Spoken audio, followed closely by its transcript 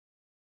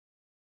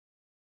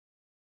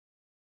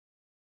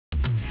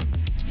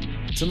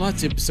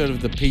Tonight's episode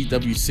of the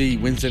PWC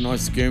Wednesday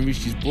Night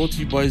Skirmish is brought to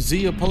you by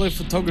Z Apollo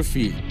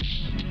Photography.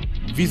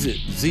 Visit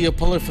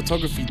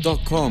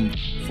zaapollophotography.com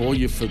for all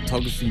your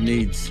photography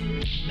needs.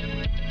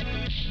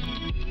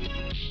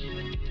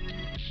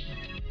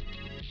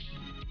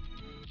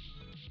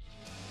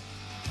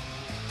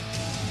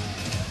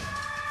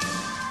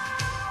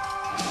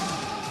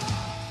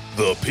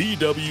 The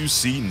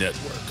PWC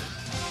Network.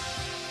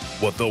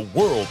 What the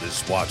world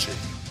is watching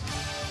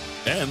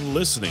and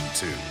listening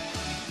to.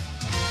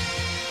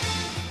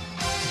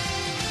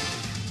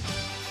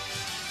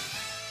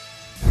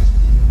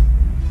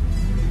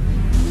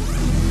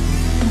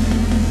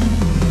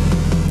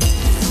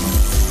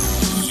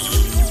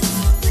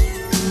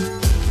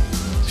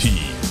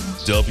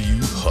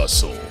 PW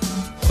Hustle.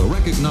 The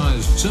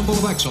recognized symbol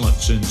of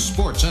excellence in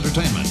sports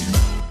entertainment.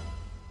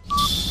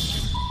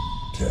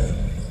 10,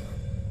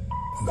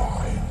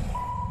 9,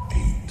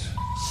 8,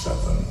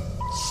 7,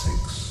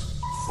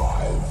 6,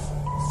 5,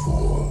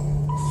 4,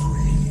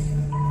 3,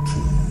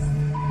 2,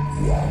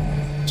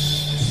 1,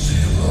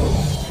 0.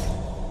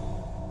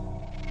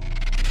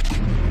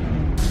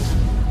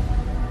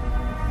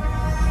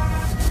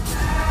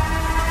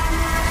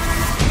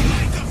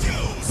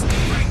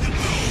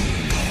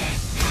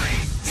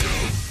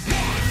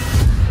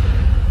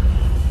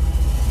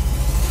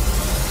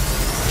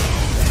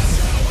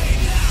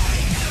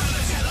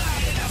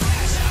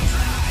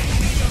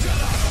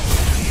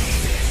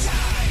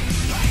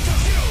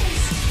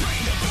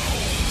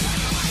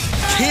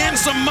 Can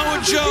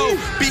Samoa Joe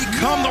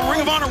become the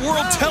Ring of Honor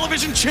World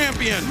Television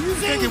Champion?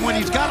 Thinking when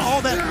he's got all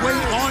that weight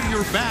on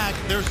your back,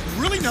 there's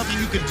really nothing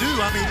you can do.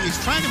 I mean,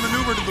 he's trying to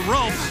maneuver to the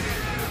ropes,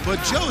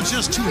 but Joe's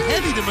just too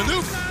heavy to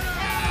maneuver.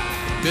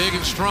 Big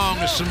and strong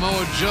to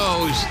Samoa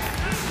Joe.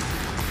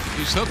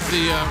 He's hooked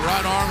the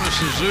right arm of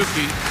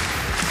Suzuki.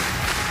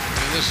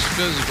 And this is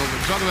physical, but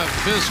talk about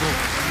physical.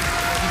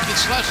 You can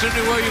slash it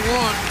anywhere you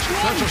want.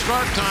 Special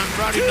start time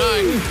Friday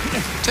night.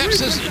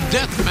 Texas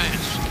Death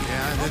Match.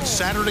 Yeah, and then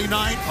Saturday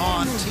night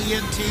on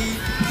TNT,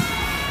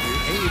 the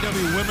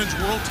AEW Women's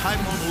World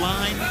title on the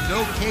line.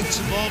 No cakes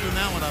involved in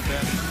that one, I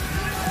bet.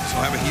 So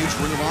I have a huge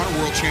Ring of Honor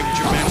World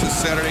Championship match this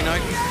Saturday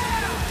night.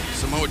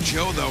 Samoa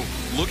Joe, though,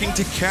 looking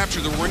to capture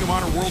the Ring of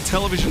Honor World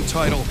Television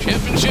title.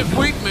 Championship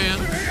week, man.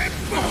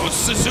 Oh,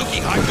 Suzuki,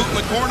 high boot in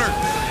the corner.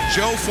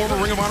 Joe, former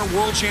Ring of Honor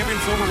World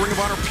Champion, former Ring of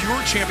Honor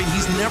Pure Champion.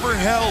 He's never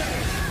held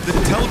the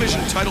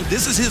television title.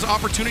 This is his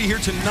opportunity here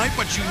tonight,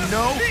 but you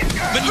know,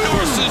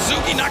 Minoru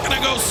Suzuki not going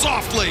to go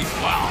softly.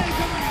 Wow.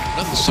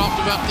 Nothing soft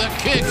about that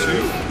kick.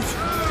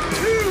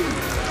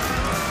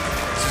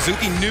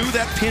 Suzuki knew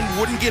that pin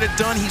wouldn't get it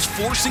done. He's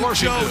forcing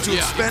Joe to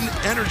expend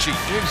energy.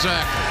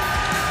 Exactly.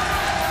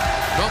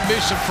 Don't be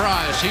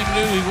surprised. He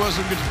knew he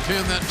wasn't going to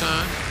pin that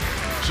time.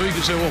 So you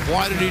can say, well,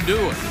 why did he do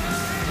it?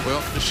 Well,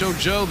 to show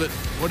Joe that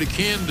what he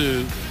can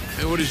do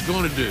and what he's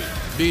going to do.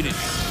 Beat him.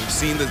 We've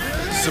seen the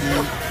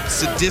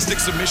sadistic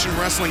submission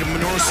wrestling of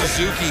Minoru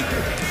Suzuki.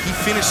 He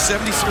finished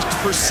 76%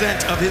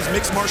 of his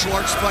mixed martial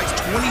arts fights,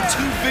 22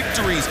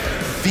 victories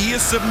via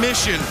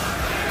submission.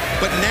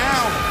 But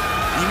now,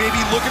 he may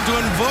be looking to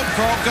invoke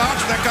Carl Gotch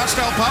with that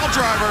Gotch-style pile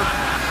driver.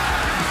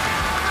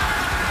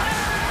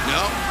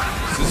 No,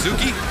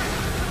 Suzuki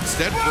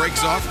instead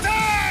breaks off.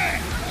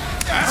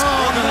 That's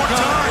one more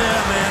time.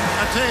 Yeah, man,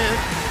 I tell you,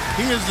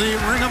 he is the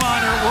Ring of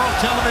Honor World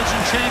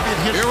Television Champion.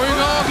 Here we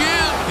go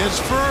again. His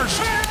first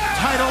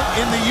title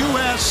in the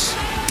U.S.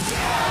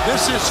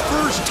 This is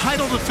first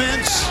title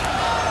defense.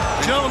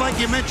 Joe, like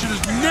you mentioned,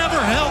 has never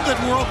held that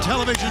World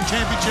Television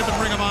Championship in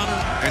Ring of Honor.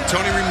 And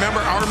Tony,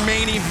 remember our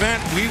main event.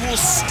 We will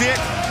stick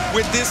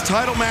with this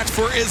title match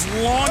for as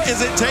long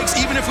as it takes,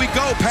 even if we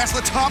go past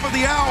the top of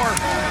the hour.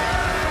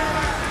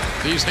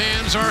 These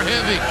hands are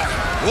heavy.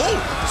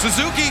 Whoa,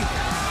 Suzuki.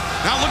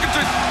 Now look at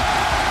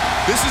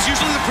this is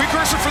usually the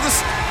precursor for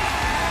this.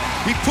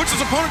 He puts his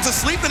opponent to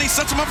sleep, then he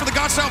sets him up for the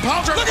God-style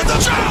pile driver. Look at the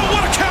Joe,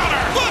 what a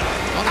counter! What?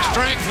 A lot of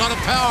strength, a lot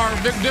of power,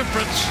 big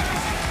difference.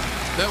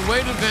 That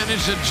weight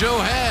advantage that Joe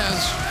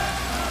has.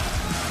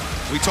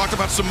 We talked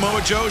about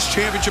Samoa Joe's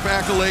championship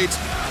accolades.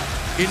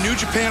 In New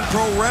Japan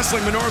Pro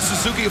Wrestling, Minoru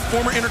Suzuki, a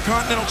former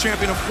Intercontinental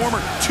Champion, a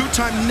former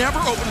two-time never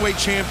openweight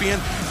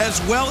champion,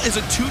 as well as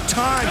a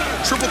two-time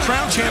Triple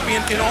Crown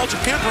champion in All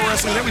Japan Pro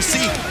Wrestling. Then we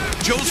see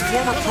Joe's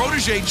former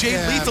protege, Jay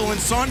Lethal and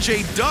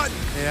Sanjay Dutt.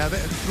 Yeah,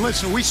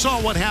 listen, we saw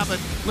what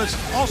happened. Listen,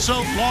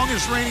 also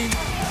longest reigning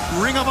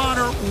Ring of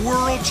Honor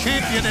World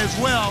Champion as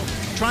well,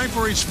 trying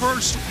for his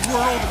first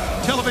World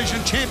Television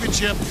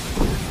Championship.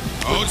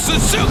 Oh,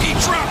 Suzuki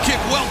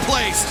dropkick, well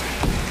placed.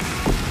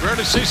 Rare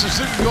to see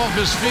Suzuki go off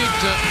his feet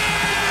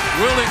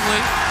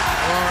willingly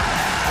or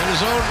in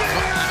his own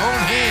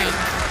hand.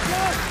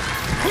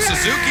 Oh,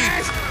 Suzuki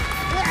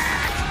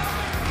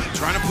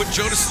trying to put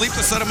Joe to sleep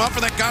to set him up for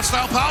that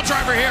God-style pile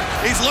driver here.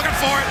 He's looking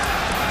for it.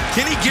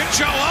 Can he get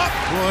Joe up?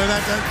 Boy,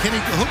 can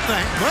he hook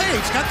the blade?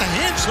 He's got the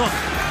hands hooked,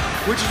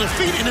 which is a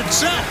feat in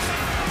itself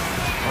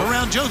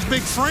around Joe's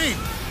big frame.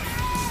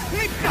 I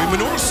mean,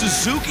 Minoru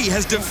Suzuki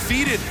has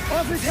defeated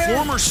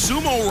former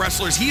sumo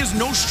wrestlers. He is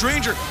no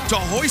stranger to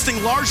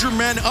hoisting larger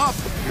men up.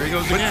 Here he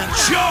goes But again.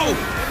 Joe,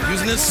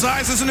 using his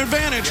size as an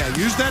advantage. Yeah,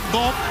 use that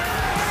bump.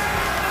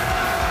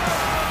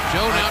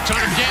 Joe now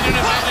trying to gain an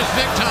advantage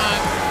big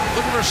time.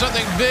 Looking for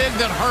something big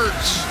that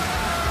hurts.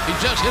 He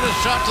just hit a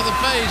shot to the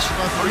face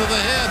or to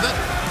the head.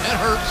 That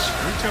hurts.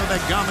 Reach that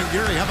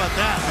Gamagiri. How about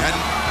that?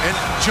 And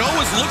Joe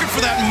was looking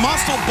for that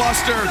muscle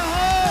buster.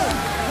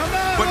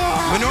 But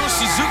Minoru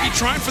Suzuki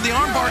trying for the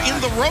armbar in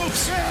the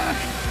ropes.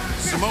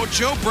 Samoa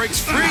Joe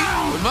breaks free.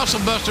 The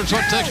muscle buster is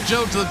what takes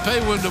Joe to the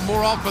pay window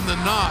more often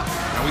than not.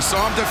 And we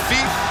saw him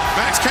defeat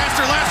Max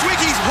Caster last week.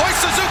 He's hoist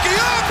Suzuki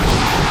up.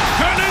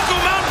 Kaneku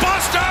Mount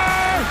Buster.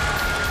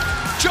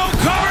 Joe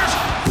covers.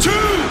 2,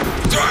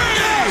 3.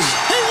 Yes!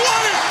 He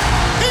won it!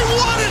 He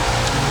won it!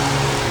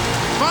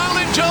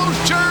 Finally, Joe's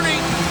journey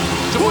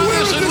to win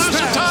this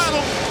elusive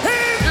title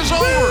is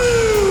over.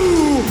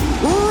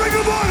 Ring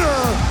of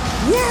Honor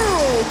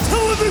World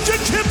Television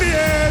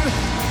Champion,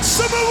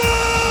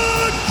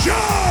 Samoa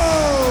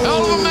Joe!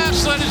 Hell of a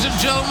match, ladies and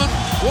gentlemen.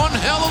 One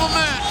hell of a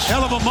match.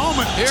 Hell of a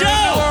moment. Here in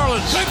New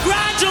Orleans.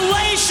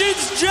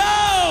 Congratulations,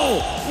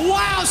 Joe!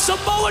 Wow,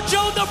 Samoa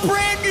Joe, the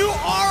brand new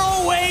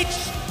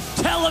ROH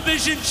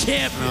television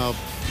champion. Oh,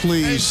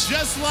 please. And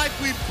just like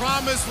we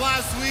promised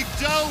last week,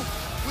 Joe,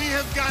 we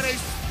have got a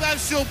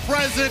special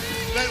present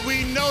that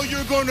we know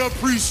you're going to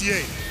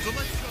appreciate. So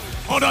let's go.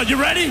 Hold on, you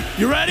ready?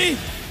 You ready?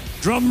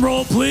 Drum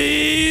roll,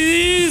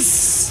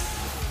 please.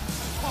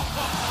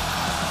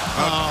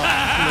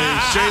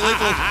 Jay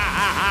Lethal,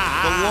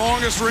 the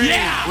longest reigning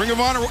Ring of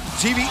Honor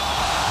TV.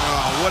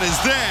 Oh, what is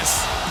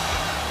this?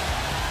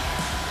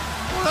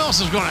 What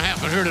else is going to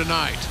happen here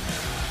tonight?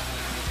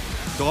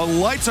 The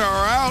lights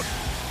are out.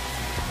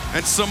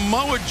 And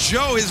Samoa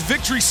Joe, his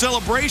victory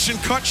celebration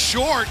cut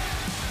short.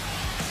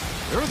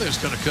 Everything's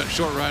going to cut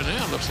short right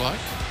now, looks like.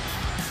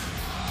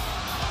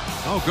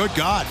 Oh, good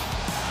God.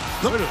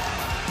 Look.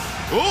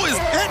 Oh, is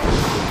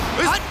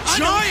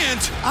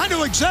giant. I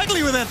know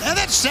exactly what that's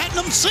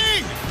Satnam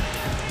Singh.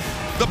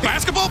 The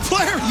basketball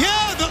player?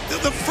 Yeah,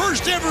 the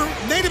first ever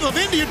native of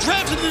India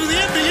drafted into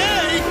the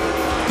NBA.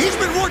 He's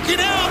been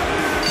working out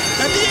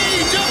at the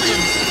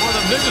AEW. One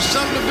of the biggest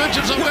son of a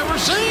bitches I've ever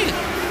seen.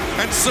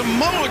 And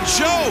Samoa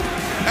Joe,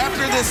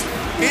 after this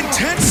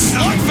intense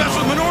slugfest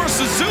with Minoru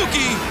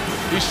Suzuki,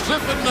 he's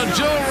flipping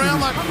Joe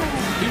around like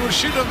he would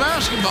shoot a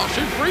basketball,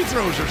 shoot free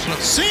throws or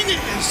something.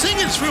 Singh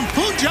is from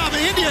Punjab,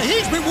 India.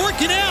 He's been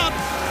working out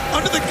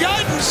under the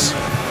guidance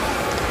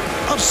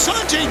of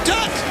Sanjay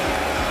Dutt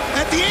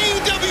at the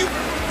AEW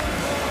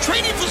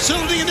training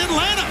facility in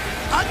Atlanta.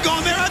 I've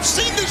gone there. I've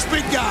seen this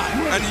big guy.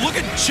 And look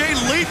at Jay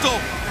Lethal,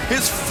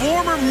 his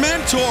former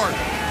mentor.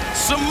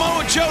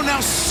 Samoa Joe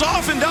now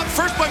softened up,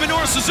 first by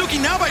Minoru Suzuki,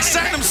 now by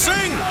Satnam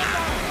Singh.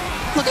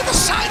 Look at the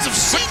size of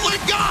Singh, my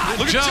God.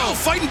 Look at Joe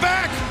fighting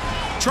back,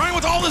 trying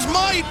with all his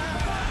might.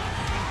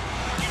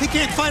 He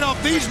can't fight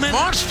off these men.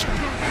 Monster.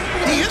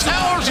 He is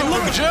towers over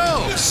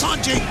Joe.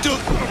 Sanjay Dutt.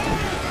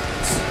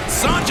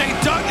 Sanjay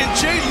Dutt and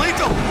Jay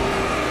Lethal.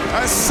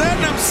 As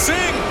Satnam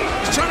Singh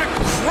is trying to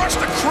crush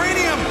the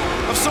cranium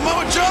of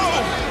Samoa Joe.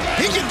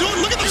 He can do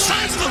it. Look at the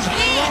size of those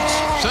hands.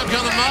 Some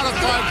kind of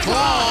modified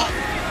claw.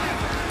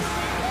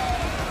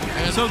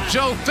 And so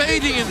Joe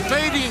fading and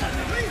fading.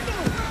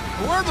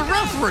 Where are the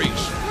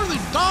referees? Where are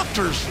the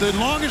doctors? The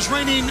longest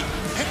reigning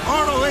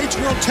ROH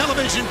World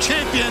Television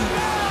Champion.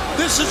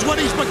 This is what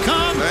he's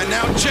become. And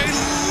now Jay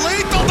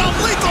Lethal, the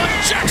lethal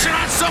injection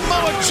on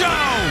Samoa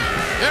Joe.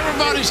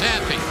 Everybody's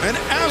happy. And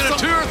a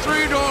 2 or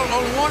 3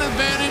 on one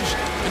advantage,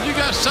 and you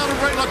guys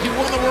celebrate like you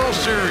won the World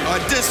Series. A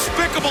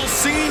despicable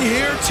scene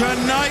here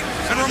tonight.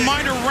 And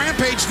reminder,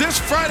 Rampage this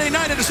Friday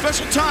night at a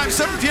special time,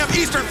 7 p.m.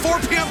 Eastern, 4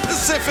 p.m.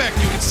 Pacific.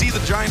 You can see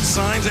the giant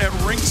signs at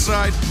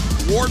ringside.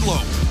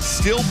 Wardlow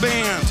still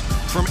banned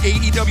from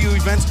AEW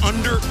events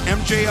under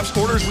MJF's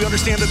orders. We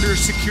understand that there's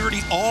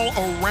security all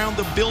around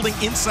the building,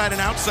 inside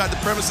and outside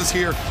the premises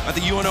here at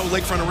the UNO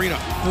Lakefront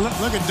Arena.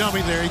 Look at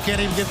Dummy there. He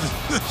can't even get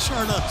the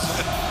shirt up.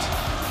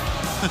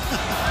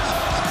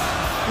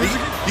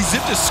 He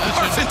zipped his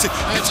scarf into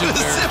the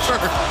zipper.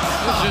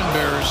 That's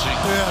embarrassing.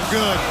 Yeah,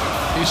 good.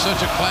 He's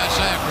such a class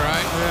act,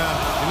 right?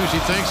 Yeah. At least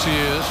he thinks he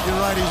is. You're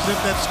right. He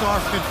zipped that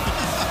scarf in.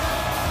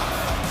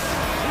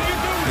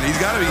 And he's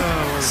got to be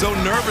so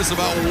nervous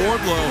about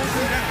Wardlow.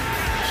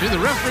 See, the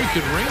referee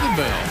could ring the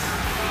bell.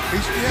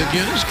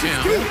 Begin his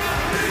count.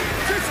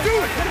 Just do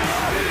it.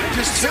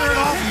 Just tear it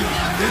off, you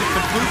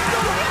complete.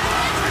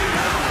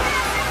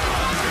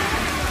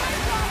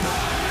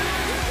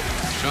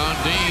 Sean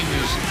Dean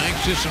is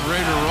anxious and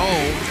ready to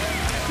roll.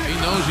 He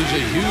knows he's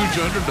a huge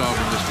underdog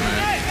in this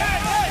match.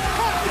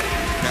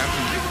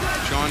 Captain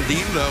Sean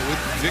Dean, though,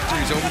 with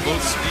victories over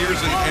both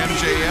Spears and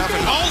MJF.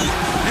 And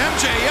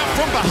MJF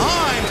from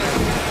behind.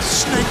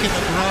 Snake in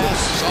the grass.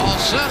 It's all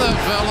set up,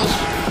 fellas.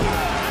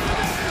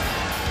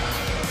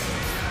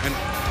 And,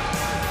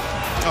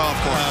 of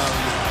course.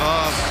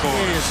 Of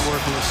course. He is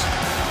worthless.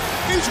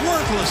 He's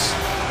worthless.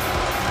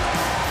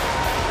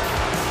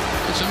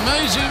 It's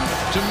amazing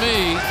to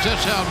me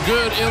just how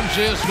good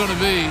MJF is going to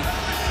be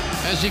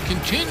as he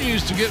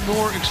continues to get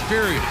more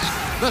experience.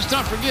 Let's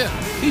not forget,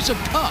 he's a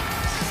pup.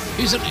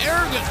 He's an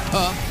arrogant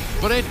pup,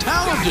 but a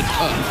talented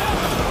pup.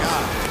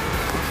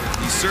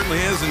 He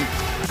certainly is, and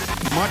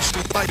much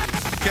like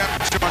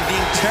Captain Sean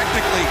Dean,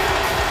 technically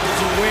was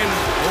a win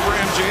over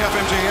MJF.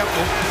 MJF,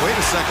 oh, wait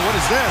a second, what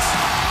is this?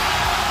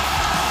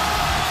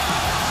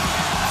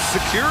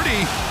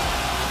 Security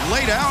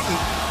laid out, and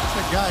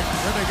where'd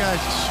that guy's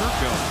shirt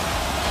go?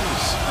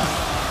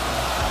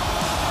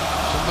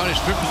 Somebody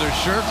stripping their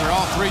shirt, they're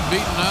all three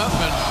beaten up,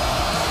 and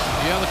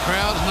the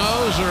crowd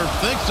knows or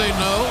thinks they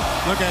know.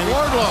 Look at him.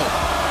 Wardlow.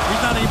 He's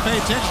not even paying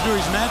attention to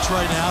his match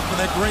right now for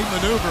that great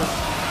maneuver.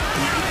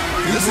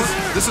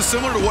 This is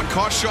similar to what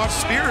cost Shawn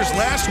Spears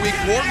last week.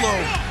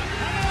 Wardlow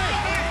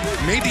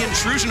made the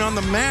intrusion on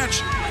the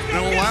match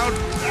and allowed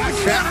the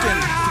captain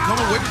to come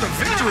away with the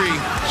victory.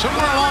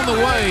 Somewhere along the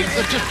way,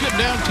 let's just get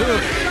down to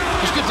it.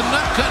 Let's get the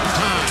nut cutting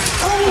time.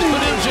 Let's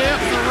put MJF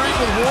in the ring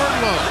with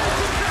Wardlow.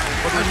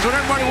 That's what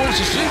everybody wants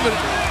to see, but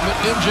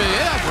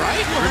MJF,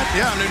 right?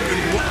 Yeah, and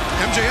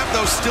MJF,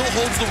 though, still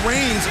holds the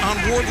reins on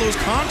Wardlow's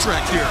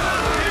contract here.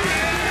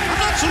 I'm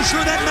not so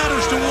sure that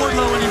matters to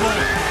Wardlow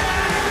anymore.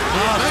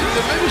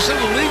 There may be some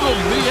illegal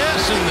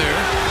BS in there.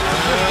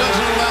 It just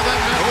doesn't allow that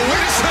matter. Oh,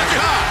 wait a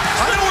second.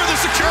 I know where the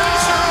security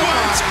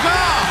was. Oh,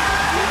 God.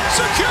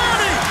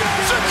 Security!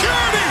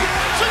 Security!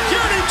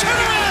 Security! Turn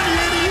around, you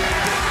idiot!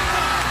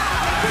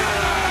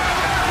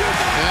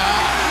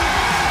 Yeah.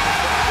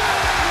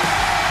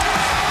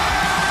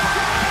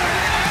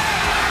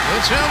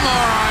 It's him,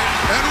 all right.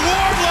 And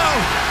Wardlow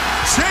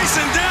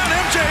chasing down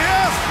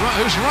MJF.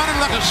 Who's running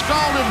like a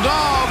scalded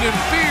dog in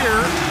fear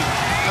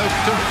of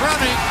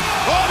confronting.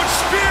 Oh, but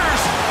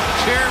Spears.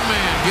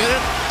 Chairman, get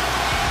it?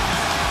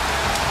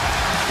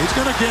 He's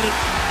going to get it.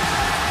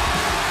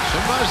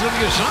 Somebody's going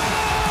to get something.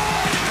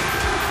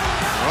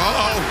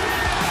 Uh-oh.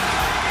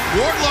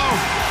 Wardlow.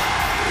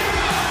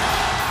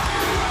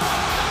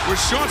 With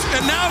Sean.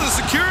 And now the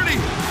security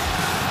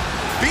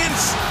being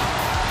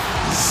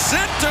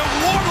sent to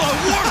Wardlow.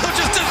 Wardlow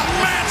just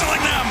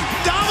dismantling them.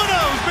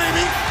 Dominoes,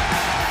 baby.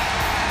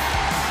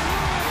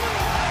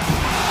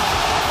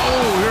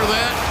 Oh, hear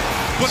that?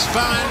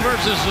 Spine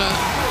versus...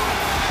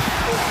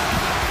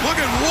 Look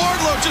at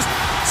Wardlow just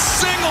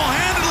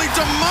single-handedly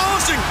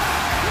demolishing.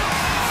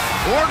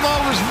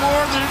 Wardlow is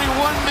more than any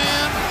one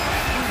man.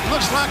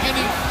 Looks like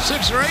any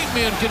 6 or 8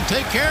 men can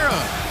take care of.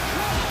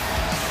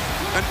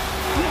 And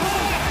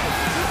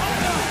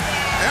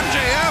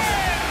MJF,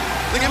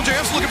 I think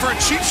MJF's looking for a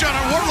cheap shot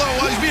on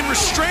Wardlow while he's being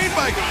restrained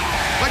by 10,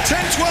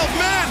 12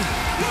 men.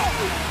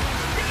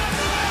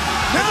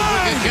 No!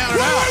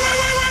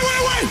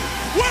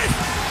 Wait!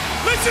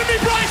 Listen to me,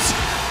 Bryce!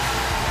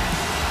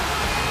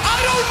 I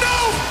don't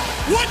know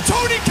what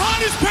Tony Khan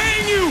is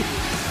paying you,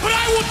 but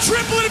I will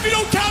triple it if you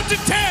don't count to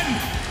 10.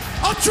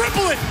 I'll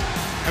triple it.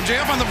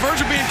 MJF on the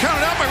verge of being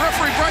counted out by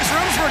referee Bryce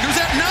Remsburg, who's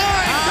at 9.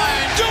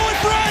 Do it,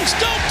 Bryce!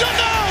 No!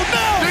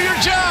 Do your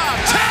job!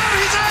 10,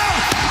 he's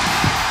out!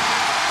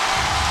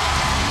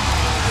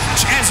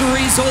 As a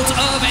result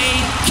of a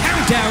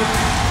countdown,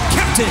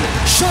 Captain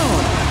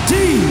Sean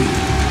Dean.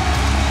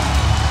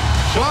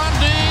 Sean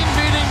Dean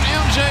beating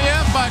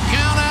MJF by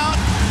countout.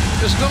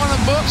 It's going to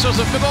books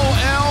as a big old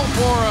L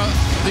for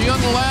the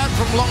young lad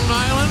from Long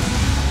Island.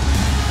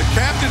 The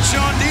captain,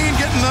 Sean Dean,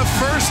 getting the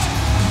first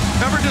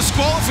ever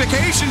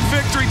disqualification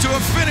victory to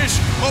a finish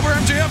over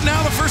MJF. Now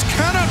the first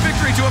countout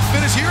victory to a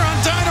finish here on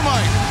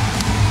Dynamite.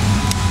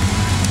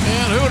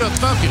 And who would have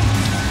thunk it?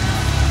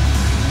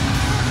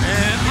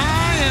 And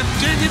I am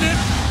digging it.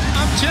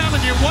 I'm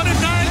telling you, what a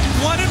night,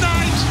 what a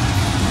night.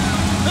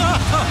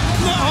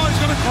 Oh, he's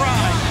going to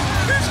cry.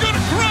 He's going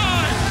to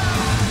cry.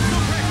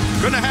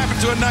 Couldn't have happened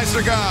to a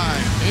nicer guy.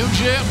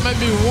 MJF may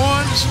be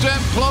one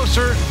step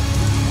closer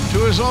to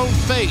his own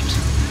fate.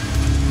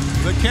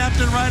 The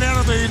captain right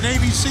out of the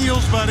Navy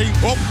SEALs, buddy.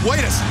 Oh,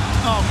 wait a second.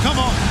 Oh, come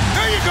on.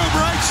 There you go,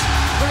 Bryce.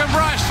 Look at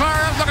Bryce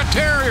fire up like a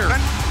terrier.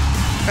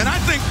 And I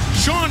think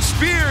Shawn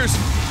Spears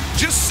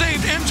just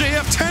saved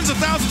MJF tens of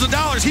thousands of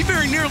dollars. He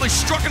very nearly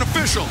struck an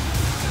official.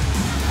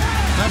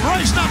 Now,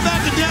 Bryce not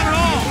backing down at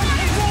all.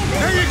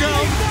 There you go.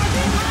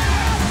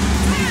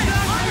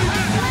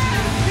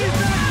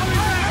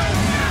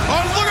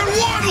 Oh, look at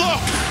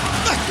Wardlow!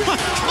 What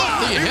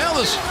the hell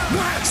is...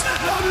 Max,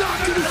 I'm not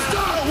gonna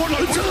stop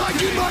until I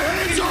get my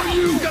hands on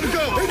you. Gotta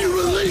go. And you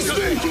release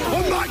me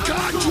on my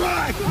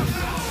contract.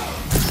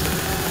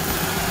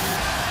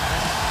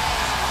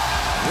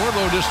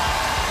 Wardlow just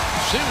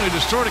seemingly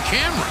destroyed a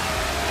camera,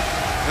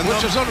 which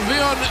is going to be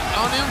on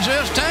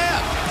MJF's tab,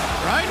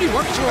 right? He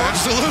works for it.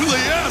 Absolutely,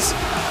 yes.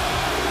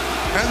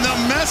 And the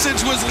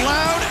message was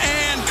loud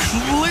and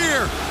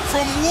clear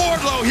from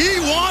Wardlow. He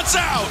wants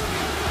out.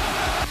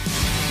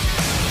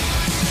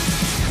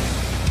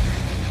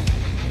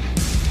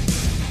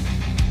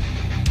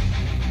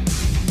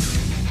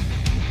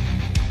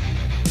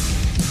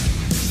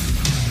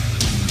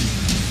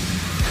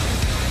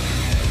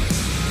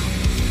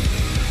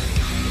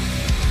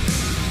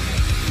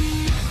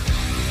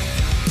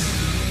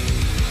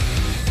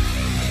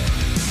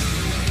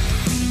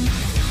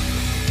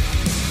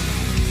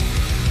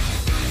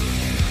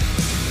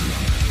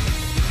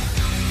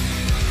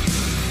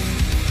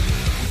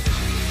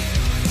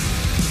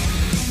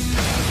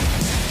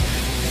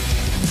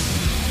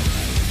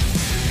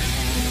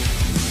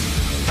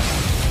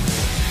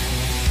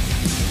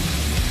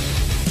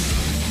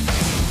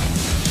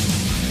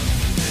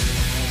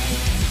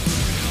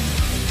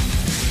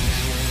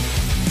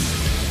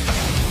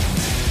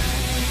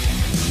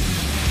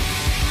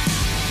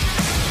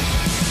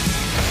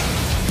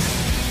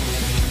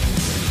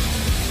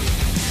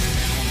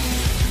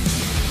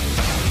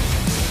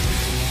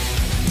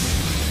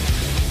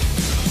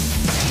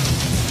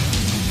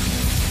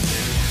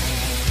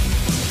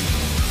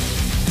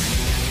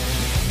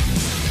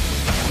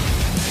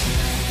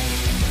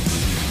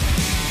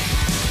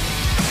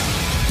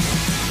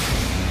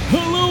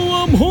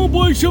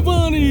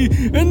 Schiavone,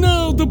 and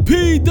now the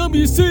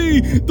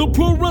PWC, the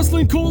Pro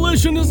Wrestling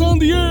Coalition, is on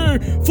the air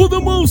for the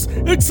most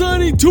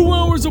exciting 2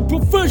 hours of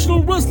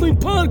professional wrestling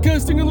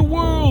podcasting in the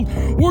world.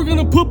 We're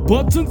gonna put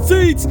butts in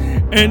seats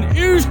and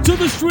ears to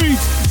the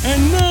streets.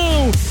 And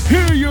now,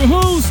 here are your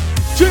hosts,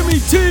 Jimmy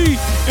T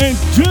and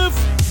Jeff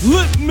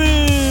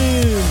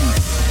Lippman.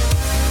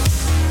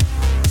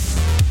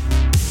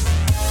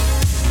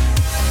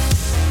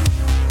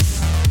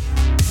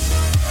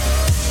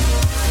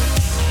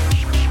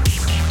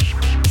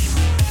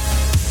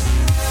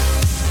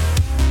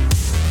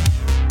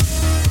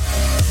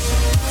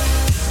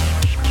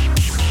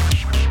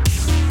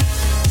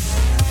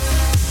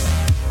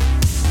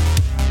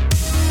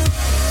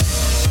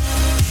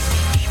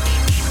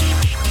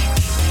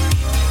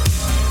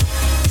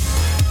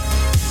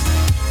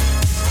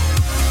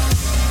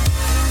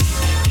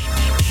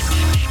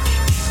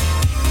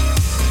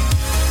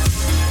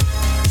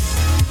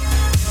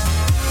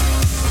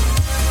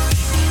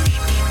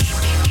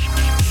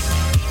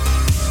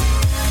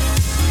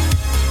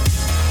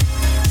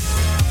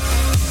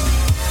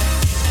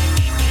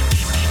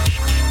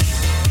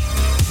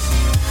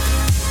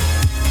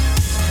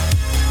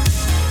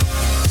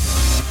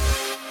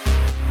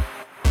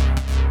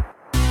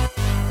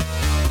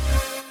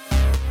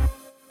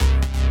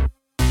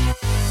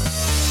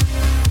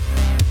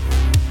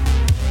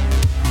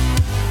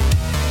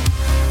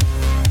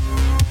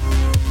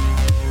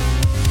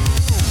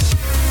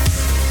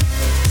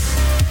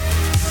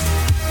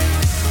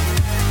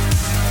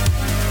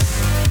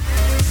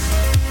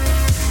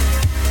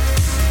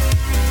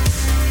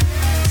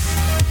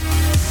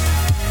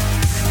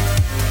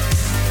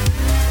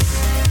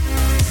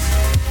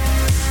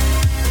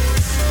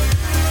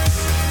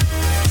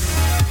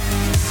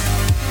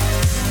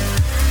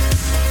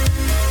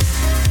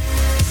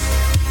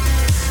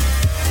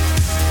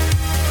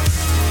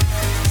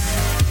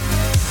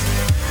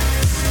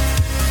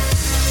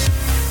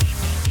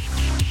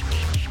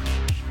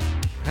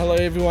 Hello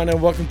everyone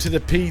and welcome to the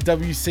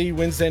PWC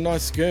Wednesday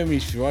Night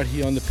Skirmish right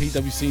here on the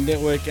PWC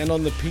Network and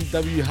on the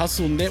PW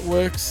Hustle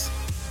Networks.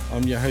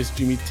 I'm your host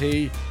Jimmy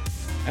T,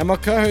 and my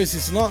co-host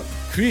is not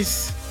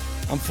Chris,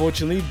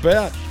 unfortunately,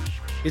 but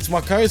it's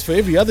my co-host for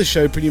every other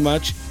show pretty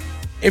much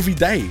every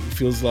day, it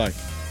feels like.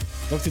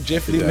 Dr.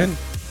 Jeff Lippman,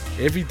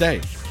 every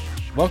day.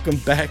 Welcome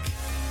back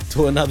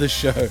to another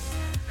show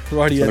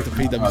right here at the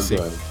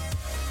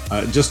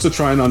PWC. Just to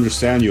try and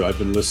understand you, I've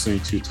been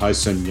listening to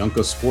Tyson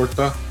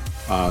Yunkasporta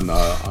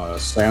on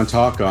Stan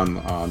Talk on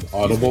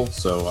Audible,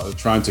 so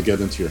trying to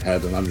get into your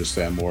head and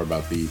understand more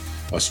about the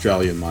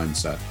Australian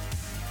mindset.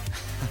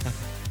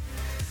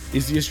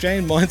 Is the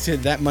Australian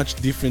mindset that much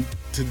different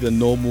to the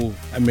normal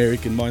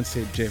American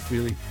mindset, Jeff,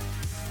 really?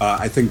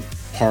 I think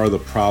part of the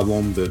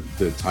problem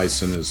that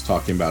Tyson is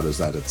talking about is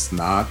that it's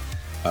not.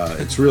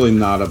 It's really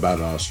not about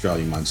an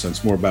Australian mindset.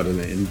 It's more about an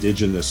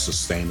indigenous,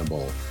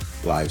 sustainable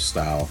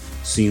lifestyle,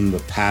 seeing the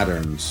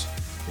patterns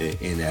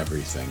in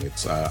everything.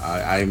 It's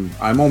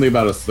I'm only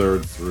about a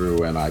third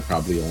through, and I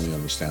probably only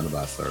understand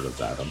about a third of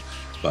that.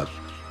 But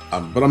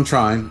I'm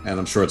trying, and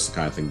I'm sure it's the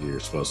kind of thing that you're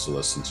supposed to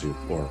listen to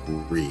or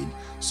read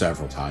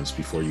several times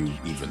before you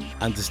even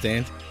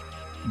understand.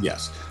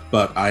 Yes,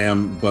 but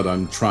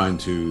I'm trying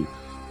to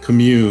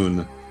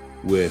commune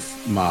with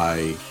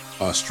my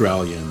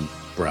Australian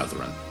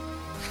brethren.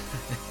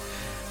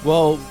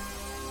 Well,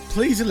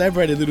 please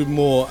elaborate a little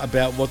more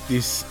about what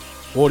this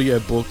audio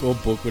book or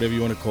book, whatever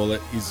you want to call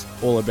it, is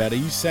all about. Are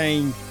you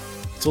saying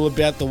it's all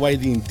about the way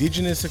the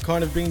indigenous are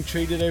kind of being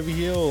treated over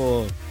here,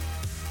 or?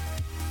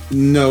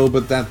 No,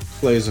 but that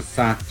plays a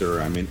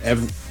factor. I mean,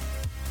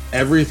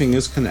 everything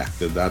is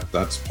connected.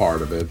 That's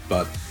part of it,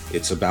 but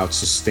it's about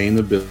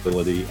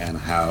sustainability and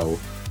how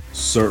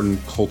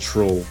certain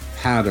cultural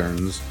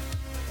patterns,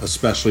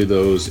 especially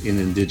those in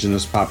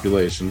indigenous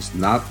populations,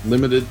 not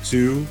limited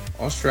to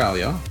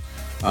Australia,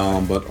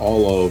 but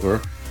all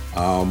over,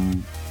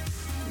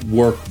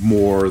 work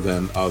more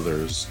than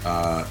others,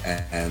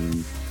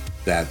 and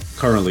that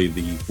currently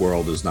the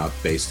world is not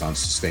based on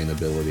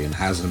sustainability and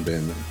hasn't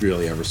been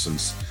really ever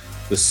since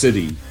the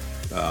city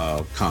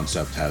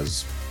concept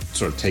has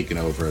sort of taken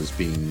over as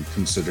being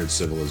considered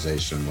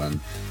civilization,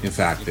 when in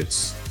fact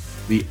it's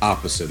the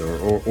opposite,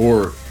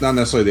 or not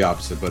necessarily the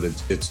opposite, but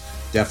it's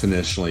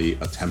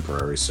definitionally a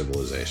temporary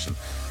civilization.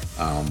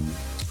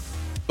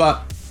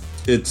 But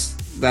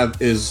that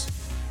is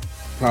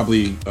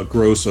probably a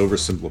gross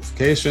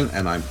oversimplification,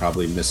 and I'm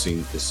probably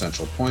missing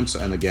essential points.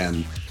 And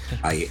again,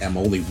 I am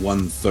only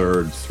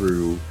 1/3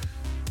 through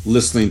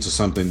listening to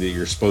something that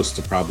you're supposed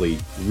to probably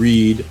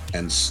read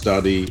and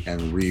study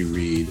and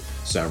reread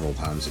several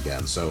times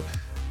again. So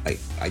I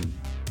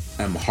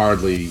am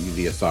hardly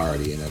the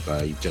authority in it,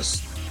 but I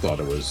just thought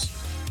it was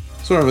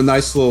sort of a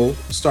nice little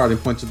starting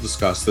point to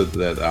discuss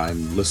that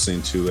I'm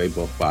listening to a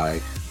book by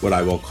what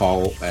I will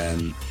call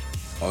an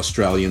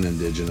Australian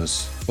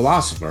Indigenous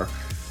philosopher,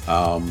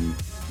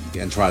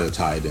 and try to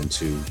tie it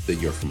into that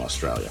you're from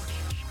Australia.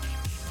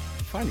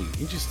 Funny,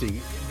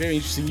 interesting, very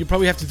interesting. You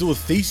probably have to do a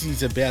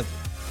thesis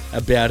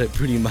about it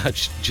pretty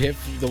much, Jeff,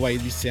 the way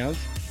this sounds.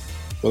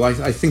 Well,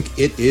 I think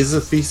it is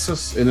a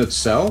thesis in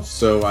itself.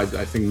 So I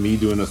think me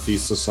doing a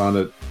thesis on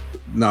it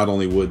not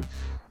only would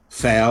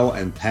fail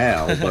and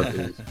pale, but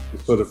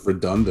it's sort of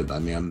redundant. I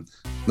mean, I'm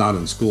not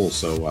in school,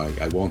 so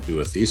I won't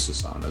do a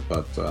thesis on it.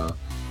 But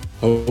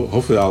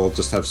hopefully I'll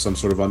just have some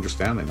sort of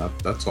understanding.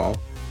 That's all.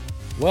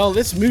 Well,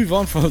 let's move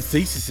on from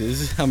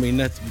theses. I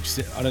mean, I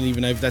don't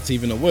even know if that's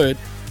even a word.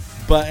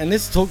 And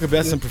let's talk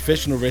about some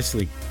professional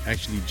wrestling,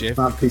 actually, Jeff.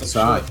 Not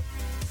PSI.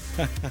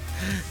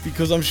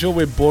 Because I'm sure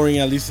we're boring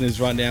our listeners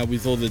right now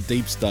with all the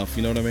deep stuff,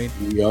 you know what I mean?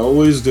 We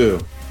always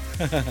do.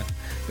 But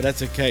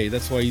that's okay.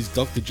 That's why he's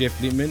Dr. Jeff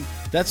Lippman.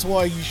 That's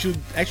why you should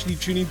actually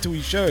tune into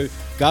his show,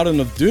 Garden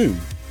of Doom,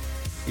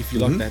 if you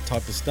like that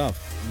type of stuff.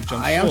 Which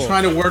I am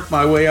trying to work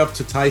my way up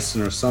to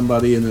Tyson or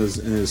somebody in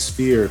his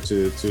sphere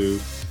to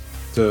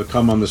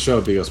come on the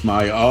show, because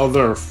my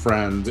other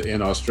friend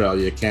in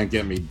Australia can't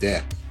get me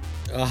dick.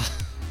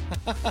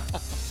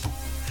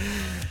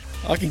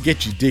 I can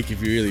get you dick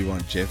if you really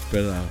want, Jeff,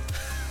 but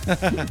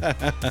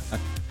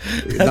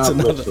that's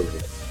another.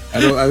 I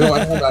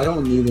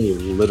don't need a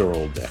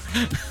literal dick.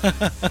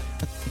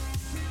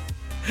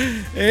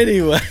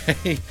 Anyway,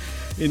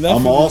 enough.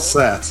 I'm all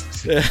set.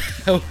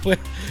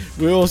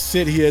 We're all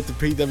set here at the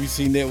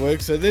PWC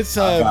Network, so let's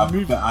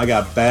move. I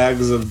got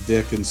bags of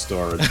dick in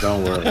storage.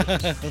 Don't worry.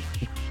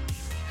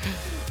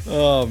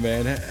 Oh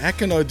man, how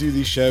can I do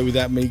this show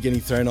without me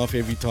getting thrown off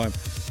every time?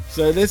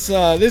 So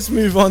let's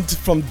move on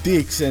from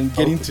dicks and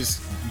get into. You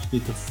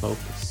need to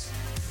focus.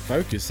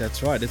 Focus,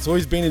 that's right. It's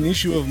always been an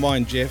issue of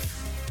mine, Jeff.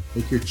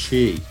 Take your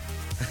chi.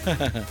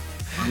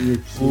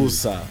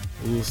 Ulsa.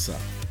 You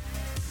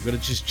gotta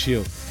just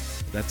chill.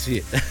 That's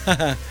it.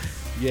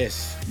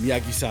 Yes,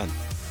 Miyagi-san.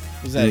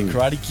 Was that a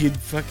Karate Kid?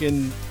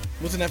 Fucking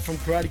wasn't that from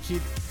Karate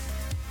Kid?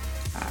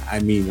 I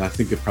mean, I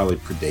think it probably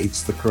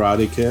predates the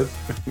Karate Kid.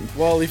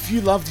 Well, if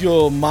you loved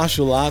your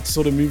martial arts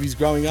sort of movies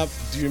growing up,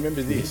 do you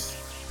remember this?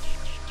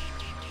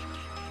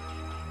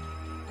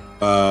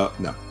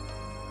 No.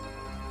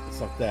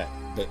 It's like that,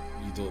 but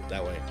you do it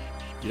that way.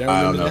 You don't remember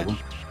I don't know. That?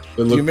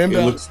 Do you remember?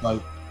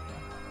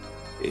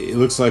 It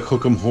looks like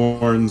hook 'em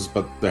horns,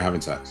 but they're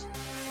having sex.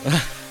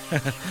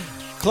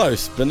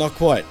 Close, but not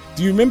quite.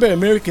 Do you remember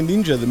American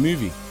Ninja, the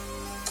movie?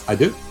 I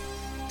do. Do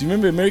you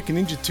remember American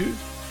Ninja 2?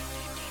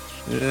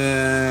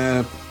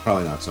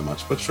 Probably not so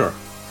much, but sure.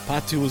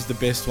 Part 2 was the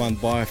best one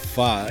by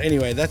far.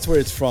 Anyway, that's where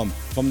it's from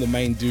the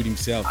main dude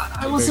himself.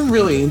 I wasn't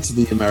really into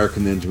the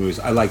American Ninja movies.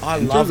 I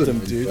love them,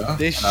 dude.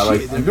 They're shit. I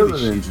like Enter the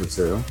Ninja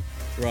too.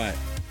 Right.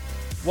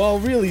 Well,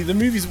 really, the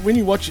movies, when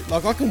you watch it,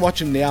 like I can watch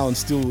them now and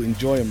still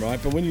enjoy them, right?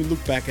 But when you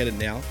look back at it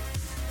now,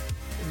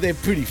 they're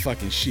pretty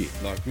fucking shit.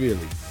 Like,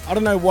 really. I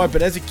don't know why,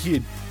 but as a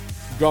kid,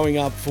 growing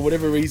up, for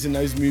whatever reason,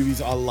 those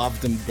movies, I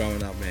loved them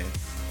growing up, man.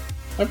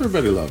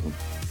 Everybody loved them.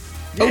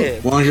 Yeah.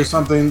 Want to hear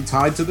something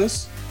tied to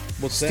this?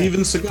 What's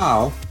Steven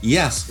Seagal,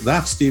 yes,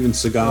 that's Steven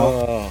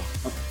Seagal,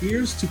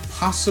 appears to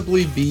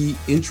possibly be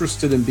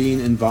interested in being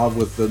involved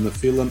with the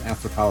Nephilim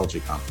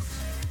Anthropology Conference.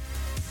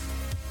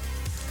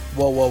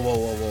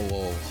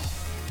 Whoa.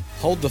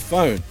 Hold the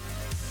phone.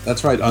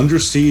 That's right. Under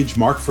Siege,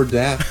 Marked for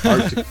Death,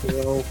 Hard to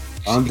Kill,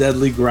 On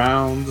Deadly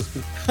Ground.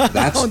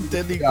 That's On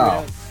Deadly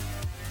Ground.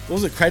 What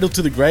was it? Cradle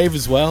to the Grave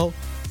as well?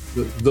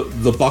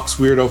 The Buck's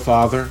weirdo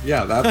father.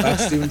 Yeah,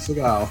 that's Steven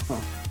Seagal.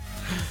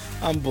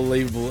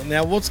 Unbelievable.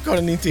 Now, what's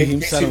gotten into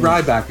him suddenly?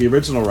 Ryback, the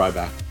original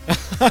Ryback.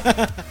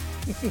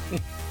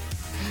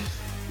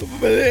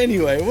 But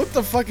anyway, what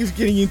the fuck is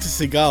getting into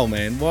Seagal,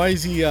 man? Why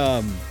is he,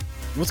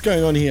 what's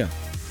going on here?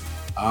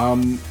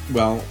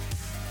 Well,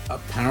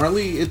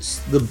 apparently it's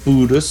the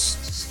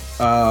Buddhist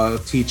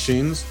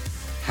teachings.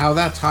 How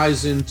that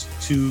ties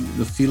into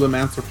the Nephilim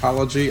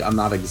anthropology, I'm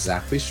not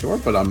exactly sure,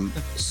 but I'm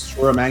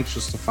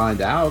anxious to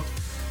find out.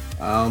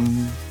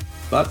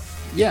 But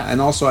yeah,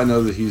 and also I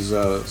know that he's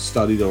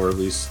studied, or at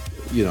least,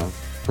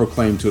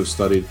 proclaimed to have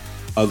studied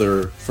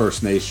other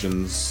First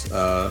Nations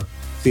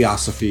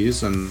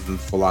theosophies and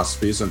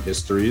philosophies and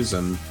histories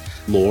and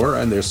lore,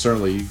 and there's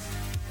certainly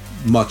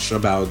much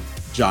about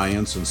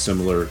giants and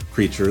similar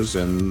creatures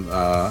and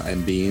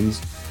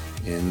beings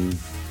in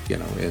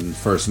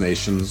First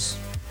Nations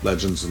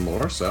legends and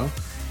lore. So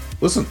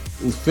listen,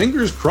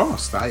 fingers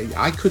crossed.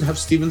 I could have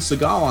Steven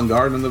Seagal on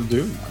Garden of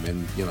Doom. I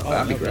mean,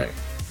 that'd be great.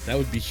 That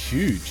would be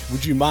huge.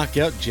 Would you mark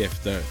out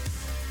Jeff though?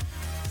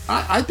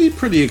 I'd be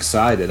pretty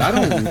excited. I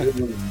don't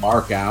really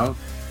mark out,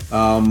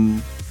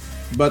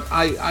 but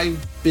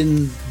I've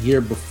been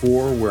here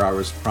before where I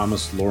was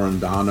promised Lauren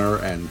Donner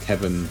and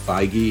Kevin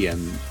Feige,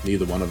 and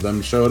neither one of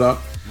them showed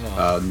up.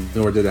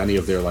 Nor did any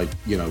of their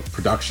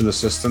production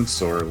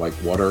assistants or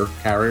water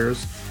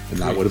carriers, and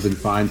that would have been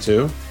fine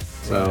too.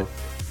 So,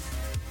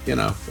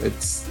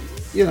 it's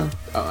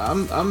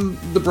I'm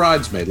the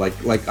bridesmaid.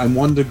 Like I'm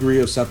 1 degree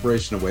of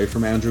separation away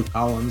from Andrew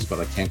Collins, but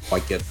I can't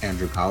quite get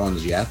Andrew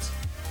Collins yet.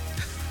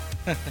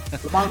 But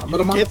I'm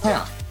on the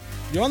path.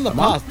 You're on the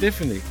path,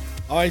 definitely.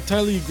 I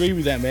totally agree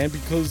with that, man,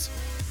 because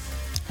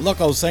like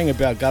I was saying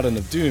about Garden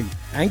of Doom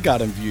and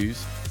Garden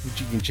Views,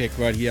 which you can check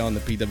right here on the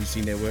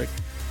PWC Network.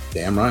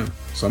 Damn right.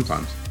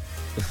 Sometimes.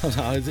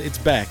 No, it's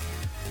back.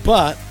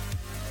 But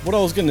what I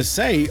was going to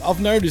say, I've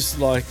noticed,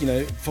 like, you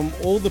know, from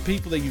all the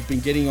people that you've been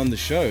getting on the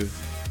show,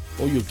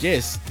 or your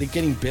guests, they're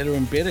getting better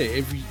and better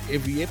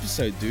every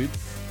episode, dude.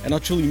 And I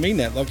truly mean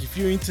that. Like, if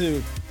you're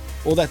into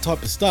all that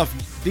type of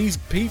stuff, these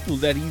people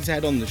that he's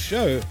had on the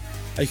show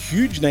are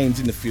huge names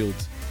in the field.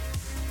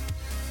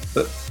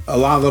 A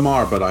lot of them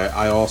are, but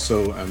I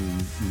also am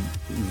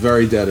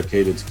very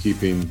dedicated to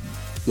keeping,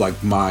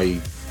 like, my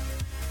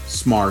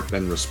smart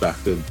and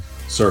respected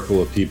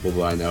circle of people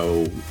that I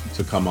know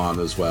to come on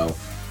as well.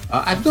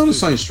 I've noticed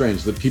something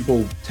strange, that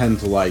people tend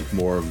to like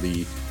more of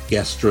the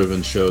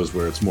guest-driven shows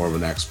where it's more of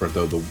an expert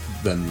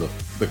than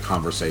the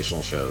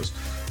conversational shows.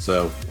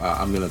 So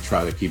I'm going to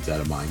try to keep that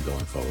in mind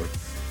going forward.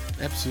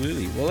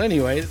 Absolutely. Well,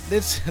 anyway,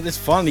 let's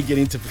finally get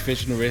into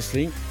professional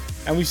wrestling,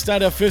 and we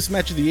start our first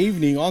match of the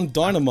evening on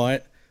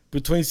Dynamite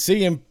between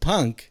CM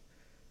Punk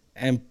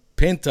and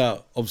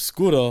Penta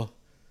Obscuro.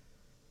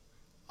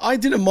 I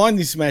didn't mind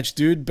this match,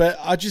 dude, but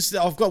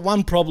I've got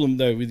one problem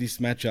though with this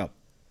matchup.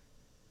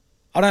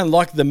 I don't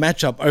like the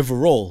matchup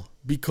overall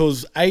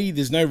because A,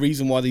 there's no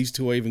reason why these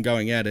two are even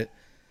going at it.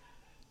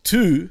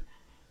 2,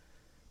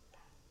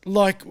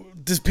 like,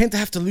 does Penta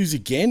have to lose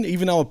again,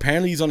 even though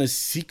apparently he's on a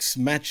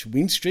 6-match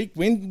win streak?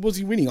 When was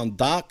he winning? On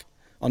Dark?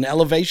 On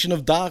Elevation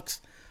of Darks?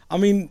 I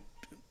mean,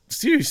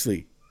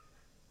 seriously.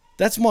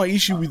 That's my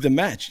issue with the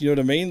match, you know what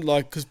I mean?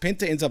 Like, because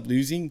Penta ends up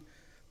losing,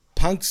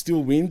 Punk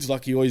still wins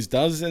like he always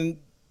does, and,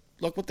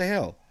 like, what the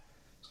hell?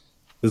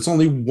 There's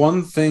only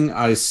one thing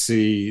I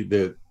see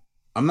that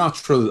I'm not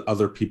sure that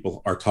other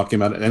people are talking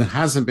about it, and it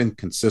hasn't been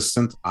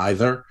consistent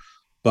either,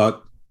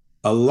 but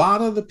a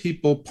lot of the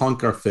people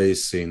Punk are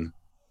facing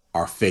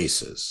are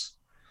faces.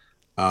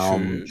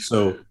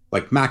 So,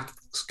 like, Max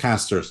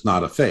Caster's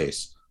not a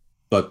face,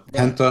 but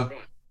Penta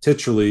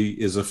titularly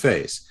is a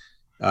face.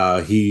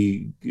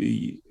 He,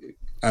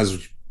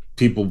 as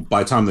people,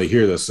 by the time they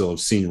hear this, they'll have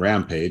seen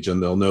Rampage,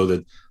 and they'll know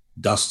that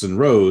Dustin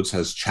Rhodes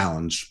has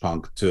challenged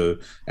Punk to,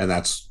 and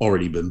that's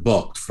already been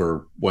booked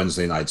for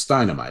Wednesday night's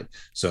Dynamite.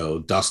 So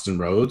Dustin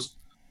Rhodes,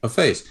 a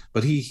face,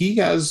 but he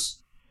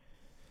has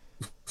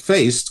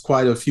faced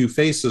quite a few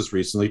faces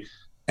recently,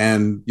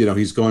 and you know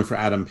he's going for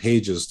Adam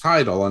Page's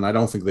title, and I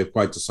don't think they've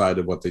quite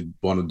decided what they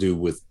want to do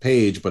with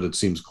Page, but it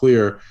seems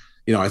clear.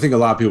 You know, I think a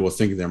lot of people are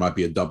thinking there might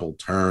be a double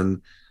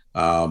turn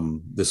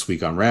this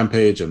week on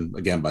Rampage, and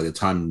again, by the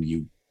time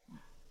you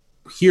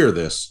hear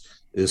this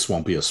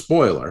won't be a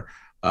spoiler.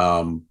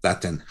 That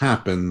didn't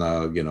happen,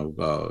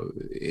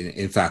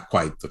 in fact,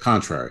 quite the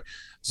contrary.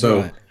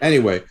 So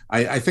anyway,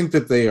 I think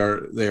that they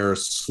are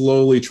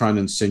slowly trying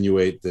to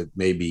insinuate that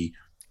maybe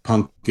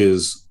Punk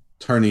is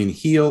turning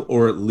heel,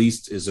 or at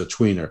least is a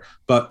tweener.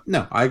 But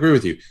no, I agree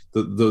with you.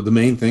 The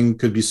main thing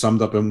could be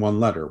summed up in one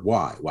letter.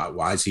 Why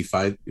is he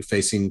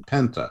facing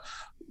Penta?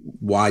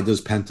 Why does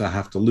Penta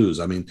have to lose?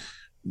 I mean,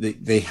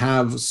 they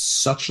have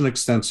such an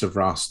extensive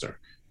roster.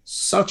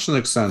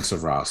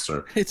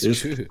 It's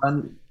true.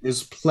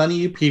 There's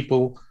plenty of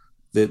people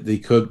that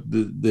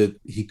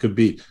he could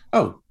beat.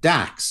 Oh,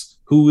 Dax,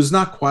 who is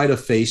not quite a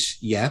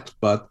face yet,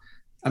 but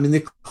I mean,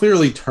 they're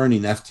clearly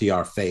turning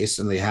FTR face,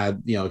 and he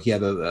had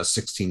a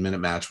 16-minute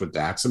match with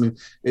Dax. I mean,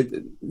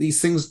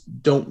 these things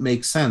don't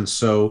make sense.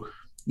 So,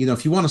 you know,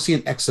 if you want to see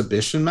an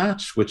exhibition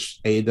match, which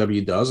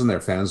AEW does, and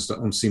their fans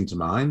don't seem to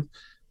mind,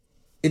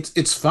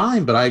 it's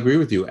fine. But I agree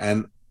with you,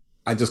 and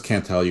I just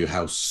can't tell you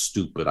how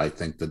stupid I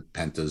think that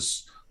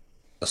Penta's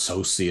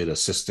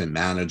assistant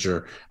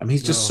manager. I mean,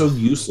 he's just so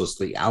useless.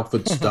 The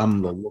outfit's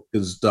dumb. The look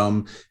is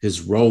dumb.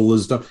 His role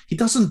is dumb. He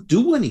doesn't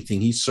do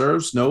anything. He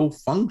serves no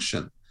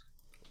function.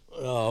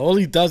 All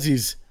he does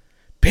is,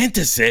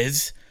 Penta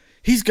says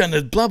he's going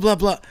to blah, blah,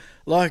 blah.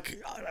 Like,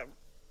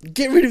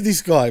 get rid of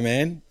this guy,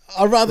 man.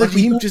 I'd rather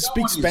him just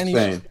speak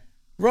Spanish.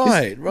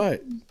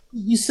 Right.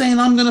 He's saying,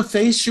 I'm going to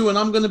face you and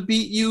I'm going to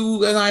beat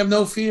you and I have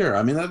no fear.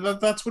 I mean,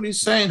 that's what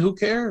he's saying. Who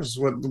cares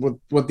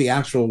what the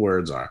actual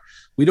words are?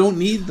 We don't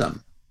need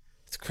them.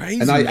 It's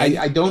crazy. And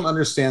I don't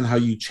understand how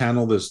you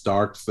channel this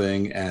dark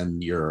thing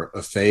and you're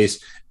a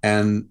face,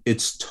 and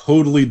it's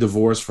totally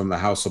divorced from the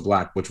House of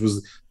Black, which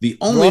was the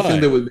only thing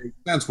that would make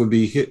sense would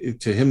be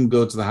to him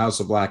go to the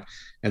House of Black.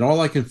 And all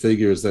I can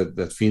figure is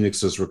that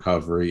Phoenix's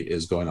recovery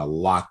is going a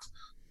lot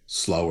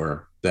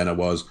slower than it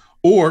was.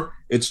 Or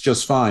it's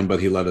just fine,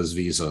 but he let his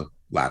visa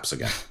lapse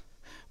again.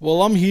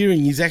 Well, I'm hearing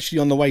he's actually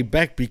on the way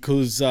back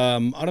because I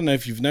don't know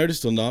if you've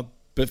noticed or not,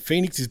 but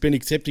Phoenix has been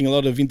accepting a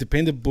lot of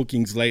independent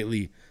bookings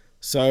lately.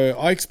 So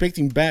I expect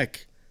him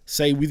back,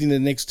 say, within the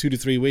next 2 to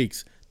 3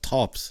 weeks,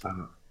 tops.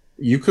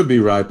 You could be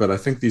right, but I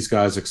think these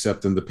guys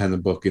accept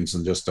independent bookings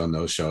and just don't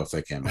no-show if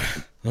they can't make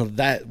them. What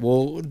happened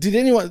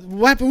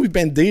with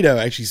Bandito,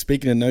 actually,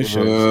 speaking of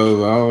no-shows?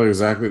 Well,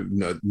 exactly.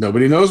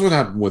 Nobody knows what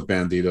happened with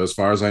Bandito. As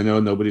far as I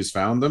know, nobody's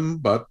found him,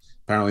 but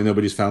apparently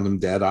nobody's found him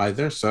dead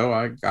either. So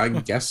I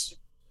guess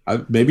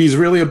maybe he's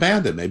really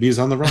abandoned. Maybe he's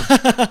on the run.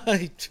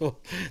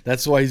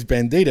 That's why he's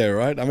Bandito,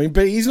 right? I mean,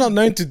 but he's not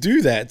known to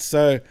do that.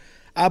 So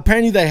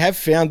apparently they have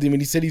found him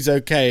and he said he's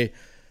okay.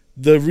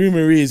 The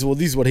rumor is, well,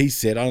 this is what he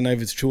said. I don't know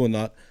if it's true or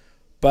not,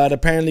 but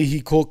apparently he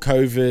caught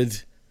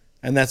COVID.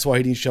 and that's why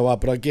he didn't show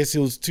up. But I guess he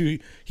was too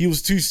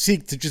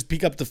sick to just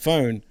pick up the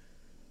phone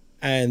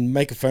and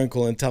make a phone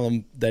call and tell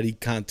him that he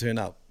can't turn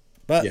up.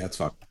 But yeah, it's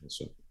fucking.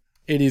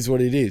 It is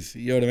what it is.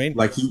 You know what I mean?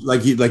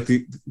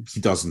 He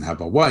doesn't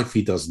have a wife.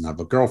 He doesn't have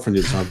a girlfriend.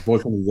 He doesn't have a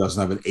boyfriend. He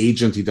doesn't have an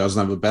agent. He doesn't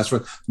have a best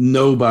friend.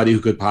 Nobody who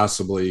could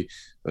possibly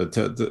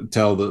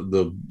tell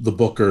the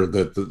booker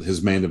that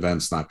his main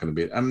event's not going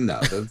to be. I mean,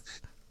 no,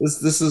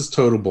 this is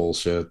total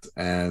bullshit.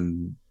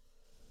 And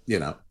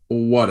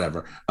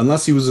whatever.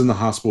 Unless he was in the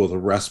hospital with a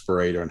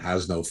respirator and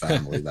has no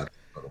family, that's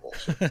total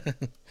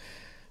bullshit.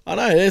 I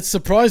know it's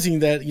surprising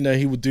that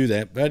he would do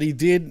that, but he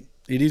did.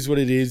 It is what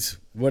it is.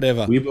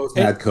 Whatever. We both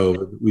had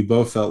COVID. We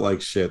both felt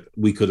like shit.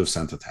 We could have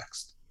sent a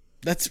text.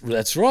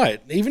 That's right.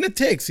 Even a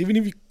text. Even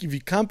if you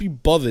can't be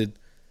bothered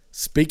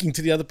speaking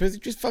to the other person,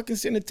 just fucking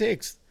send a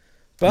text.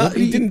 But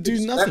he didn't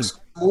do nothing.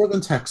 More than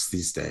text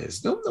these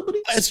days.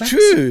 Nobody. It's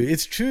true.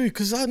 It's true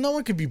because no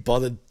one can be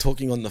bothered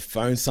talking on the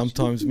phone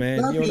sometimes, man.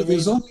 You know what I mean?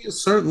 There's only a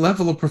certain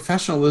level of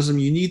professionalism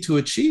you need to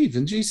achieve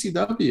in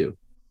GCW.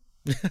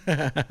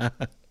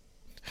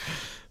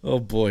 Oh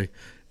boy.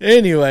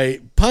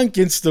 Anyway, Punk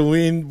gets the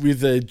win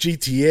with a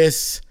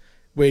GTS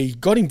where he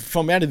got him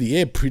from out of the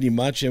air pretty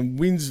much and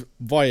wins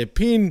via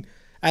pin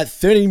at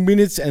 13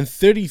 minutes and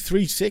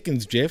 33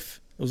 seconds,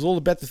 Jeff. It was all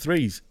about the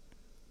threes.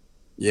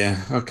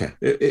 Yeah, okay.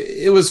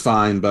 It was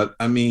fine, but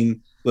I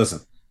mean,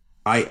 listen,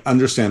 I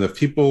understand if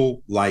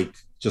people like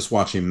just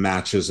watching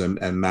matches and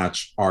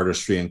match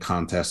artistry and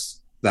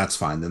contests, that's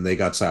fine. Then they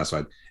got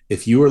satisfied.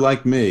 If you were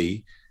like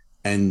me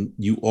and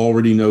you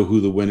already know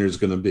who the winner is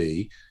going to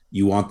be,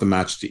 you want the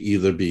match to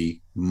either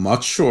be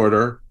much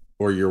shorter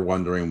or you're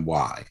wondering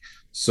why.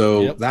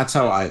 So That's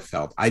how I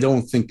felt. I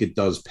don't think it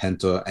does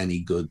Penta any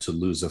good to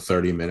lose a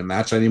 30-minute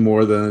match any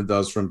more than it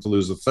does for him to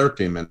lose a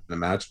 13-minute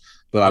match.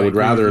 But I would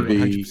rather it be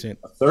 100%.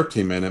 A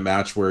 13-minute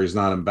match where he's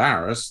not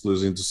embarrassed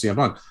losing to CM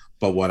Punk.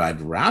 But what I'd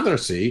rather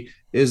see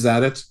is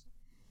that it's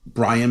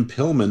Brian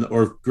Pillman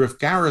or Griff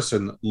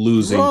Garrison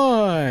losing.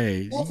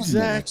 Right,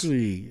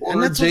 exactly.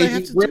 And that's what they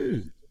have to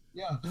do.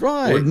 Yeah,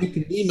 right. Or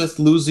Nick Nemeth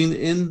losing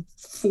in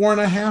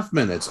 4.5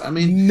 minutes. I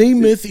mean,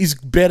 Nemeth is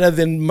better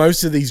than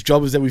most of these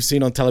jobbers that we've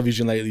seen on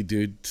television lately,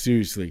 dude.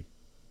 Seriously.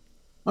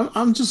 I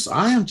am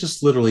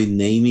just literally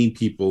naming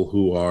people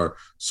who are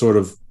sort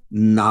of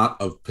not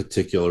of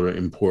particular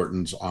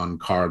importance on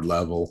card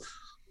level,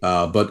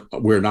 but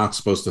we're not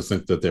supposed to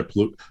think that they're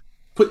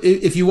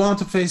if you want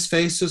to face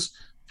faces,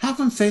 have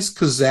them face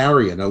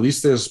Kazarian. At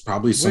least there's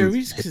probably some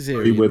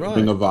history with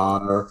Ring of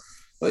Honor.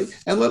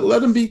 And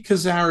let him be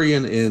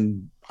Kazarian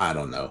in, I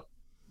don't know,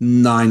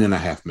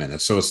 9.5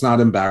 minutes. So it's not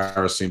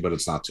embarrassing, but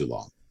it's not too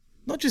long.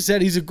 Not just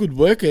that, he's a good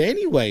worker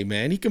anyway,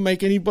 man. He can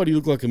make anybody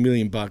look like $1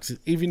 million,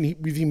 even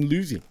with him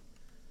losing.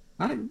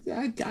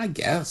 I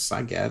guess.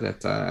 I get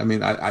it. I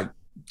mean, I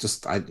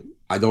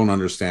don't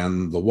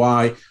understand the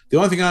why. The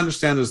only thing I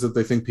understand is that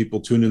they think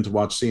people tune in to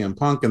watch CM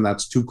Punk, and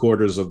that's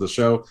 2/4 of the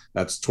show.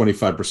 That's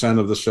 25%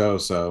 of the show.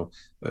 So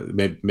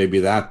maybe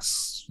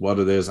that's what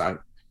it is.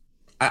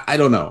 I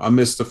don't know. I'm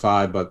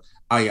mystified, but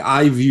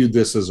I viewed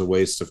this as a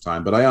waste of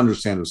time. But I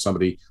understand if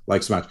somebody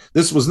likes a match.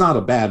 This was not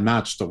a bad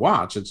match to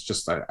watch. It's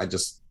just I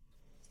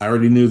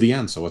already knew the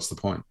end. So what's the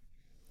point?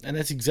 And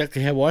that's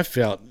exactly how I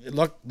felt.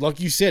 Like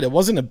you said, it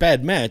wasn't a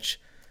bad match.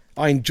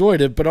 I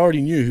enjoyed it, but I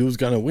already knew who was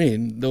going to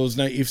win. There was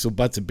no ifs or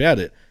buts about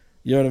it.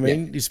 You know what I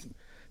mean?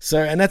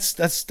 Yeah. And that's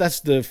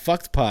the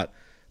fucked part.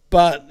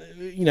 But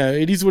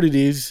it is what it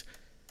is.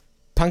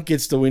 Punk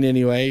gets the win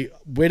anyway.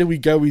 Where do we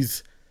go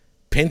with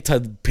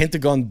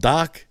Pentagon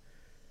Dark?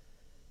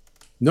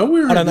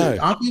 Nowhere. I don't know.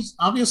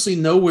 Obviously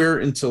nowhere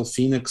until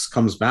Phoenix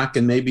comes back,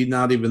 and maybe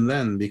not even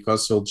then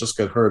because he'll just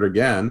get hurt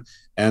again.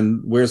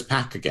 And where's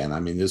Pac again? I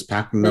mean, is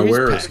Pac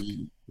nowhere? Is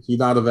he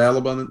not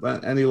available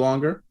any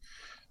longer?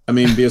 I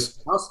mean,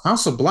 because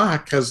House of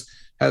Black has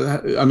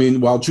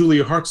while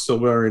Julia Hart's still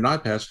wearing an eye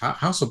patch,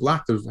 House of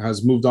Black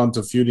has moved on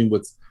to feuding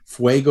with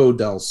Fuego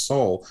del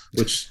Sol,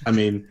 which, I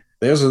mean,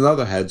 there's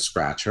another head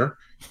scratcher.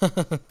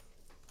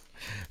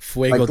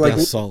 Fuego del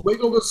Sol.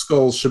 Fuego del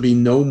Sol should be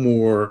no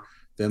more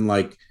than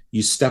like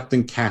you stepped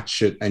in cat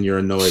shit and you're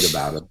annoyed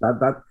about it.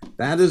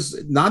 That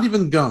is not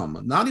even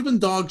gum, not even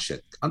dog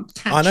shit.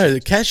 I know the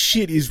cat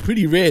shit is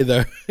pretty rare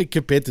though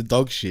compared to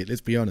dog shit.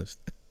 Let's be honest.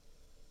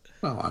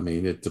 Well, I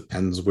mean, it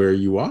depends where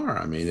you are.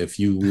 I mean, if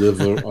you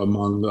live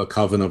among a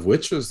coven of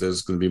witches,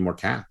 there's going to be more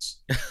cats.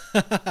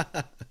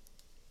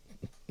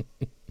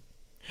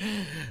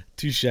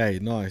 Touche.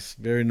 Nice.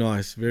 Very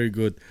nice. Very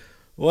good.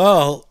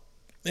 Well,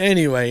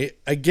 anyway,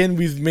 again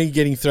with me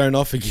getting thrown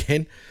off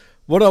again,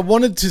 what I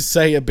wanted to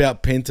say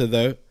about Penta,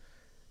 though,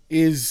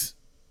 is...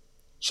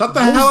 Shut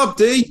the hell up,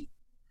 D!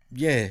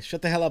 Yeah,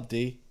 shut the hell up,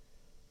 D.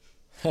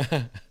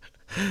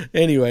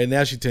 Anyway,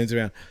 now she turns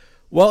around.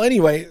 Well,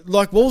 anyway,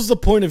 like, what was the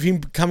point of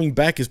him coming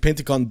back as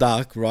Pentagon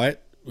Dark, right?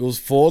 It was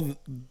for,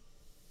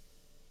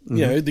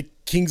 the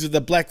Kings of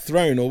the Black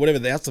Throne or whatever,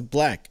 the House of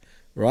Black,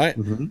 right?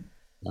 Mm-hmm.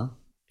 Yeah.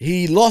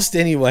 He lost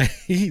anyway.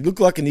 He looked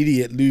like an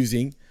idiot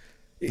losing.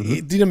 Mm-hmm.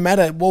 It didn't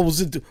matter. What was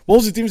the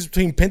difference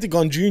between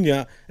Pentagon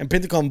Junior and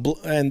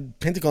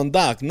Pentagon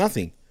Dark?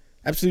 Nothing.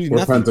 Absolutely or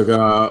nothing.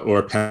 Pentagon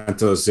or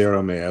Penta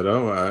Zero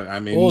Miedo. I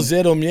mean, Or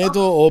Zero Miedo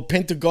or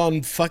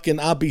Pentagon fucking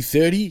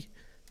RB30.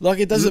 Like,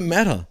 it doesn't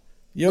matter.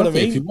 You know what I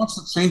mean? If he wants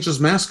to change his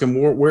mask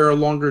and wear a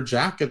longer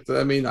jacket,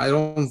 I mean, I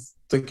don't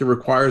think it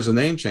requires a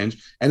name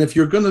change. And if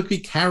you're going to be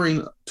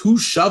carrying 2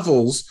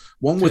 shovels,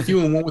 one with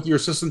you and one with your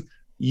assistant,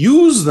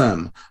 use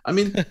them. I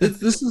mean,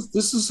 this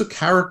is a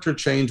character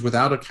change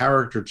without a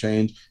character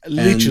change.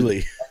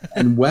 Literally.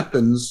 And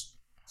weapons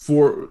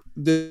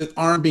that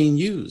aren't being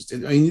used. I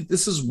mean,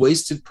 this is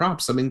wasted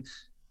props. I mean,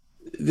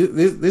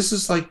 this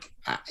is like,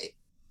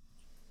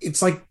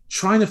 it's like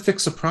trying to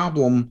fix a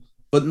problem,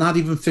 but not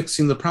even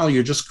fixing the problem.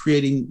 You're just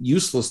creating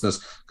uselessness.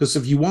 Because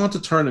if you want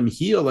to turn him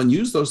heel and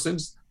use those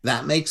things,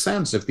 that makes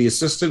sense. If the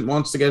assistant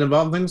wants to get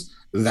involved in things,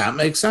 that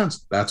makes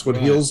sense. That's what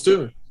heels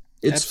do.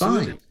 It's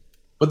fine.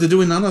 But they're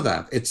doing none of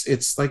that.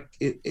 It's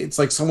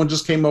like someone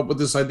just came up with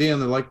this idea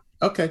and they're like,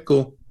 okay,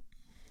 cool.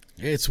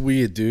 It's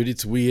weird, dude.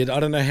 It's weird. I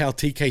don't know how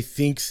TK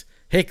thinks.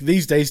 Heck,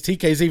 these days,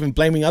 TK's even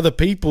blaming other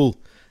people.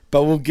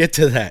 But we'll get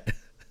to that.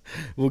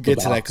 We'll get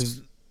to that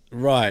because,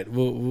 right,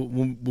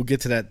 we'll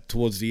get to that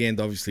towards the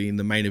end, obviously, in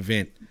the main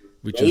event.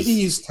 Maybe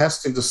he's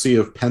testing to see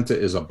if Penta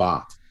is a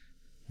bot.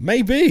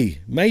 Maybe.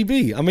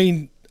 I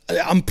mean,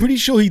 I'm pretty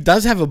sure he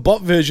does have a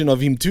bot version of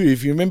him too.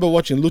 If you remember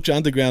watching Lucha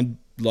Underground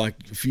like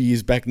a few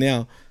years back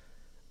now,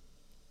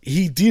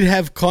 he did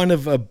have kind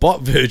of a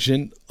bot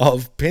version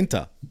of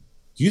Penta.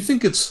 Do you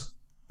think it's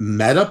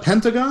Meta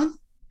Pentagon?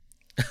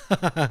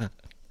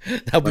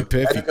 That'll be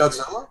perfect.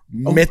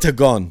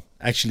 Metagon.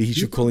 Actually, he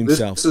should call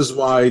himself. This is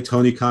why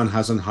Tony Khan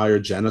hasn't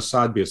hired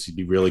Genocide, because he'd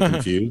be really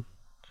confused.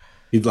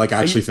 He'd like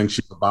actually think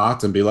she's a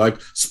bot and be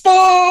like,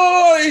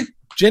 spy!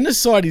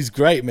 Genocide is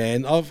great,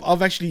 man.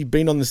 I've actually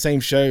been on the same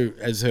show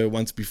as her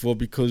once before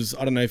because,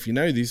 I don't know if you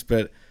know this,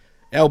 but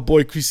our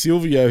boy Chris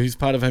Silvio, who's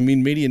part of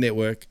Hamin Media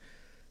Network,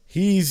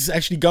 he's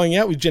actually going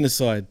out with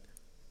Genocide.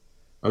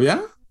 Oh,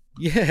 yeah?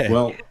 Yeah.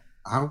 Well,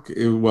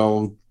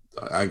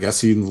 I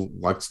guess he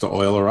likes to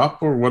oil her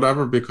up or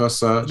whatever because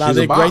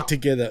they're great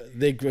together.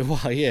 They're great.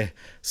 Well, yeah.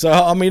 So,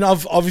 I mean,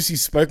 I've obviously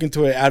spoken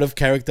to her out of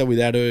character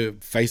without her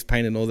face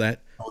paint and all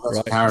that. Oh,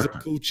 that's right?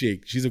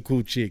 She's a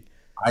cool chick.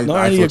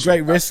 Not only a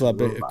great wrestler,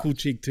 but a cool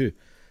chick too.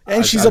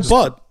 And she's a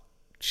bot.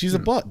 She's a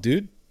bot,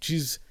 dude.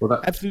 She's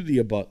absolutely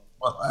a bot.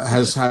 Well,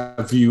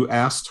 have you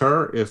asked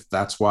her if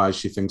that's why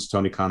she thinks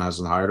Tony Khan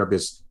hasn't hired her?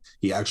 Because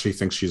he actually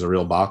thinks she's a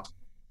real bot.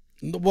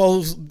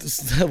 Well,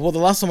 the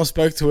last time I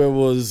spoke to her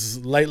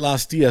was late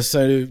last year.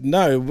 So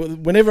no,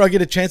 whenever I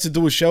get a chance to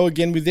do a show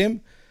again with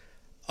them,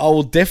 I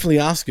will definitely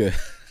ask her.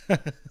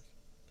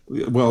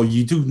 Well,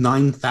 you do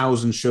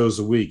 9,000 shows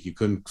a week. You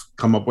couldn't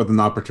come up with an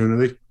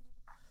opportunity?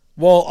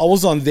 Well, I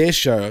was on their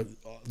show.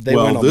 They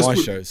weren't on my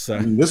show. So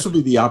this would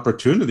be the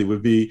opportunity.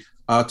 Would be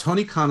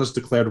Tony Khan has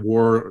declared a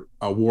war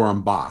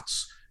on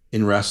bots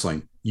in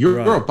wrestling.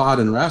 You're a bot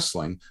in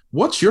wrestling.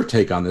 What's your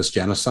take on this,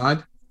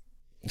 Genocide?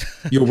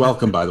 You're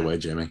welcome, by the way,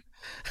 Jimmy.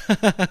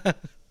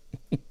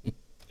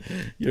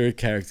 You're a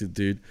character,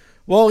 dude.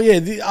 Well,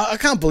 yeah, I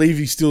can't believe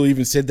he still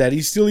even said that.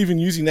 He's still even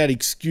using that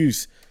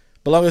excuse.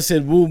 But like I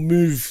said, we'll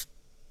move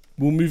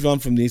on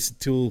from this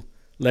until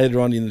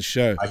later on in the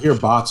show. I hear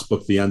bots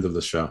book the end of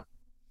the show.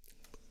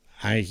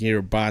 I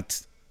hear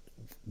bots.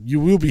 You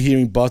will be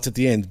hearing bots at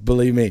the end,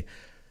 believe me.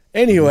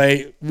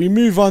 Anyway, we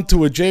move on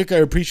to a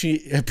Jericho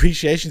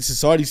Appreciation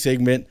Society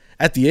segment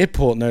at the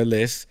airport, no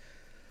less.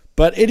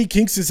 But Eddie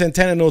Kingston,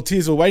 Santana, and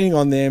Ortiz were waiting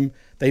on them.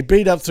 They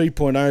beat up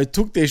 3.0,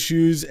 took their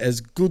shoes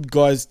as good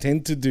guys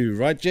tend to do.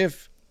 Right,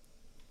 Jeff?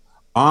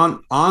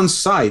 On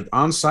site.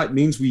 On site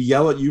means we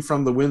yell at you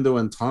from the window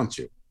and taunt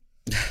you.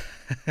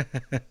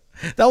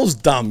 That was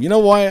dumb. You know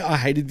why I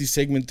hated this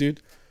segment,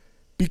 dude?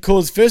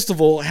 Because, first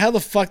of all, how the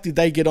fuck did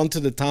they get onto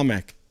the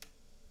tarmac?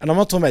 And I'm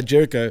not talking about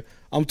Jericho.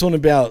 I'm talking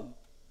about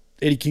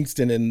Eddie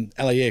Kingston and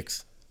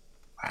LAX.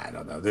 I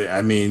don't know.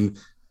 I mean,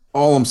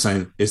 all I'm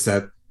saying is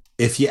that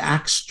if you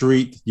act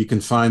street, you can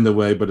find the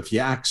way. But if you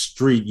act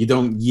street, you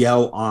don't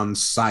yell on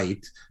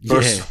site.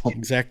 Yeah,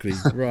 exactly.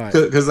 Right.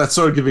 Because that's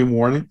sort of giving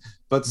warning.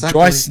 But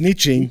dry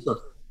snitching.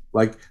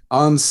 Like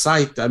on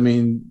site, I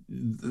mean,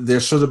 there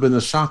should have been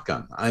a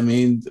shotgun. I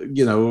mean,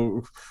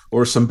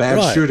 or some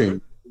bad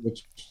shooting,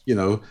 which,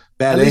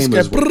 bad aim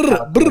is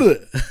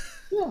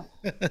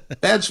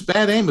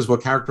bad aim is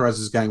what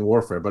characterizes gang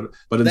warfare. But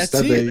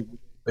instead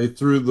they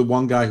threw the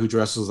one guy who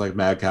dresses like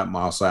Madcap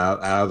Moss out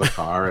of the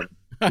car,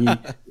 and he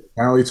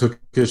apparently took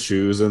his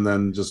shoes and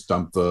then just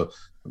dumped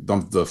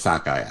the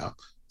fat guy out.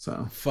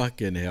 So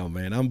fucking hell,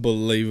 man,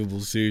 unbelievable.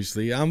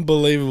 Seriously,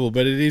 unbelievable.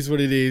 But it is what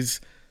it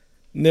is.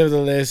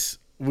 Nevertheless,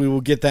 we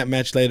will get that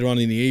match later on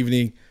in the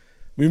evening.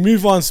 We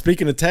move on,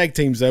 speaking of tag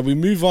teams, though, we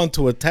move on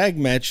to a tag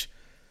match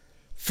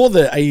for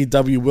the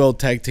AEW World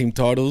Tag Team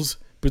titles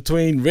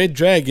between Red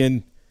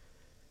Dragon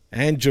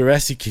and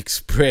Jurassic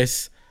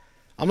Express.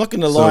 I'm not going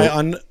to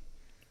lie.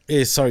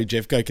 Sorry,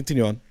 Jeff. Go,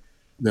 continue on.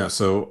 Yeah,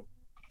 so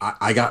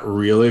I got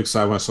really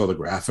excited when I saw the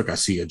graphic. I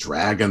see a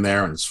dragon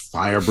there, and it's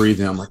fire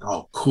breathing. I'm like,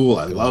 oh, cool.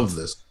 I love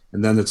this.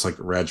 And then it's like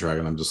Red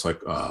Dragon. I'm just like,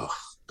 oh,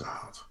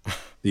 God.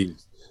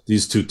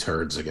 These two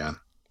turds again.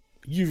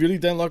 You really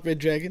don't like Red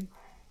Dragon?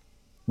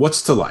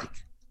 What's to like?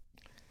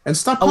 And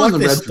stop I calling like the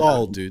their Red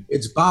style, Dragon. dude.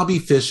 It's Bobby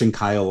Fish and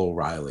Kyle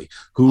O'Reilly,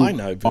 who I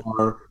know, but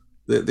are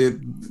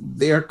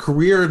they are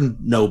career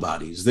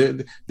nobodies.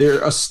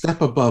 They're a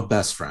step above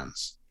best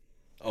friends.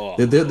 oh,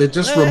 They're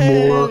just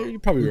more. you're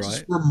probably They're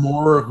right. just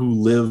more who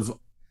live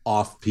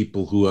off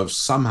people who have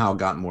somehow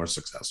gotten more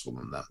successful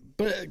than them.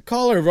 But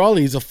Kyle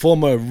O'Reilly is a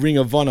former Ring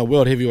of Honor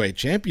World Heavyweight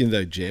Champion,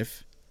 though,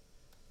 Jeff.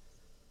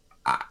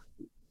 I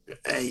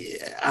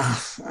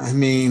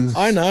mean,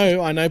 I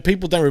know.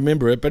 People don't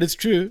remember it, but it's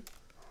true.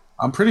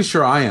 I'm pretty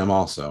sure I am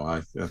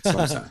also. That's what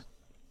I'm saying.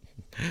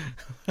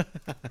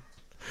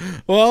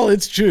 Well,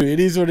 it's true. It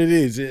is what it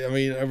is. I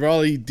mean,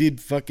 O'Reilly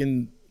did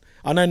fucking...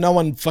 I know no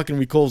one fucking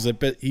recalls it,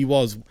 but he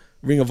was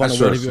Ring of Honor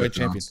World Heavyweight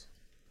Champion.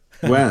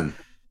 When?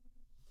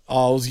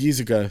 Oh, it was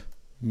years ago.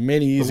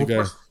 Many years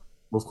ago.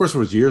 Of course it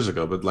was years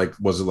ago, but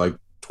was it like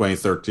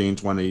 2013,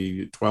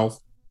 2012?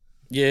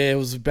 Yeah, it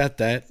was about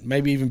that.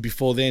 Maybe even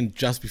before then,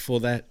 just before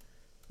that.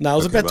 No, it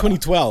was about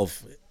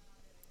 2012.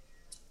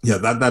 Yeah,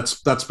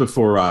 that's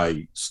before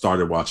I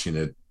started watching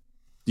it,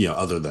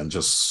 other than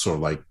just sort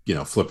of like,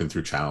 flipping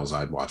through channels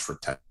I'd watch for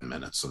 10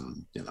 minutes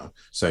and,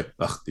 say,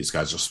 ugh, these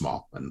guys are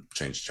small and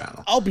change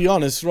channel. I'll be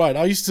honest, right?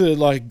 I used to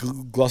like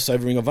gloss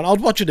over Ring of Honor.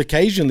 I'd watch it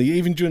occasionally,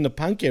 even during the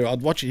Punk era.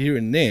 I'd watch it here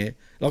and there.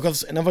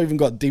 And I've even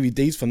got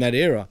DVDs from that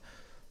era.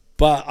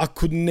 But I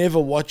could never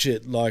watch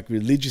it like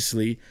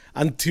religiously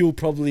until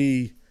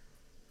probably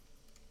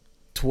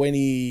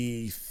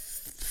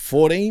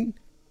 2014.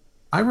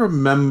 I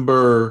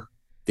remember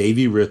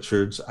Davey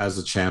Richards as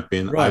a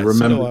champion. Right, I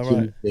remember so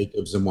Keith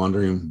Jacobs and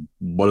wondering,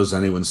 what does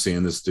anyone see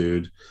in this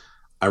dude?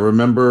 I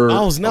remember...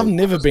 I've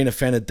never been a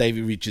fan of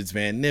Davey Richards,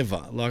 man.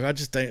 Never. Like, I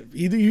just don't...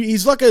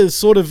 He's like a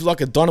sort of like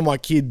a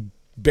Dynamite Kid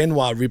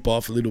Benoit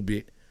ripoff a little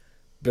bit.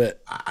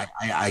 But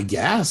I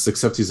guess,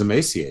 except he's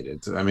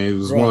emaciated. I mean, it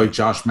was more like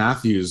Josh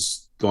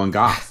Matthews going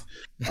goth.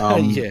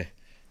 Yeah.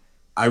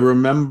 I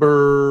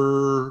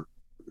remember...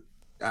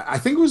 I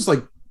think it was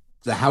like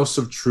the House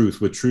of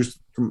Truth with Truth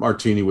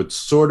Martini, which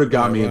sort of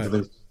got me into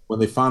things when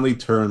they finally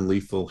turned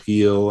Lethal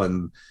heel,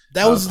 and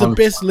that was the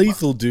best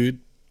Lethal, dude.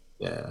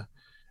 Yeah,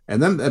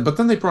 but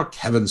then they brought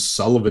Kevin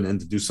Sullivan in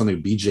to do something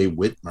with BJ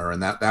Whitmer,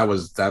 and that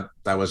was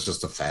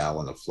just a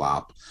fail and a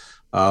flop.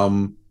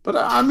 But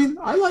I mean,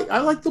 I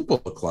like the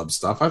Bullet Club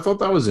stuff. I thought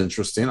that was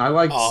interesting. I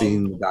liked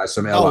seeing the guys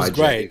from LIJ. That was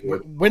great.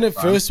 When it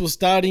first was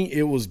starting,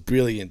 it was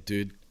brilliant,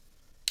 dude.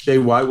 Jay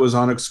White was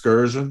on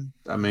excursion.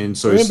 I mean,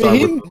 so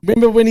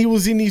remember when he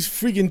was in his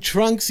friggin'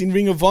 trunks in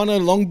Ring of Honor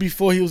long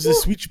before he was a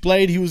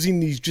Switchblade? He was in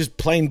these just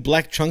plain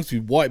black trunks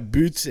with white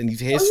boots and his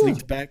hair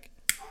slicked back.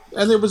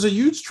 And there was a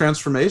huge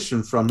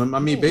transformation from him. I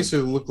mean,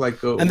 basically looked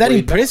like and that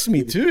impressed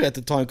me too at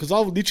the time, because I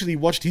literally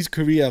watched his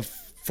career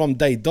from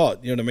day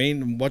dot. You know what I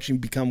mean? And watch him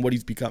become what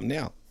he's become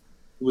now.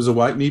 He was a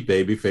white meat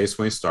baby face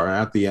when he started.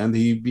 At the end,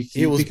 he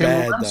became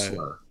a wrestler.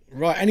 Though.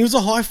 Right, and he was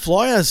a high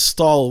flyer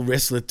style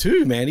wrestler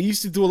too, man. He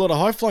used to do a lot of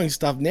high flying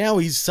stuff. Now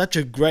he's such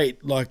a great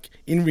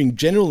in ring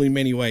general in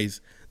many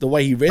ways. The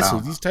way he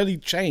wrestles, he's totally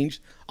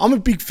changed. I'm a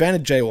big fan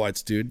of Jay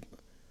White's, dude.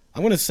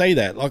 I'm gonna say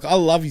that. I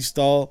love his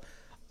style,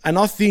 and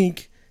I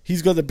think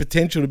he's got the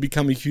potential to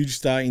become a huge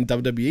star in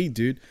WWE,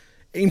 dude.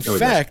 In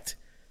fact,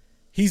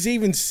 he's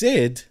even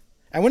said,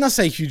 and when I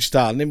say huge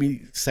star, let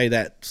me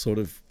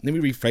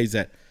rephrase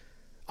that.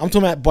 I'm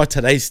talking about by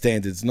today's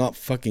standards, not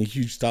fucking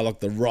huge star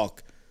like The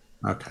Rock.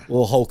 Okay.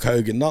 Or Hulk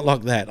Hogan, not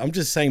like that. I'm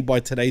just saying by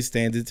today's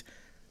standards,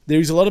 there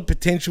is a lot of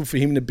potential for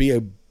him to be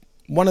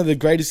one of the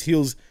greatest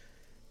heels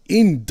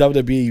in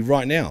WWE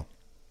right now.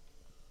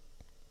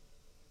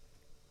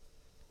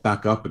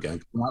 Back up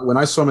again. When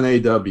I saw him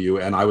in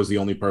AEW, and I was the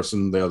only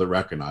person there that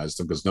recognized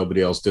him because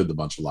nobody else did, the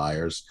bunch of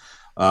liars,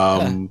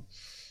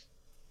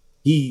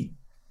 he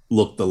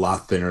looked a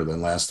lot thinner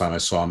than last time I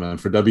saw him.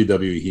 And for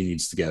WWE, he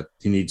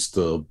needs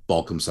to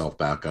bulk himself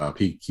back up.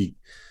 He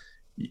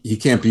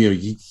can't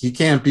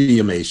be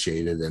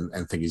emaciated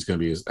and think he's going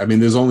to be. I mean,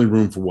 there's only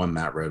room for one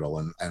Matt Riddle,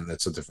 and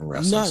it's a different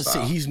wrestling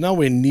style. See, he's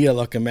nowhere near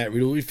like a Matt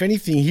Riddle. If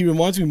anything, he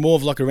reminds me more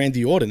of like a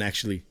Randy Orton,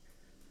 actually.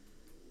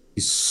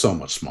 He's so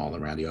much smaller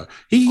than Randy Orton.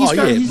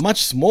 He's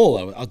much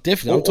smaller.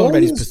 Definitely. I'm talking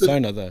about his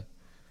persona, though.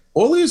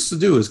 All he has to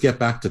do is get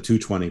back to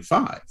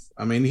 225.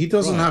 I mean, he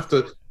doesn't have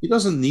to. He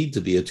doesn't need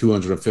to be a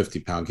 250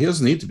 pound. He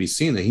doesn't need to be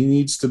Cena. He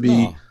needs to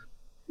be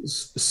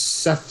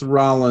Seth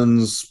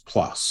Rollins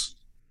plus.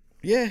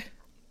 Yeah.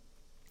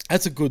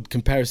 That's a good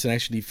comparison,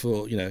 actually,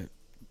 for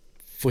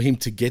him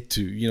to get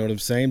to. You know what I'm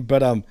saying?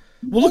 But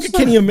look at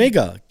Kenny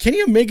Omega.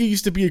 Kenny Omega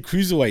used to be a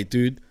cruiserweight,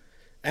 dude,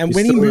 and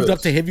when he moved up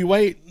to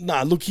heavyweight,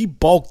 he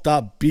bulked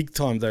up big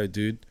time, though,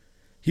 dude.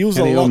 He was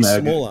a lot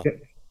smaller.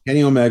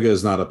 Kenny Omega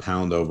is not a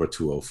pound over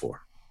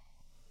 204.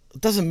 It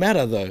doesn't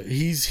matter though.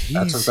 He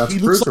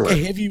looks like a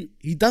heavy.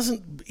 He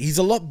doesn't. He's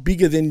a lot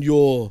bigger than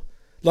your.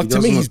 To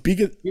me, he's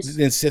bigger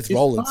than Seth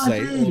Rollins.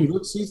 He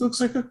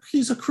looks like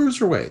he's a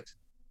cruiserweight.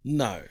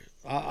 No.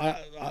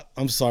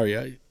 I'm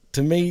sorry.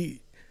 To me,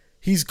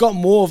 he's got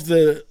more of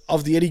the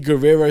Eddie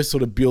Guerrero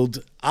sort of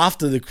build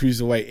after the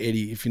cruiserweight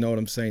Eddie, if you know what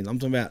I'm saying. I'm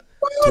talking about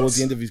towards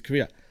the end of his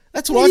career.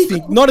 That's what I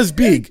think. Not as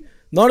big.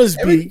 Not as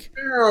big.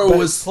 Guerrero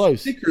was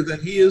close. thicker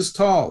than he is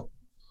tall.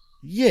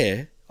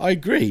 Yeah, I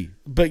agree.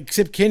 But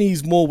except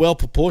Kenny's more well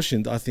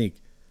proportioned, I think.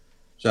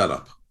 Shut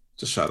up.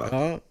 Just shut up.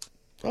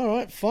 All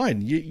right,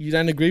 fine. You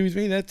don't agree with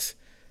me? That's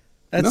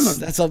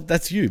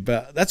you.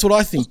 But that's what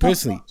I think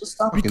personally. Just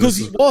stop.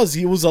 Because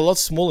he was a lot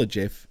smaller,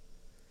 Jeff.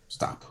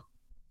 Stop.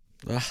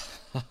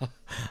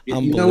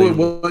 You know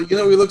what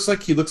he looks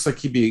like? He looks like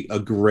he'd be a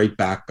great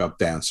backup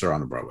dancer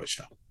on a Broadway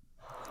show.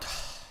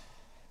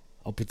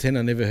 I'll pretend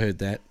I never heard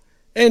that.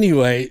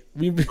 Anyway,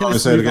 Want to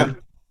say it again?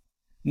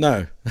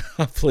 No,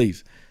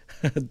 please,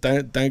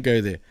 don't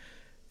go there.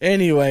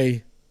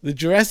 Anyway, the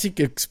Jurassic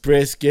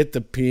Express get the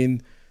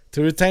pin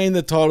to retain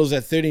the titles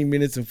at 13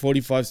 minutes and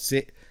 45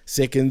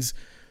 seconds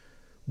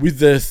with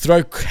the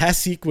Throw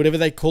Classic, whatever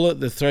they call it,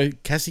 the Throw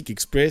Classic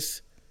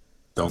Express.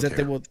 Don't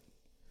care.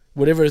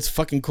 Whatever it's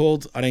fucking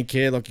called, I don't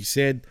care. Like you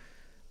said,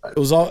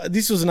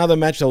 this was another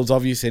match that was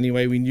obvious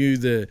anyway. We knew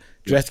the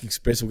Jurassic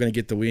Express were going to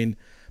get the win,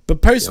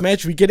 but post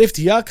match we get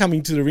FTR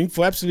coming to the ring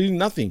for absolutely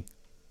nothing.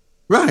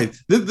 Right.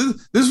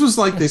 This was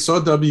like they saw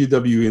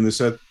WWE and they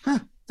said,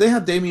 they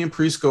had Damian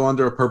Priest go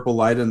under a purple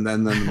light and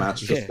then the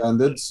match just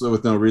ended, so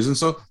with no reason.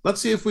 So let's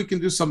see if we can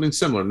do something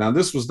similar. Now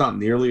this was not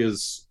nearly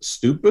as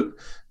stupid,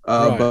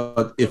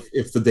 but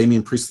if the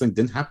Damian Priest thing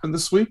didn't happen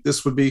this week,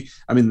 this would be.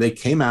 I mean, they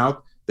came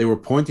out. They were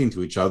pointing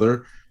to each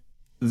other.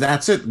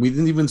 That's it. We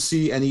didn't even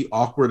see any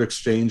awkward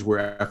exchange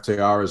where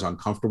FTR is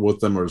uncomfortable with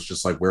them or it's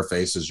just like, we're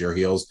faces, you're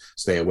heels,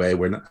 stay away.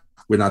 We're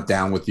not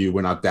down with you.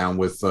 We're not down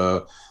with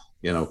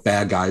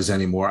bad guys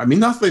anymore. I mean,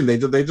 nothing.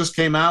 They just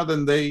came out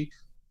and they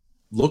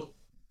looked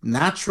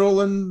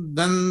natural, and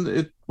then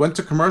it went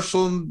to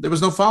commercial and there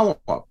was no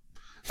follow-up.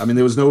 I mean,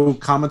 there was no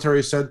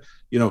commentary said,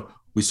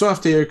 we saw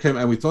FTR come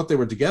and we thought they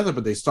were together,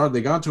 but they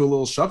got into a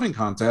little shoving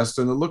contest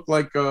and it looked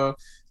like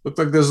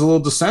there's a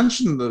little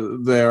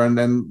dissension there, and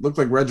then looked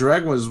like Red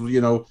Dragon was,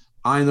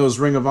 eyeing those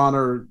Ring of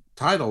Honor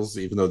titles,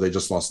 even though they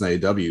just lost an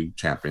AEW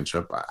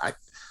championship.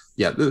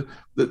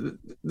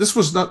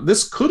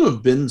 This could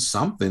have been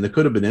something. It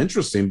could have been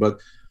interesting, but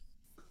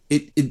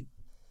it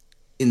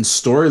in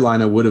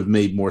storyline, it would have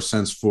made more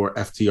sense for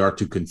FTR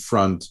to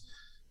confront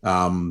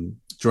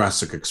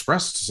Jurassic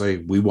Express to say,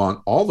 we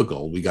want all the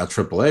gold. We got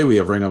AAA, we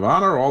have Ring of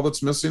Honor. All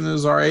that's missing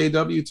is our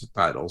AEW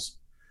titles.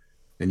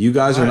 And you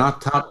guys are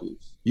not top.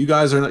 You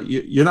guys are not.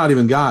 You're not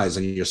even guys,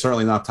 and you're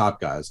certainly not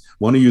top guys.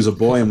 One of you is a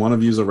boy, and one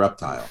of you is a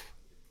reptile.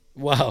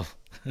 Wow.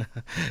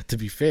 To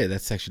be fair,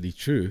 that's actually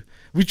true.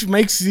 Which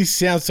makes this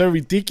sound so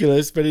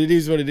ridiculous, but it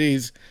is what it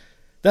is.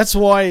 That's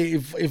why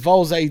if I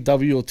was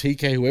AEW or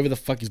TK, whoever the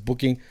fuck is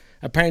booking,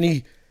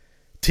 apparently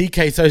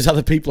TK throws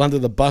other people under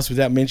the bus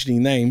without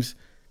mentioning names,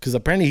 because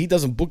apparently he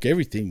doesn't book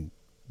everything,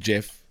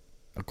 Jeff.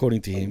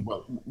 According to him.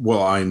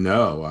 Well, I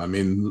know. I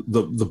mean,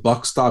 the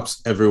buck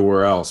stops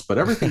everywhere else, but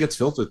everything gets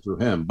filtered through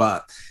him.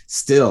 But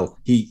still,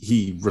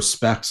 he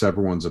respects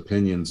everyone's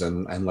opinions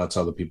and lets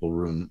other people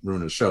ruin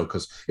his show,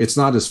 because it's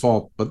not his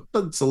fault, but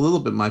it's a little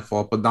bit my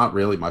fault, but not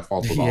really my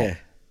fault at all. Yeah,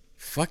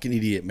 fucking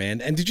idiot, man.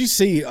 And did you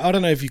see? I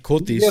don't know if you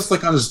caught this. Yes,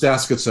 like on his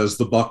desk it says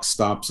the buck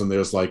stops, and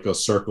there's like a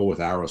circle with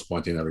arrows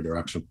pointing in every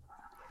direction.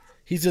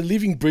 He's a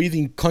living,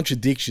 breathing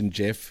contradiction,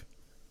 Jeff.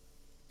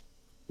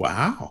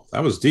 Wow,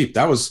 that was deep.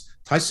 That was.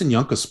 Tyson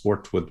Yunka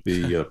Sport would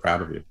be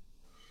proud of you.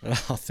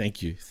 Oh,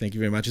 thank you. Thank you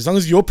very much. As long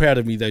as you're proud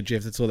of me, though,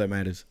 Jeff, that's all that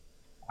matters.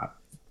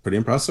 Pretty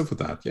impressive with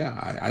that.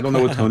 Yeah, I don't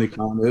know what Tony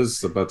Khan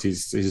is, but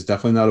he's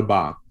definitely not a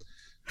bot,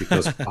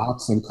 because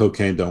bots and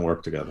cocaine don't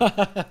work together.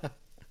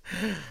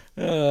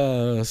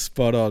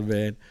 Spot on,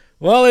 man.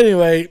 Well,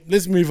 anyway,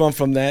 let's move on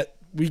from that.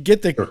 We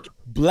get the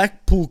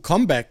Blackpool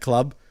Combat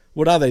Club.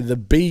 What are they? The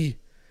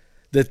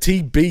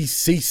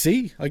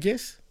TBCC, I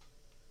guess?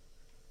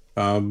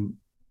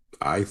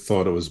 I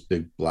thought it was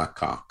Big Black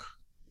Cock.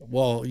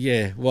 Well,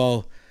 yeah.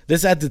 Well,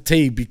 let's add the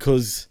T,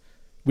 because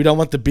we don't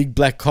want the big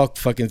black cock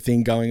fucking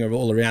thing going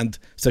all around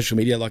social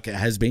media like it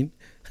has been.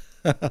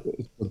 The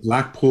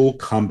Blackpool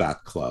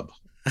Combat Club.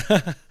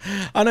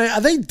 I know. Are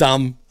they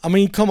dumb? I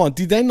mean, come on.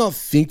 Did they not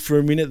think for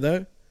a minute,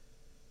 though?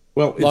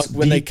 Well, like it's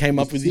when they came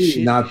up with this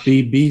shit? Not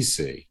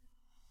BBC.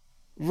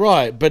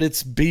 Right, but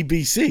it's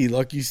BBC,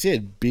 like you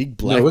said. Big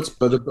black.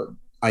 No,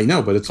 I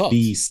know, but it's cock.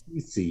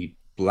 BCC.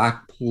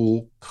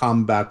 Blackpool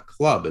Combat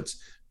Club. It's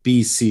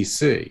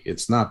BCC.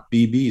 It's not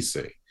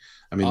BBC.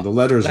 I mean, the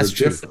letters are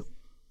different.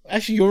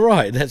 Actually, you're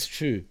right. That's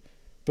true.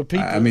 But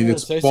people. I mean,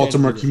 it's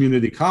Baltimore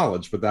Community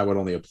College, but that would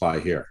only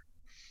apply here.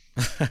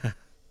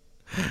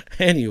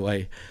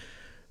 Anyway,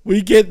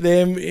 we get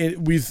them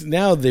with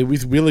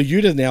Wheeler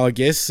Yuta now, I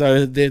guess.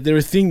 So they're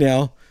a thing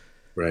now,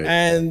 right?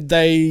 And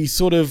they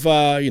sort of,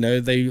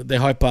 they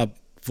hype up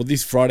for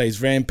this Friday's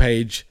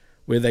Rampage,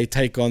 where they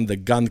take on the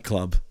Gun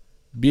Club.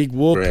 Big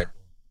whoop. Right.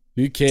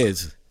 Who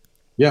cares?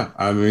 Yeah,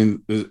 I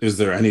mean, is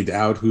there any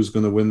doubt who's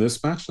going to win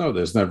this match? No,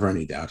 there's never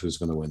any doubt who's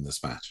going to win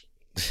this match.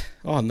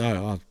 Oh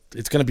no,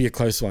 it's going to be a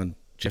close one,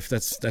 Jeff.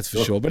 That's for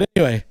sure. But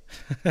anyway,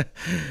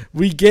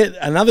 we get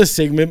another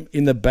segment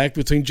in the back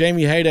between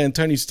Jamie Hayter and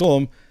Tony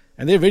Storm,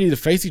 and they're ready to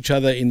face each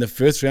other in the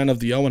first round of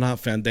the Owen Hart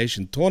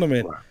Foundation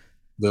tournament.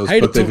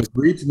 But they've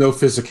agreed to no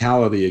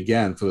physicality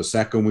again for the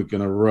second week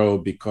in a row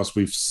because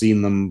we've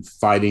seen them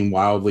fighting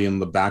wildly in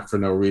the back for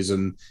no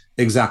reason.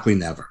 Exactly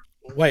never.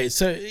 Wait,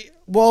 so,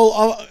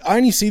 well, I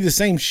only see the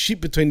same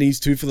shit between these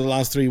two for the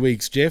last 3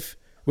 weeks, Jeff,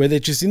 where they're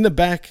just in the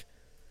back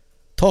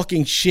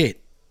talking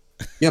shit.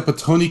 Yeah, but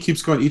Tony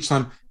keeps going each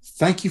time,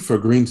 thank you for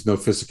agreeing to no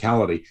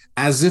physicality,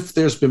 as if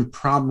there's been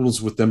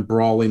problems with them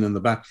brawling in the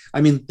back.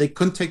 I mean, they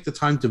couldn't take the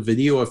time to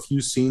video a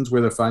few scenes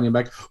where they're fighting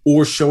back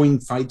or showing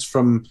fights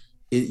from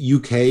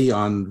UK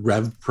on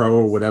Rev Pro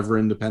or whatever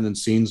independent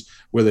scenes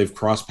where they've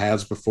crossed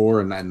paths before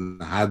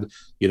and had,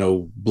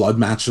 blood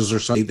matches or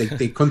something.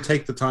 They couldn't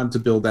take the time to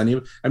build any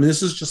of it. I mean,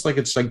 this is just like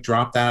it's like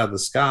dropped out of the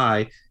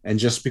sky. And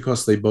just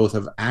because they both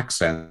have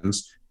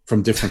accents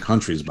from different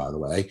countries, by the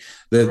way,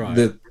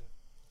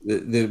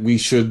 that we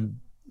should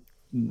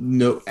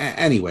know.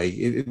 Anyway,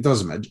 it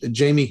doesn't matter.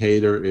 Jamie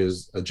Hayter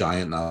is a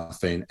giant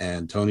nothing,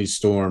 and Toni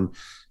Storm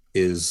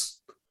is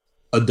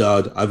a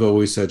dud. I've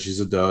always said she's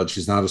a dud.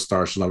 She's not a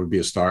star. She'll never be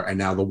a star. And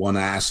now the one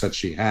asset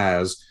she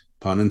has,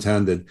 pun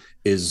intended,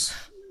 is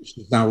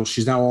she's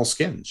now all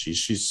skin.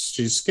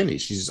 She's skinny.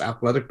 She's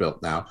athletic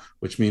built now,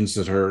 which means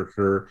that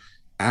her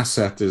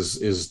asset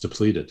is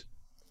depleted.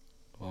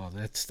 Oh,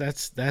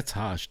 that's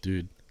harsh,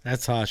 dude.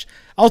 That's harsh.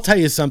 I'll tell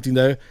you something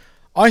though.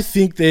 I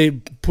think they're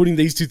putting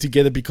these two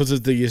together because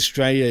of the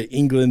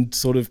Australia-England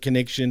sort of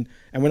connection.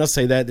 And when I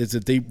say that, there's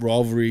a deep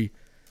rivalry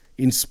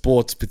in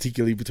sports,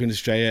 particularly between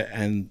Australia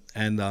and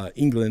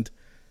England.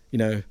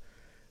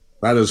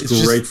 That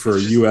is great for a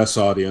US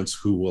audience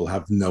who will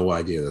have no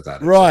idea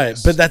that right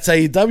exists. But that's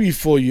AEW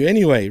for you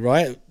anyway,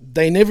 right?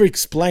 They never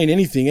explain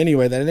anything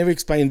anyway. They never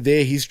explain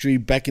their history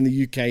back in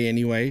the UK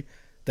anyway.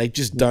 They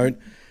just don't.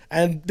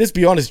 And let's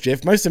be honest,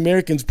 Jeff, most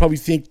Americans probably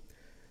think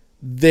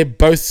they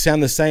both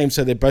sound the same,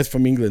 so they're both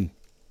from England.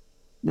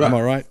 Right. Am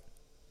I right?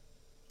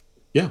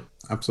 Yeah,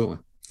 absolutely.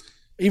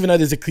 Even though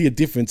there's a clear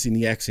difference in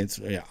the accents,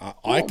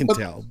 I can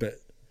tell.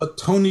 But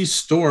Toni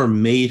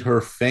Storm made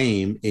her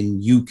fame in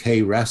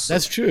UK wrestling.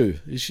 That's true.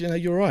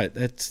 You're right.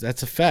 That's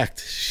a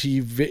fact.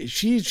 She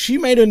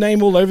made her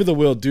name all over the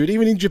world, dude.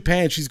 Even in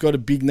Japan, she's got a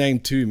big name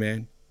too,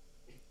 man.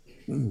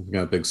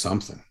 Got a big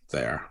something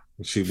there.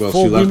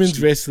 For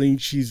women's wrestling,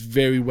 she's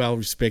very well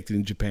respected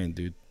in Japan,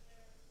 dude.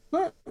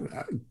 But,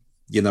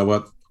 you know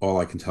what? All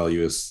I can tell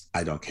you is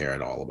I don't care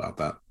at all about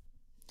that.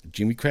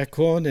 Jimmy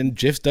Crackcorn and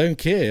Jeff don't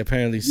care,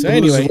 apparently. So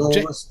anyway,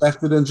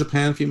 respected in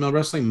Japan female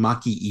wrestling,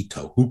 Maki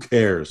Ito. Who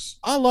cares?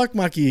 I like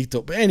Maki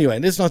Ito, but anyway,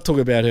 let's not talk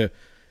about her.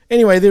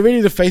 Anyway, they're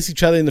ready to face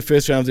each other in the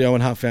first round of the Owen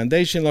Hart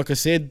Foundation. Like I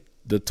said,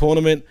 the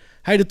tournament.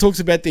 Hayter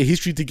talks about their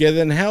history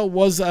together and how it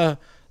was a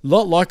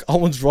lot like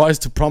Owen's rise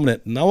to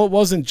prominent. No, it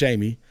wasn't,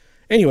 Jamie.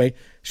 Anyway,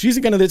 she's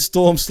going to let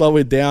Storm slow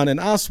her down and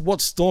ask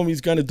what Storm is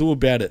going to do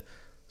about it.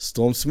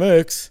 Storm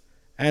smirks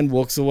and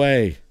walks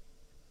away.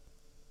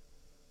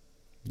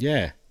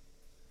 Yeah.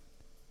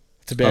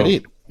 That's about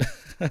it.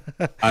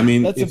 I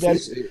mean,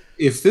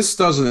 if this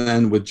doesn't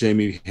end with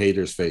Jamie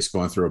Hayter's face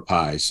going through a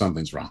pie,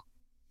 something's wrong.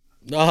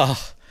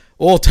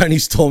 Or Toni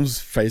Storm's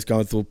face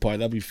going through a pie.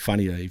 That'd be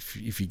funnier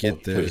if you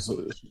get there.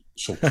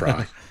 She'll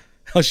cry.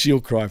 She'll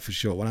cry for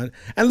sure.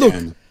 And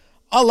look,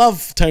 I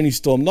love Toni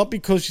Storm, not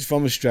because she's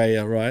from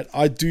Australia, right?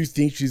 I do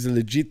think she's a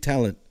legit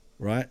talent,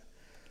 right?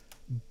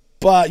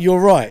 But you're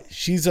right.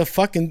 She's a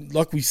fucking,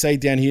 like we say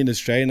down here in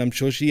Australia, and I'm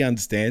sure she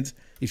understands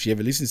if she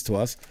ever listens to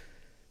us,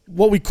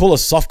 what we call a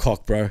soft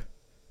cock, bro.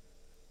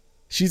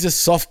 She's a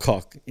soft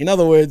cock. In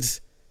other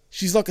words,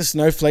 she's like a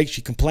snowflake.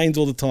 She complains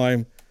all the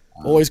time,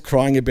 always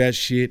crying about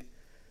shit.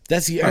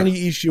 That's the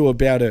only issue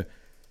about her.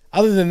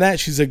 Other than that,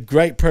 she's a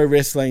great pro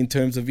wrestler in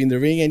terms of in the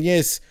ring. And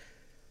yes,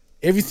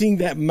 everything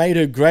that made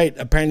her great,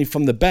 apparently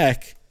from the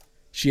back,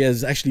 she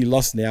has actually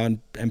lost now,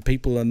 and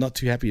people are not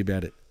too happy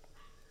about it.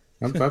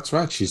 That's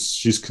right.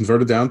 She's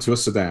converted down to a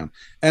sedan.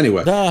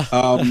 Anyway,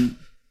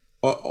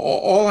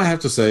 all I have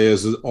to say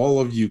is that all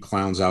of you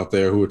clowns out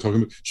there who are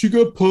talking about, she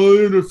got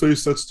pie in her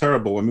face, that's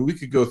terrible. I mean, we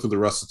could go through the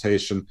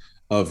recitation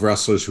of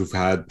wrestlers who've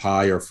had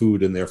pie or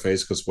food in their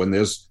face, because when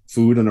there's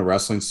food in a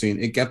wrestling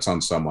scene, it gets on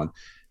someone.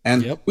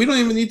 And we don't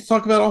even need to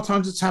talk about all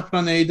times it's happened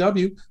on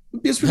AEW,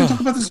 because we can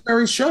talk about this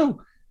very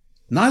show.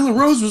 Nyla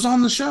Rose was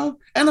on the show,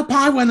 and a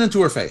pie went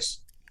into her face.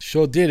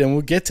 Sure did, and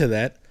we'll get to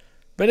that.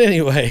 But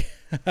anyway,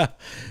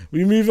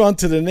 we move on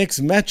to the next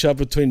matchup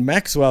between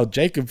Maxwell,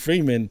 Jacob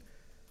Freeman,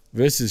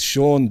 versus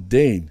Sean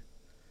Dean.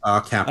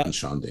 Captain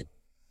Sean Dean.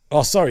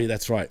 Oh, sorry,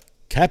 that's right.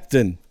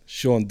 Captain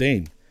Sean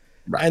Dean.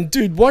 Right. And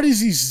dude, what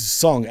is his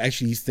song?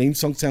 Actually, his theme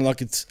song sounds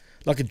like it's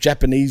like a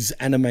Japanese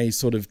anime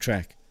sort of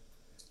track.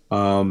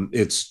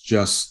 It's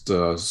just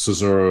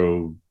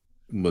Cesaro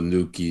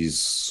Manuki's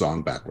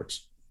song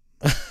backwards.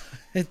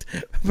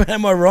 But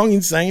am I wrong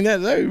in saying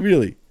that though?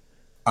 Really?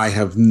 I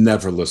have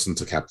never listened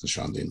to Captain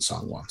Sean Dean's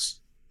song once.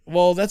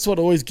 Well, that's what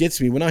always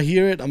gets me. When I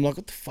hear it, I'm like,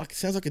 what the fuck? It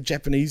sounds like a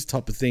Japanese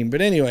type of theme. But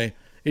anyway,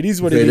 it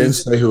is what it is. If they didn't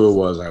say who it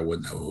was, I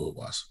wouldn't know who it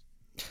was.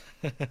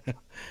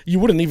 You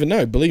wouldn't even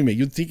know, believe me.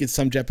 You'd think it's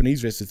some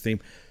Japanese wrestler theme.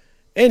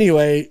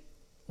 Anyway,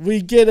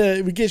 we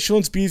get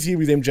Sean Spears here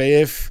with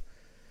MJF.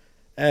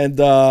 And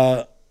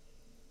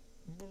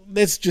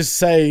let's just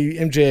say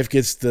MJF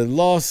gets the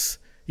loss.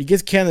 He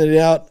gets counted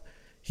out.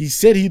 He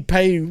said he'd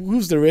pay.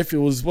 Who's the ref? It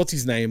was what's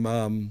his name?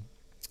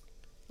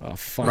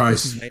 What's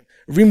his name?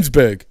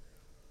 Rimsberg.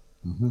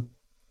 Mm-hmm.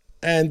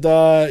 And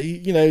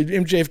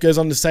MJF goes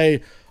on to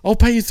say, "I'll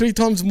pay you 3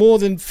 times more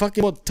than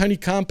fucking what Tony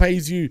Khan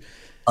pays you."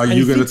 Are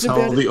you going to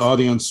tell the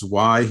audience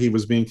why he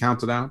was being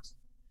counted out?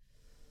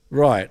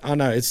 Right, I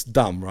know it's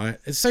dumb, right?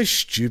 It's so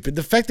stupid.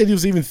 The fact that he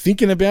was even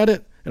thinking about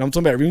it, and I'm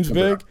talking about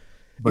Rimsberg,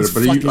 is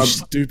fucking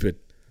stupid.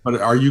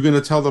 But are you going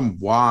to tell them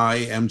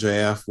why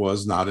MJF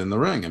was not in the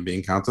ring and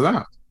being counted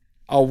out?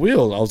 I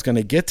will. I was going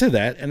to get to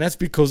that, and that's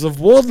because of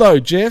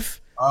Wardlow,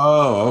 Jeff.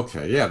 Oh,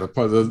 okay, yeah,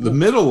 the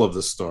middle of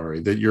the story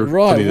that you're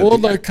right.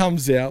 Wardlow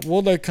comes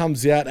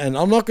out, and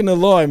I'm not going to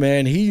lie,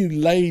 man. He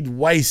laid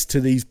waste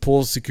to these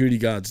poor security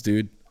guards,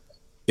 dude.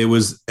 It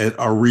was a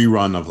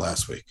rerun of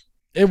last week.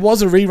 It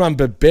was a rerun,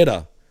 but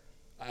better.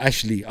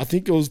 Actually, I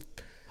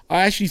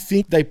actually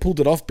think they pulled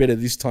it off better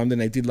this time than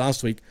they did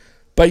last week.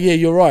 But yeah,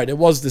 you're right. It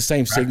was the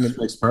same segment.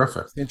 It's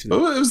perfect. It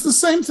was the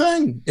same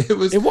thing. It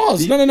was.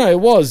 No. It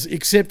was.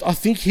 Except I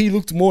think he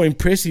looked more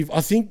impressive.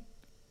 I think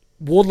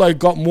Wardlow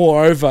got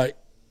more over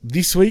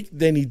this week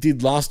than he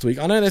did last week.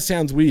 I know that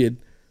sounds weird,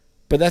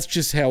 but that's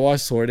just how I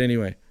saw it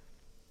anyway.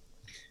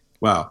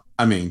 Well,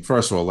 I mean,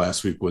 first of all,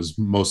 last week was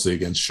mostly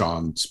against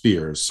Sean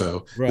Spears,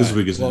 so this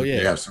week is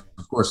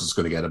of course it's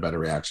going to get a better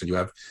reaction. You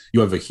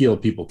have a heel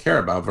people care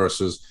about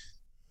versus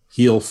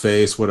heel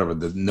face, whatever,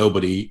 that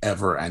nobody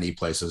ever any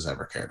place has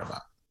ever cared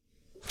about.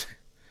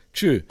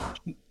 True.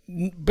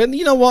 But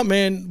you know what,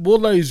 man?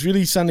 Wardlow is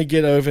really starting to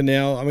get over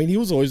now. I mean, he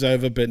was always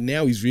over, but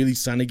now he's really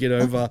starting to get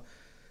over.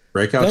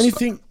 Breakout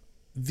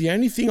the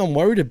only thing I'm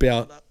worried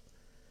about,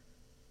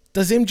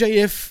 does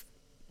MJF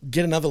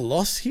get another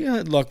loss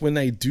here? Like when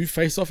they do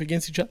face off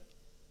against each other?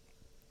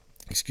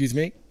 Excuse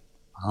me?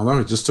 I don't know.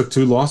 He just took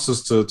 2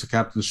 losses to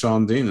Captain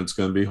Sean Dean. It's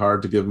going to be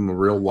hard to give him a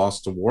real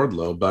loss to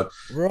Wardlow. But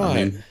right. I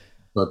mean,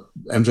 but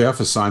MJF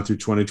is signed through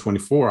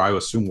 2024. I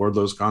assume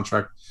Wardlow's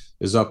contract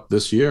is up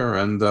this year.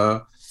 And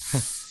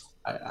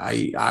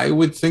I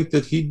would think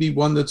that he'd be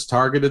one that's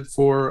targeted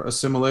for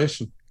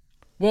assimilation.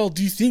 Well,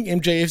 do you think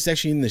MJF's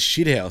actually in the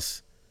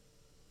shithouse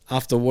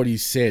after what he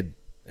said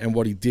and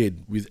what he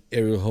did with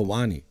Ariel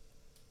Helwani?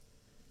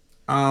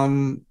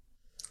 I'm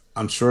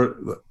sure.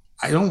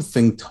 I don't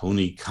think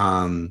Tony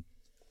Khan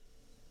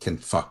can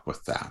fuck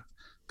with that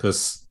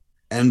because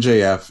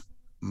MJF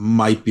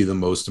might be the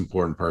most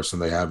important person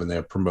they have in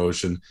their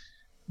promotion,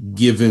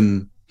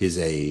 given his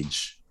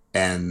age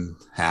and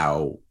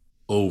how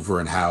over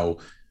and how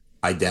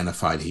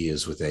identified he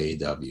is with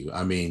AEW.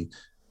 I mean,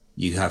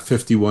 you have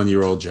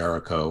 51-year-old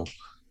Jericho,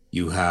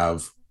 you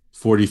have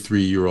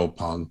 43-year-old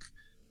Punk,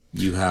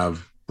 you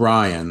have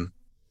Bryan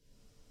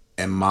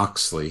and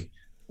Moxley.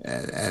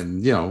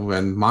 And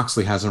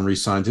Moxley hasn't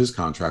re-signed his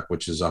contract,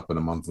 which is up in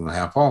a month and a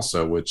half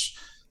also, which,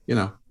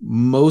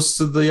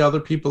 most of the other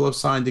people have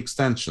signed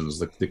extensions,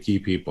 the key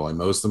people, and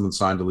most of them have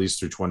signed at least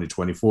through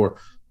 2024.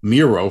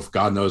 Miro,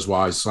 God knows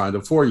why, signed a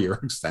 4-year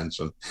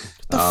extension.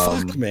 What the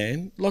fuck,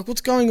 man? Like,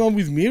 what's going on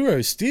with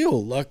Miro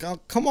still? Like,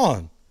 come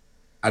on.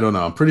 I don't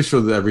know. I'm pretty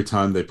sure that every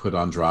time they put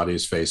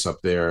Andrade's face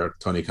up there,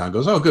 Tony Khan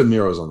goes, "Oh, good,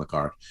 Miro's on the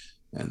card."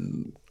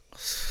 And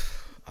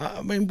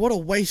I mean, what a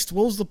waste.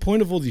 What was the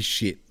point of all this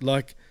shit?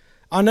 Like,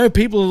 I know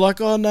people are like,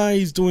 "Oh, no,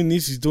 he's doing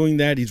this, he's doing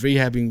that, he's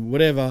rehabbing,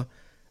 whatever."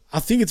 I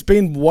think it's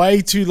been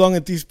way too long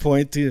at this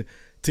point to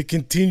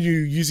continue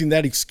using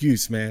that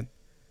excuse, man.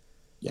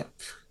 Yeah.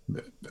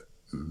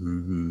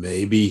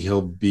 Maybe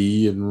he'll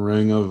be in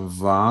Ring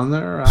of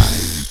Honor.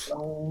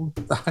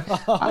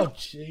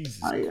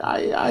 Jesus.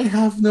 I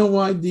have no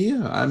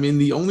idea. I mean,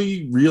 the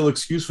only real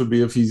excuse would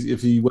be if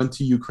he went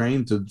to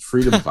Ukraine to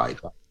freedom fight.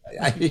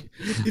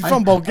 He's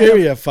from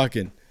Bulgaria,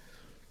 fucking.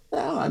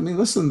 Well, I mean,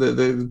 listen,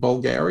 the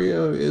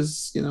Bulgaria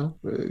is,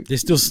 they're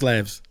still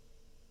Slavs.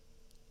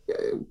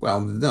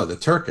 Well, no, they're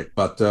Turkic,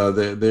 but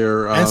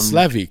they're and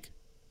Slavic.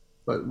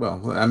 But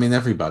well, I mean,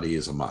 everybody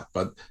is a mutt,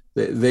 but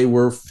they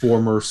were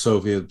former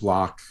Soviet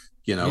bloc.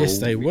 Yes,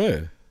 they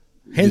were.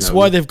 Hence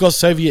why they've got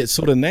Soviet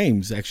sort of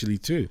names, actually,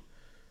 too.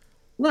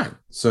 Right.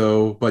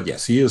 So, but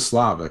yes, he is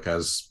Slavic,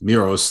 as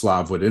Miro's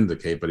Slav would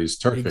indicate, but he's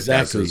Turkic,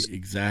 exactly,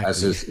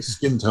 as his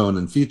skin tone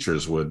and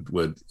features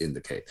would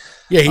indicate.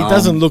 Yeah, he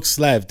doesn't look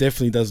Slav.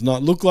 Definitely does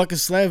not look like a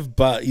Slav,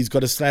 but he's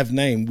got a Slav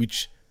name,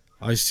 which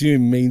I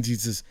assume means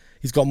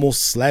he's got more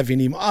Slav in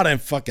him. I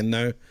don't fucking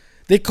know.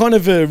 They're kind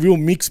of a real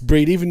mixed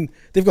breed. Even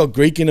they've got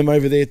Greek in them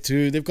over there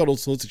too. They've got all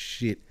sorts of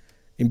shit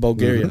in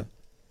Bulgaria.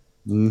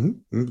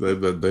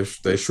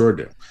 They sure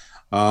do.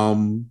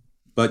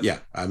 But yeah,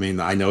 I mean,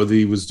 I know that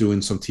he was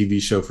doing some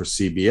TV show for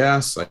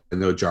CBS. I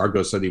know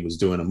Jargo said he was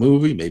doing a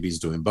movie. Maybe he's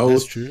doing both.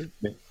 That's true.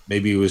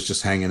 Maybe he was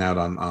just hanging out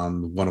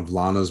on one of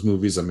Lana's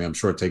movies. I mean, I'm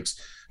sure it takes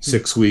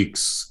 6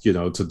 weeks,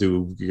 to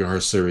do her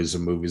series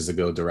of movies to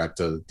go direct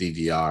to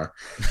DVR.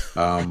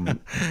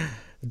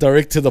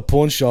 Direct to the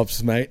pawn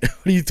shops, mate.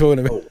 What are you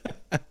talking about?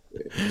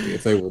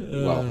 If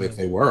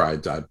they were,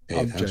 I'd pay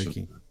I'm attention.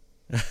 Joking.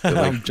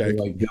 I'm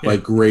joking.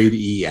 Like grade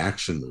E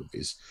action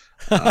movies.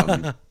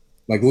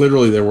 Like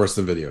literally, they're worse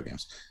than video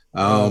games.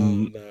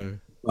 No.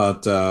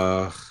 But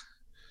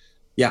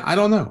yeah, I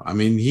don't know. I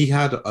mean, he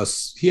had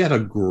a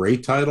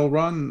great title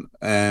run,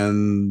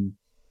 and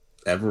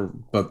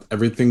but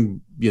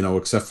everything,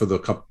 except for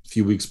the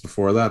few weeks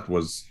before that,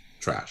 was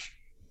trash.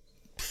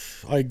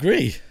 I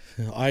agree.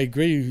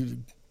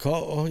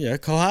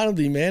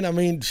 Wholeheartedly, man. I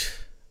mean,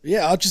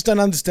 yeah, I just don't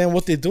understand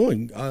what they're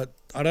doing. I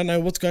don't know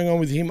what's going on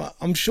with him.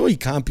 I'm sure he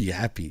can't be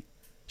happy.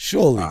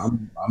 Surely.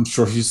 I'm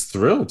sure he's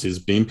thrilled. He's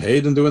being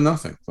paid and doing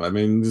nothing. I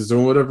mean, he's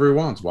doing whatever he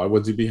wants. Why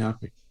would he be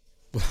happy?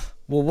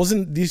 Well,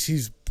 wasn't this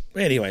his...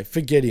 Anyway,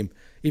 forget him.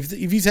 If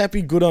he's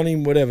happy, good on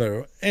him,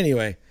 whatever.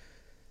 Anyway,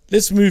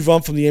 let's move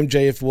on from the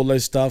MJF Wardlow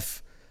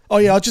stuff. Oh,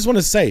 yeah, I just want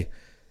to say,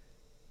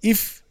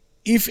 if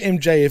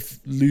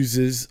MJF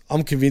loses,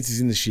 I'm convinced he's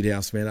in the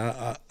shithouse, man.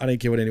 I don't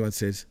care what anyone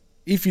says.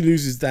 If he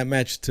loses that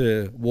match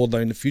to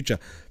Wardlow in the future.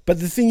 But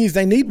the thing is,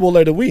 they need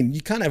Wardlow to win.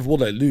 You can't have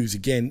Wardlow lose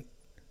again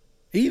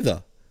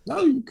either.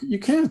 No, you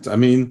can't. I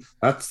mean,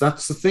 that's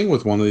the thing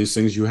with one of these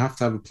things. You have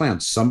to have a plan.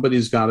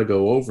 Somebody's got to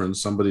go over and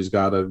somebody's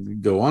got to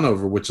go on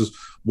over, which is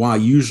why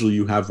usually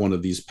you have one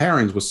of these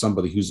pairings with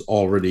somebody who's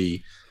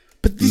already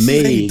But this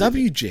is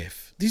AEW,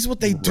 Jeff. This is what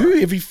they do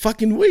every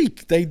fucking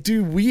week. They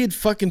do weird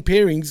fucking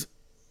pairings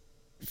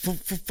for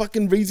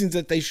fucking reasons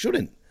that they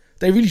shouldn't.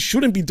 They really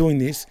shouldn't be doing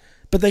this,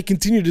 but they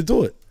continue to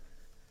do it.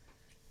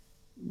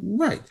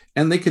 Right.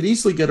 And they could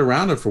easily get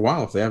around it for a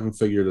while if they haven't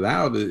figured it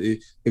out,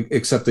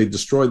 except they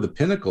destroyed the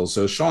Pinnacle.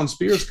 So Sean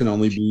Spears can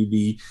only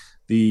be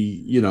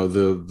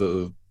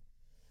the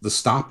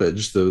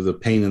stoppage, the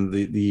pain and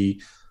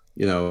the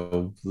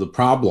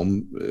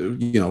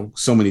problem,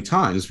 so many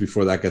times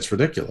before that gets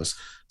ridiculous.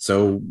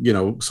 So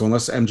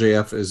unless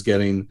MJF is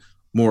getting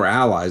more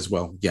allies,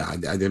 well, yeah, I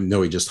didn't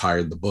know he just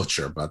hired the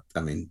Butcher, but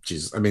I mean,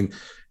 Jesus, I mean,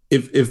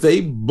 if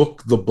they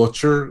book the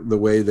Butcher the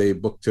way they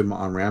booked him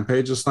on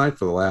Rampage this night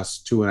for the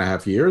last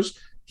 2.5 years,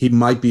 he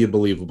might be a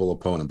believable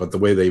opponent. But the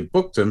way they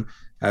booked him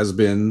has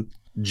been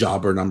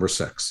jobber number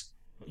 6.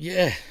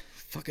 Yeah,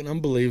 fucking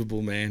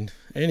unbelievable, man.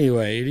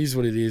 Anyway, it is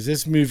what it is.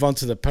 Let's move on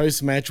to the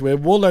post-match where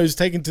Wardlow's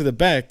taken to the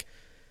back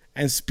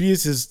and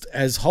Spears has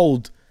to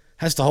hold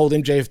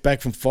MJF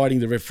back from fighting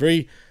the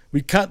referee.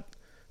 We cut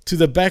to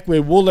the back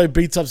where Wardlow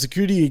beats up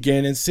security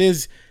again and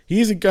says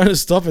he isn't going to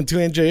stop until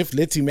MJF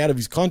lets him out of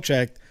his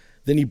contract.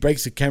 Then he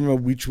breaks the camera,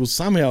 which will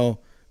somehow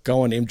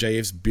go on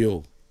MJF's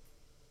bill.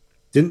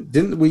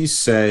 Didn't we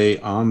say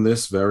on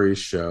this very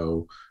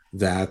show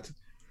that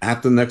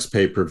at the next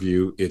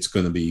pay-per-view, it's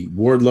going to be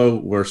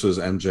Wardlow versus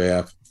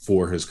MJF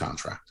for his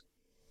contract?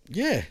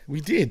 Yeah,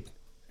 we did.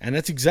 And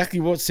that's exactly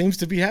what seems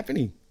to be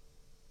happening.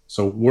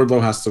 So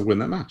Wardlow has to win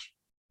that match.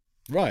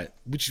 Right.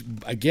 Which,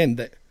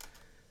 again,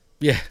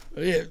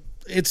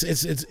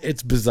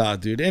 it's bizarre,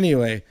 dude.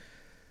 Anyway,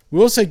 we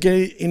also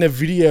get in a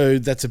video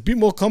that's a bit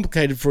more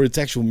complicated for its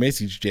actual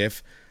message,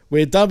 Jeff,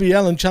 where Darby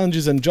Allin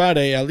challenges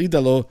Andrade El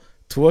Idolo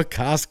to a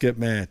casket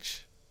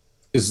match.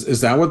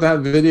 Is that what that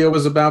video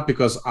was about?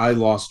 Because I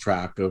lost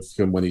track of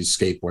him when he's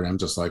skateboarding. I'm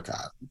just like,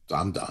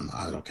 I'm done.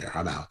 I don't care.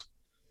 I'm out.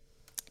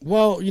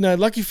 Well,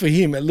 lucky for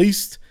him, at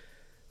least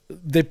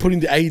they're putting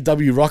the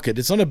AEW rocket.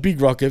 It's not a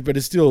big rocket, but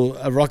it's still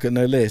a rocket,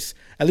 no less.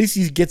 At least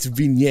he gets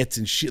vignettes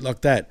and shit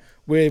like that,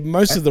 where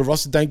most of the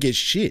roster don't get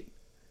shit.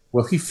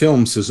 Well, he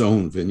films his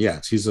own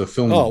vignettes. He's a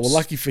film. Oh, well,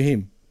 lucky for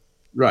him.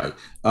 Right.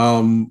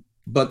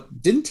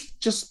 But didn't he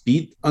just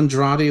beat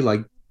Andrade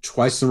like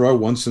twice in a row,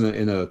 once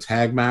in a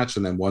tag match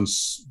and then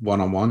once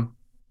one-on-one?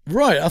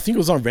 Right. I think it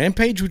was on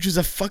Rampage, which was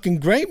a fucking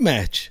great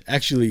match,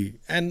 actually.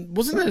 And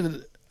wasn't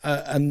it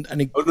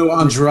Oh, no,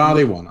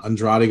 Andrade won.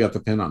 Andrade got the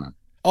pin on him.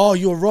 Oh,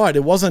 you're right.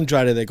 It was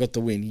Andrade that got the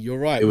win. You're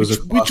right. It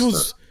was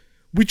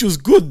which was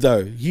good,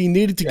 though. He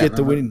needed to get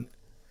the win.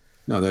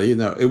 No,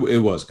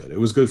 it was good. It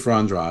was good for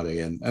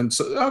Andrade. And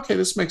so, okay,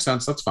 this makes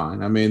sense. That's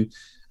fine. I mean,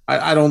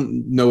 I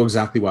don't know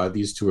exactly why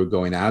these two are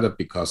going at it,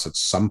 because at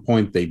some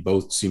point they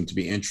both seem to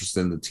be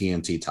interested in the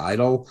TNT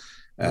title.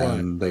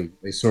 And they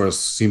sort of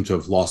seem to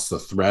have lost the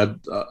thread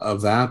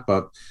of that.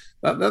 But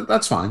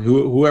that's fine.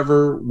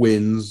 Whoever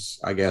wins,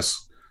 I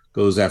guess,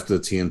 goes after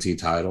the TNT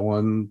title.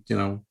 And,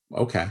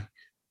 okay.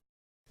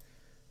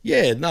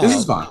 Yeah, no. This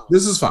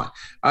is fine.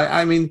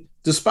 I mean,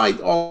 despite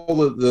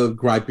all of the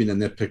griping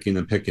and nitpicking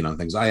and picking on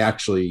things, I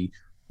actually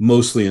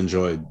mostly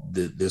enjoyed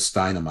this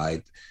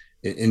Dynamite.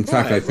 In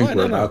fact, I think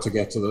we're about to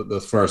get to the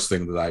first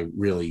thing that I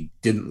really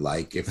didn't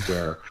like, if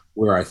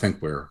where I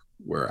think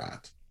we're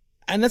at.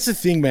 And that's the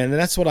thing, man. And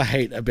that's what I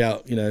hate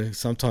about,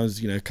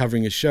 sometimes,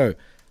 covering a show.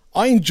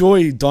 I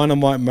enjoy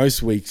Dynamite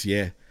most weeks,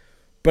 yeah.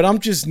 But I'm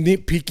just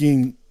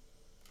nitpicking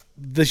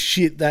the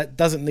shit that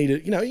doesn't need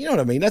it. You know what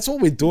I mean? That's all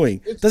we're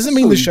doing. Doesn't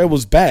mean the show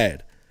was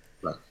bad.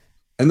 Right.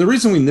 And the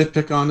reason we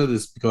nitpick on it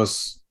is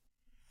because,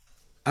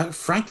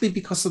 frankly,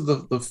 because of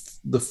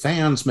the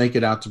fans make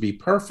it out to be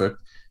perfect.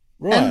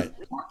 Right.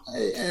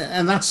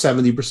 And that's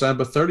 70%,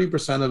 but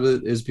 30% of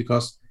it is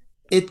because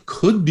it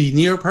could be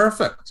near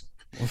perfect.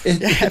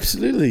 Yeah,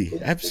 absolutely.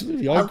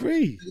 Absolutely. I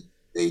agree.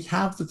 They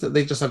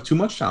just have too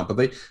much talent,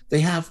 but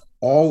they have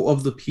all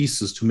of the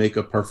pieces to make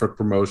a perfect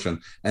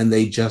promotion, and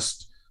they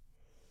just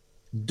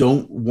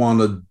don't want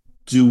to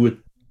do it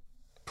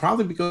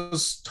probably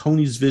because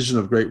Tony's vision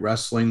of great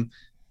wrestling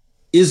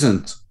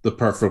isn't the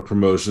perfect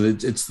promotion.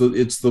 It's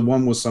the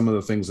one with some of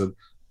the things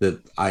that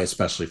I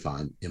especially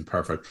find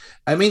imperfect.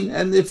 I mean,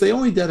 and if they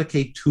only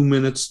dedicate 2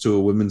 minutes to a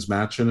women's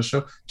match in a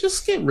show,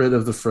 just get rid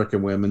of the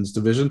frickin' women's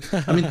division.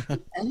 I mean,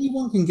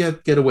 anyone can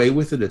get away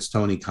with it. It's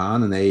Tony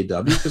Khan and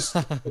AEW because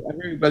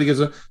everybody gets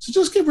so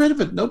just get rid of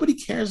it. Nobody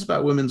cares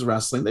about women's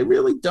wrestling. They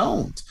really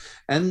don't.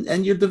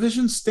 And your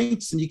division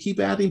stinks, and you keep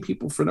adding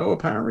people for no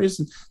apparent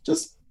reason.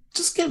 Just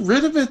get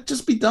rid of it.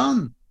 Just be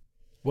done.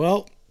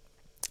 Well,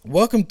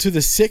 welcome to the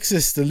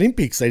Sexist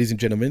Olympics, ladies and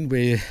gentlemen,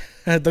 where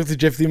Dr.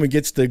 Jeff Lippman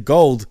gets the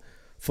gold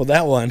for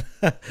that one.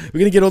 We're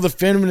going to get all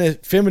the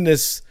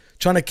feminists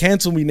trying to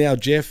cancel me now,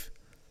 Jeff.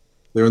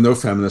 There are no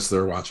feminists that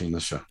are watching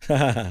this show.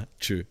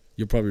 True.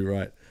 You're probably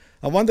right.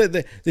 I wonder,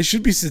 there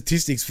should be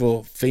statistics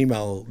for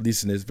female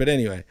listeners, but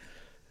anyway,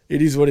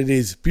 it is what it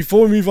is.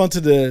 Before we move on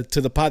to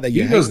the part that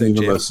you hate, doesn't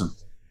even Jeff, listen.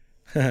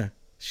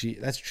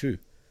 That's true.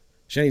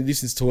 She only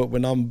listens to it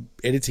when I'm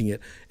editing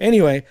it.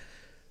 Anyway,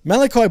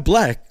 Malachi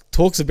Black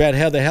talks about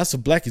how the House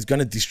of Black is going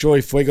to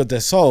destroy Fuego del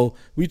Sol,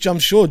 which I'm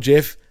sure,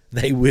 Jeff,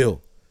 they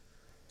will.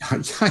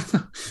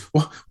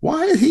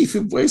 Why are they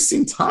even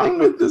wasting time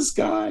with this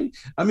guy?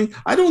 I mean,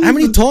 I don't. How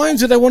many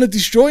times do they want to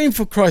destroy him,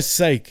 for Christ's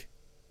sake?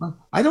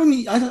 I don't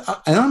need. And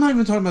I'm not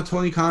even talking about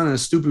Tony Khan and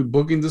his stupid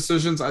booking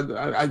decisions.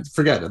 I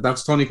forget it.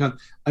 That's Tony Khan.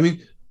 I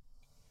mean,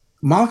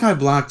 Malachi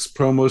Black's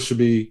promo should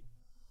be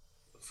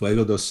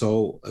Fuego del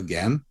Sol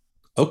again.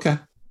 Okay.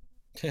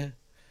 Yeah.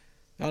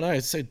 I know,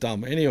 it's so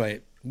dumb.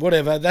 Anyway,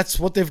 whatever. That's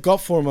what they've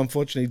got for him,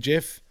 unfortunately,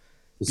 Jeff.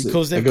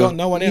 Because they've got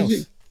no one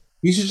else.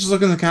 You should just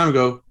look in the camera and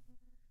go,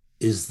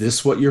 is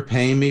this what you're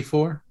paying me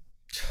for?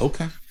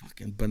 Okay.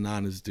 Fucking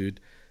bananas, dude.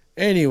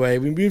 Anyway,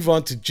 we move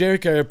on to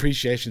Jericho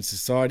Appreciation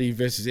Society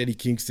versus Eddie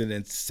Kingston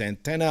and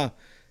Santana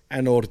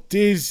and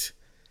Ortiz.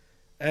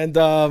 And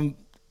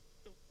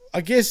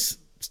I guess,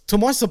 to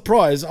my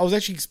surprise, I was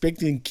actually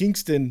expecting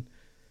Kingston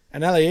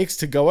and LAX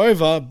to go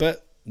over,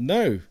 but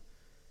no.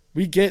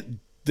 We get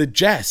the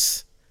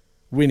Jazz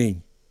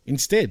winning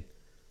instead.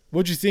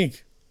 What'd you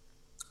think?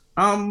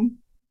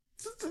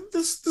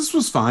 This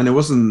was fine. It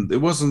wasn't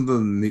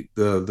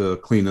the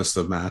cleanest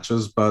of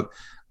matches, but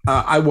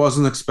I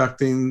wasn't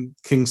expecting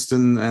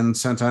Kingston and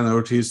Santana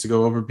Ortiz to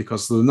go over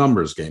because of the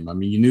numbers game. I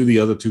mean, you knew the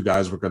other two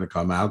guys were going to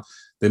come out.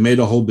 They made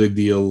a whole big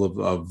deal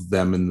of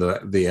them in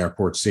the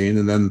airport scene,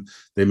 and then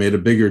they made a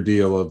bigger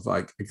deal of,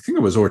 like, I think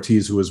it was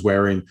Ortiz who was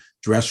wearing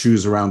dress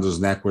shoes around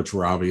his neck, which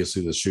were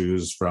obviously the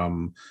shoes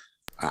from,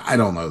 I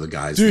don't know the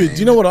guy's name. Dude, do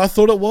you know what I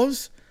thought it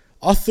was?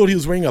 I thought he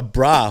was wearing a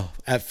bra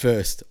at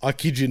first. I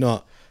kid you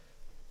not.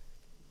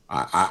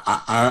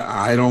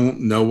 I don't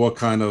know what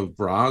kind of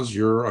bras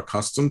you're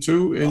accustomed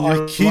to in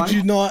your I kid life.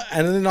 you not.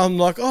 And then I'm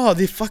like, oh,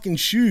 they're fucking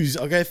shoes.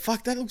 Okay,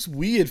 fuck, that looks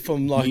weird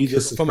from like...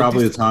 This is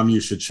probably the time you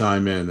should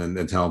chime in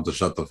and tell him to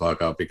shut the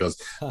fuck up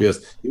because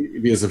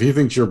if he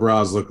thinks your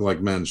bras look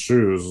like men's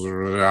shoes,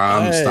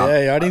 I'm stopping.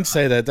 Hey, I didn't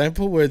say that. Don't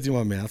put words in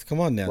my mouth. Come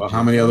on now. Well,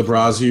 how many other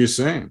bras are you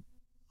seeing?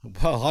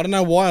 Well, I don't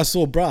know why I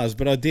saw bras,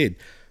 but I did.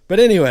 But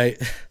anyway,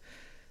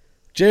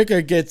 Jericho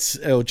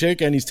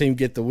and his team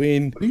get the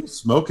win. What are you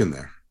smoking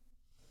there?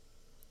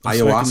 I'm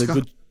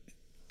Ayahuasca?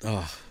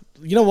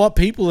 You know what?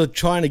 People are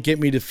trying to get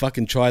me to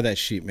fucking try that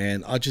shit,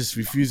 man. I just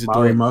refuse to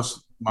do it.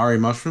 Mari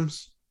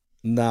mushrooms?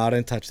 No, I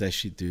don't touch that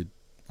shit, dude.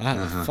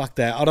 Fuck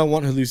that. I don't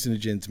want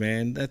hallucinogens,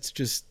 man. That's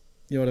just,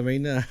 you know what I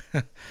mean?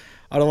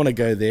 I don't want to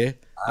go there.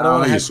 I don't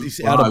want to have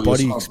this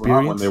out-of-body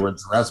experience. When they were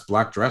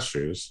black dress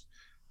shoes.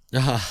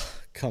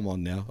 Come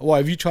on now. Why,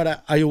 have you tried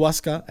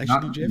ayahuasca,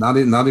 actually, Jeff?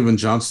 Not even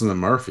Johnson and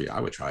Murphy. I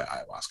would try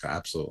ayahuasca,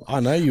 absolutely.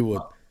 I know you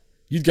would.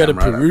 You'd go to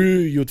Peru,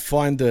 you'd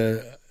find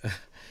a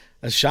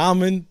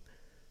shaman,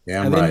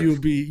 and then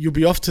you'll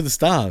be off to the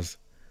stars.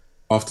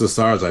 Off to the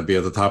stars, I'd be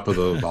at the top of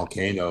the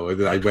volcano.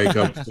 I'd wake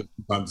up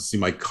to see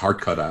my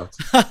heart cut out.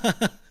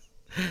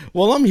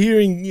 Well, I'm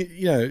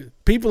hearing,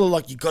 people are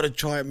like, you got to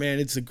try it, man.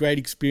 It's a great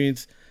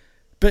experience.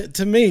 But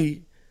to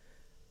me,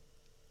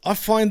 I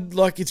find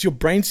like it's your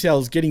brain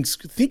cells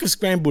think of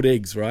scrambled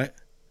eggs, right?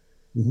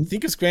 Mm-hmm.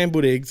 Think of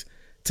scrambled eggs.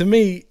 To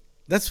me,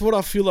 that's what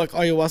I feel like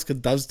ayahuasca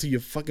does to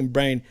your fucking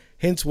brain.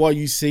 Hence why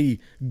you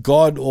see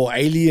God or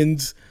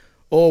aliens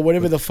or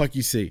whatever the fuck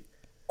you see.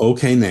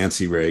 Okay,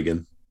 Nancy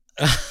Reagan.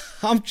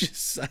 I'm just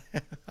saying.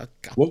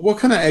 What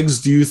kind of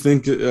eggs do you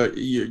think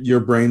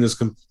your brain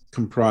is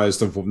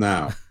comprised of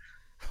now?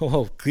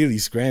 Oh, clearly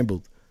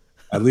scrambled.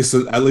 At least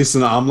an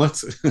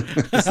omelet.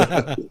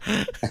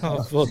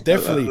 Well,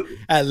 definitely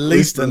at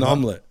least an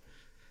omelet.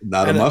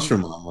 Not a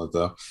mushroom omelet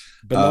though.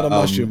 But not a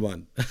mushroom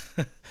one.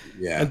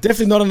 Yeah. And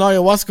definitely not an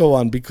ayahuasca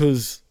one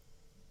because,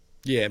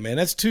 yeah, man,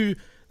 that's too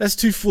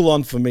full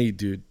on for me,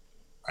 dude.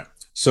 Right.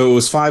 So it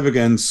was 5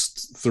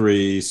 against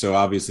 3. So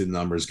obviously the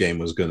numbers game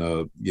was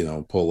gonna,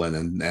 pull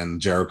in,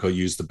 and Jericho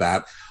used the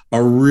bat.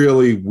 A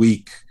really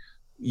weak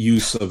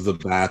use of the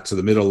bat to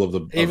the middle of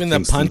the. Even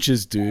the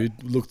punches, dude,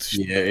 looked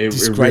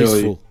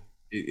disgraceful.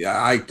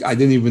 I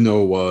didn't even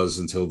know it was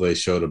until they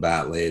showed a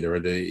bat later.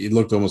 It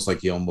looked almost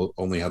like he almost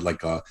only had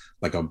like a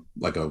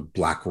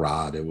black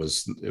rod. It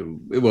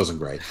wasn't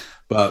great,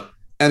 but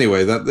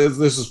anyway,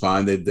 this is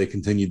fine. They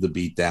continued the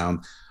beat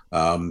down.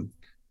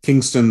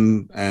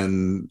 Kingston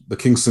and the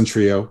Kingston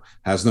trio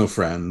has no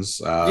friends.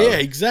 Yeah,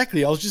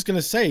 exactly. I was just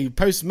gonna say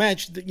post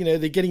match,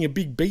 they're getting a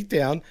big beat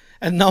down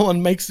and no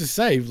one makes the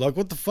save. Like,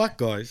 what the fuck,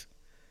 guys?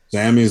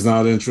 Sammy's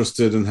not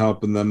interested in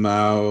helping them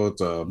out.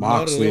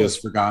 Moxley has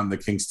forgotten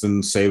that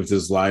Kingston saved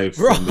his life.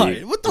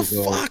 Right. What the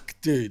fuck,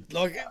 dude?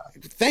 Like,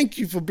 thank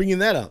you for bringing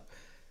that up.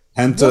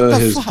 Penta,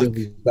 his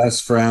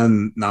best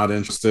friend, not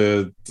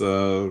interested.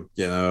 Other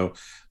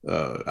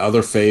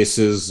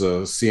faces,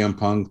 CM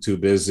Punk too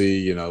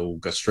busy,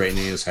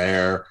 straightening his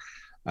hair.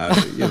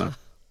 I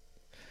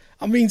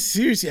mean,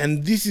 seriously,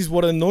 and this is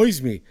what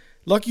annoys me.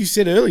 Like you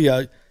said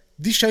earlier,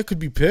 this show could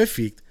be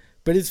perfect,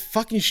 but it's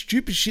fucking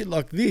stupid shit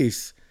like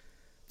this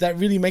that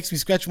really makes me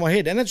scratch my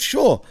head. And it's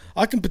sure,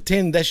 I can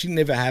pretend that shit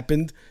never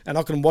happened and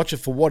I can watch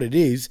it for what it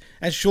is,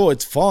 and sure,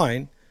 it's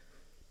fine,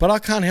 but I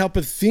can't help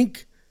but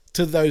think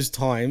to those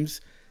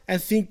times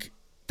and think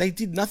they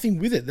did nothing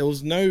with it. There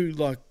was no,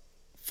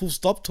 full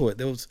stop to it.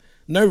 There was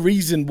no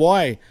reason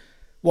why.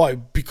 Why?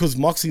 Because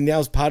Moxley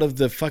now is part of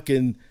the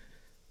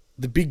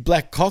big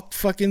black cock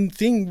fucking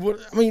thing.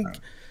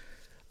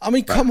 I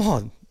mean, come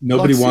on.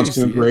 Nobody wants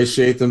to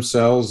ingratiate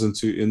themselves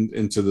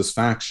into this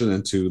faction,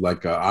 into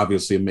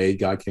obviously a made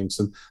guy,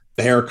 Kingston.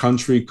 Bear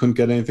Country couldn't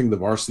get anything. The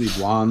Varsity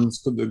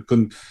Blondes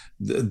couldn't.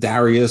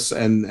 Darius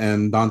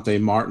and Dante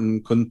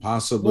Martin couldn't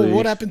possibly. Well,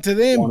 what happened to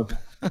them?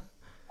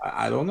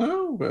 I don't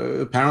know.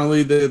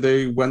 Apparently,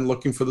 they went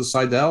looking for the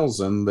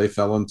Seidel's and they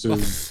fell into a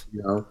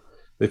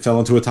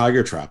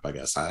tiger trap. I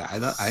guess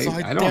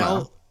I don't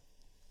know.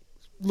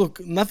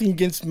 Look, nothing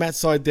against Matt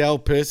Seidel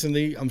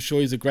personally. I'm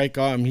sure he's a great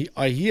guy.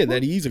 I hear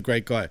that he is a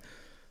great guy.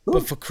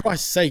 But for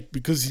Christ's sake,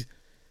 because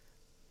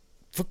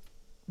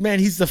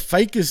he's the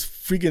fakest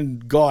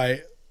friggin'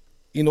 guy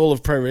in all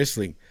of pro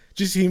wrestling.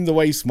 Just him, the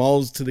way he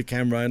smiles to the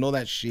camera and all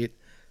that shit.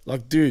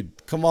 Like,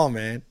 dude, come on,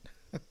 man.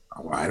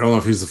 I don't know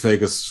if he's the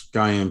fakest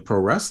guy in pro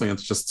wrestling.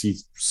 It's just he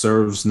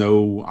serves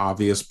no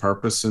obvious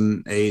purpose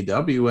in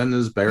AEW and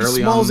is barely.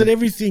 He smiles at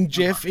everything,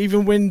 Jeff.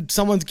 Even when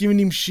someone's giving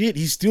him shit,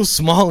 he's still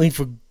smiling,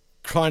 for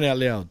crying out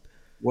loud.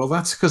 Well,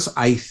 that's because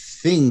I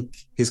think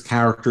his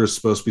character is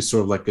supposed to be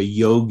sort of like a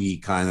yogi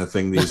kind of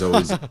thing that he's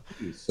always.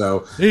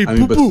 So hey, I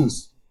mean,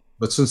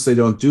 but since they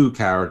don't do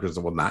characters,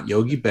 well, not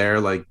Yogi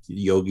Bear, like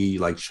Yogi,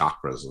 like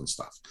chakras and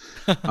stuff.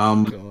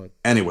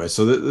 Anyway,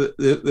 so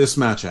this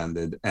match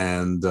ended,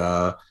 and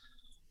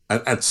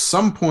at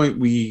some point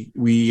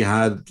we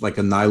had like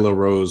a Nyla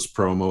Rose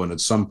promo, and at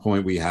some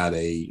point we had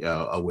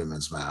a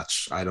women's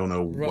match. I don't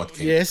know what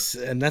came. Yes,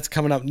 and that's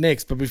coming up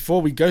next. But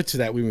before we go to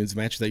that women's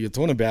match that you're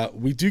talking about,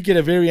 we do get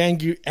a very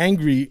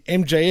angry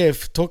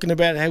MJF talking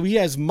about how he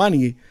has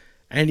money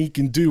and he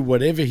can do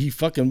whatever he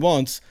fucking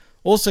wants.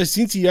 Also,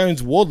 since he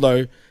owns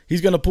Wardlow,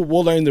 he's going to put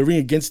Wardlow in the ring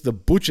against the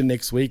Butcher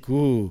next week.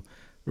 Ooh,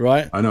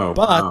 right? I know,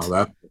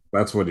 but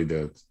that's what he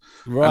did.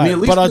 Right, I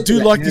mean, but I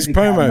do like this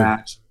promo.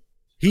 Match.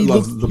 He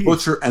loves the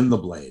Butcher and the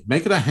Blade.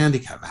 Make it a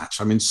handicap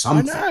match. I mean,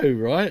 something. I know,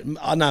 right?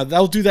 I know.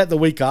 They'll do that the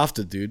week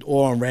after, dude,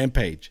 or on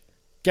Rampage.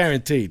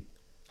 Guaranteed.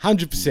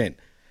 100%.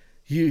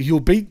 He'll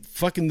beat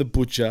fucking the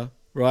Butcher,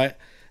 right?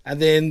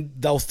 And then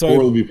they'll throw... Or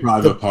it'll be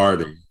Private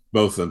Party.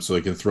 Both of them, so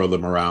he can throw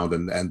them around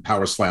and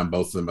power slam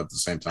both of them at the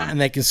same time.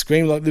 And they can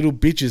scream like little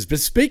bitches.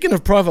 But speaking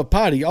of Private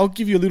Party, I'll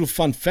give you a little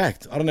fun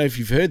fact. I don't know if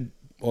you've heard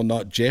or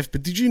not, Jeff,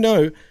 but did you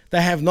know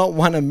they have not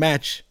won a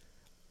match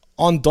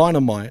on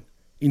Dynamite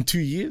in 2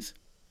 years?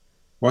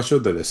 Why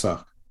should they? They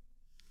suck.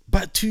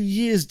 But 2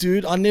 years,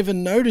 dude. I never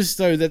noticed,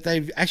 though, that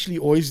they actually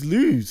always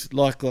lose.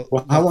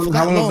 How long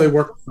have they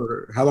worked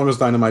for? How long has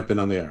Dynamite been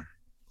on the air?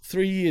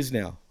 3 years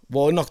now.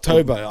 Well, in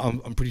October,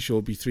 I'm pretty sure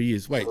it'll be 3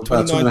 years. Wait,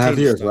 about 2.5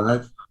 years,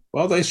 right?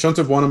 Well, they shouldn't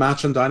have won a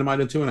match on Dynamite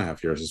in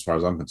 2.5 years, as far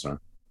as I'm concerned.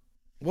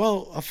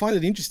 Well, I find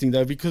it interesting,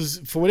 though, because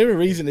for whatever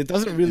reason, it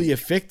doesn't really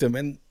affect them.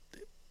 And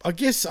I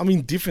guess I'm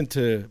indifferent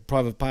to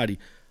Private Party.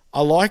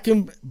 I like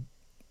them.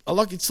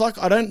 It's like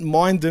I don't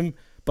mind them,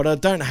 but I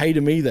don't hate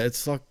them either.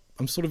 It's like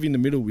I'm sort of in the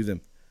middle with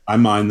them. I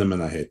mind them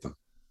and I hate them.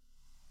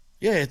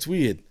 Yeah, it's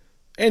weird.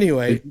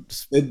 Anyway.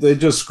 They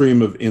just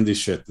scream of indie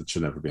shit that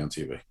should never be on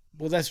TV.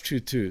 Well, that's true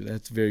too.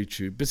 That's very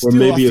true. But or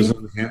still,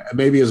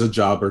 maybe as a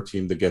jobber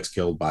team that gets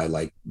killed by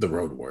like the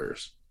Road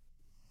Warriors.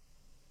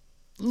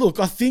 Look,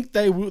 I think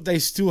they're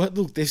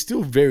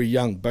still very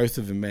young, both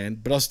of them,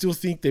 man. But I still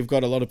think they've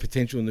got a lot of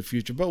potential in the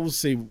future. But we'll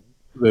see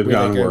where they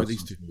go with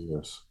these two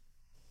years.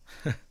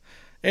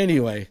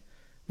 Anyway,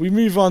 we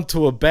move on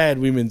to a bad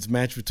women's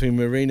match between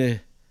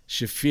Marina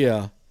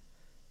Shafir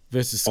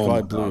versus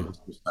Sky Blue. This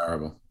was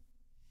terrible.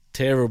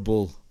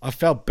 Terrible. I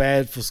felt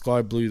bad for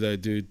Sky Blue though,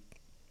 dude.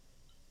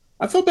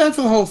 I felt bad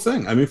for the whole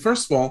thing. I mean,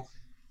 first of all,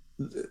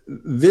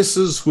 this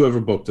is whoever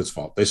booked its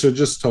fault. They should have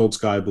just told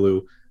Sky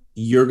Blue,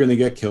 you're going to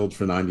get killed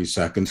for 90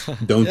 seconds.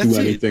 Don't do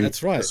anything.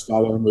 That's right. Just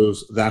follow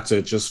moves. That's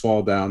it. Just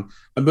fall down.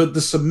 But the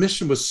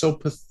submission was so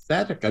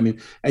pathetic. I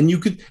mean, and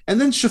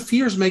then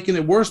Shafir's making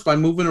it worse by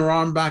moving her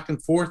arm back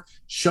and forth,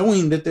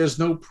 showing that there's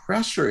no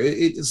pressure.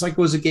 It's like it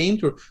was a game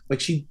to her.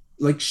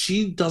 Like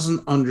she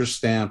doesn't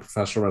understand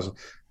professional wrestling.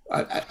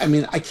 I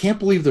mean, I can't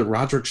believe that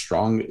Roderick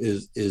Strong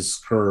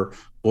is her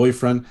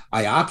boyfriend.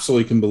 I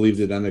absolutely can believe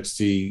that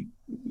NXT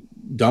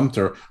dumped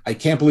her. I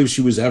can't believe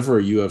she was ever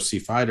a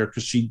UFC fighter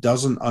because she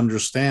doesn't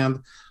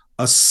understand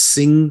a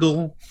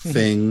single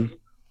thing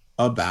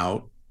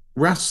about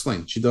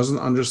wrestling. She doesn't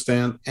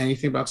understand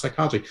anything about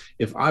psychology.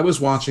 If I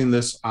was watching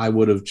this, I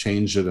would have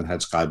changed it and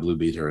had Sky Blue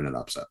beat her in an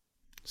upset.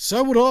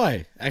 So would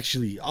I,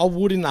 actually. I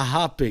would in a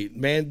heartbeat,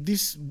 man.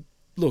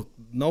 Look,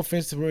 no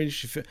offense to Marina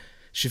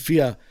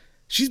Shafir,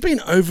 she's been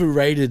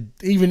overrated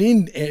even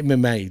in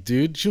MMA,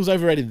 dude. She was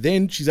overrated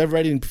then. She's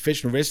overrated in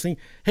professional wrestling.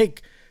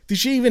 Heck, did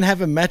she even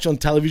have a match on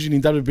television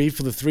in WWE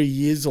for the 3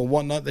 years or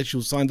whatnot that she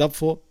was signed up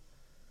for?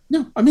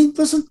 No, I mean,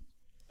 listen,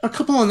 a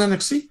couple on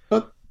NXT,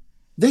 but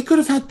they could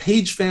have had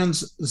Paige Van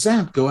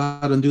Zandt go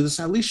out and do this.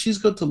 At least she's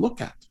good to look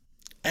at.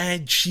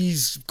 And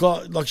she's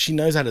got, she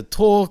knows how to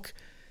talk.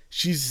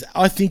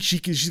 I think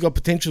she's got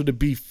potential to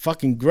be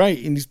fucking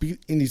great in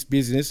this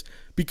business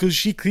because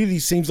she clearly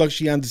seems like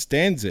she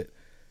understands it.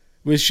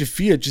 Whereas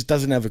Shafir just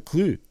doesn't have a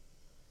clue.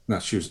 No,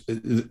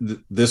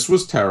 this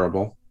was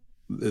terrible.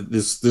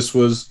 This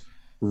was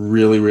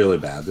really, really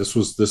bad. This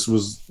was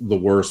the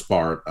worst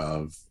part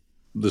of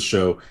the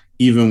show,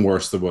 even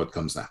worse than what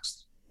comes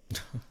next.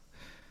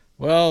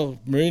 Well,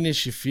 Marina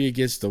Shafir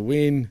gets the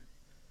win.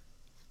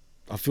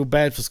 I feel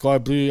bad for Sky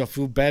Blue. I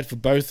feel bad for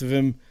both of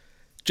them.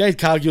 Jade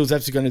Cargill's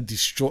actually going to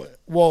destroy...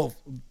 Well,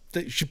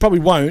 she probably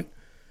won't.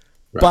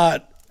 Right.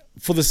 But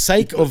for the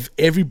sake of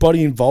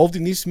everybody involved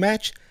in this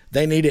match,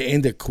 they need to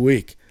end it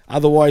quick.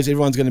 Otherwise,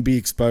 everyone's going to be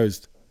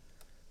exposed.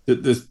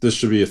 This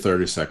should be a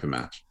 30-second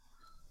match.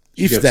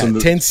 If that,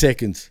 10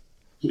 seconds.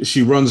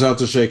 She runs out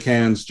to shake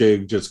hands.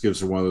 Jade just gives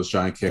her one of those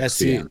giant kicks.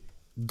 That's it.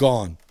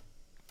 Gone.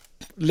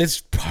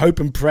 Let's hope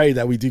and pray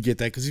that we do get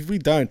that. Because if we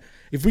don't,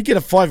 if we get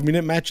a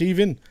 5-minute match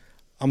even,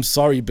 I'm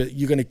sorry, but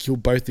you're going to kill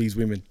both these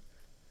women.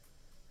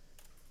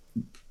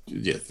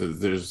 Yeah,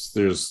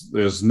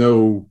 there's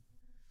no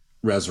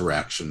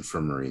resurrection for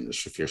Marina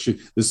Shafir.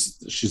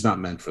 She's not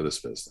meant for this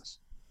business.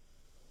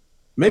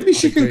 Maybe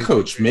she can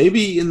coach.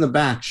 Maybe in the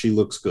back she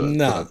looks good.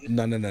 No.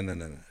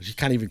 She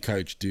can't even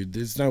coach, dude.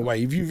 There's no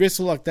way. If you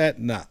wrestle like that,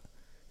 nah.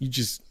 You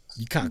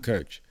can't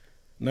coach.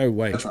 No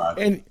way. That's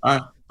right. All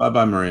right.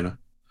 Bye-bye, Marina.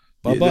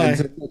 Bye-bye.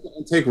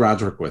 Take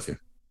Roderick with you.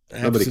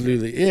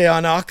 Absolutely. Yeah, I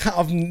know.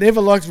 I've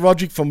never liked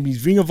Roderick from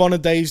his Ring of Honor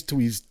days to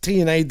his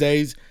TNA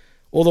days,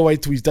 all the way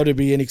to his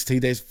WWE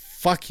NXT days.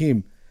 Fuck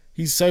him.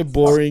 He's so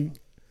boring.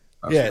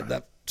 That's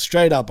right.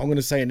 Straight up. I'm going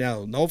to say it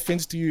now. No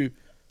offense to you,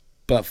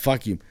 but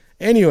fuck him.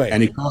 Anyway.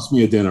 And he cost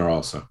me a dinner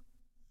also.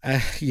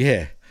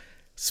 Yeah.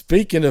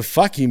 Speaking of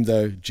fuck him,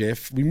 though,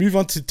 Jeff, we move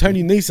on to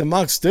Tony Nese and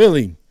Mark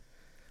Sterling.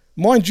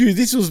 Mind you,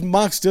 this was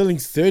Mark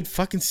Sterling's third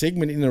fucking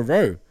segment in a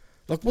row.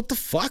 Like, what the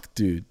fuck,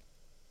 dude?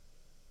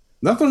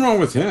 Nothing wrong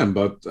with him,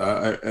 but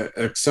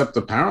except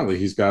apparently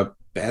he's got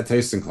bad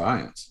taste in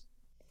clients.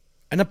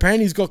 And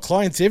apparently he's got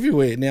clients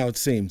everywhere now, it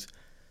seems.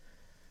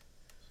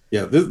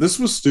 Yeah, this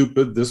was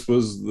stupid. This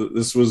was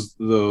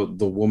the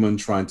woman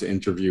trying to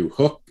interview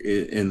Hook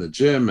in the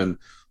gym, and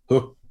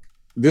Hook,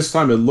 this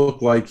time it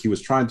looked like he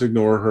was trying to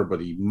ignore her,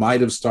 but he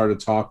might have started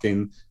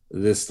talking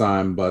this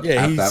time. But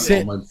at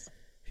that moment,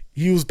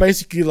 he was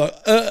basically like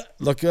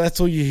that's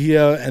all you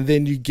hear, and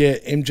then you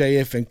get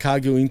MJF and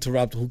Cargill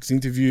interrupt Hook's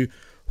interview.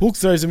 Hook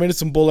throws a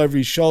medicine ball over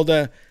his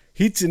shoulder,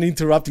 hits an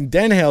interrupting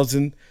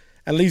Danhausen,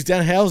 and leaves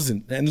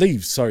Danhausen and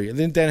leaves. Sorry, and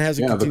then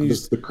Danhausen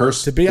continues the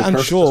curse to be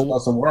unsure. Curse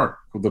doesn't work.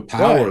 The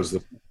power is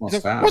the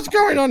most fast. What's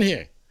going on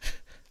here?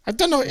 I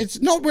don't know.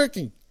 It's not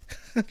working.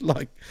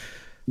 like,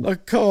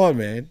 come on,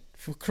 man!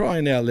 For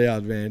crying out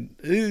loud, man!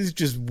 It is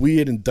just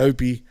weird and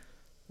dopey.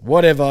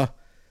 Whatever.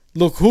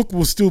 Look, Hook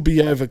will still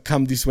be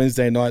overcome this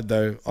Wednesday night,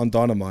 though, on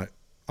Dynamite.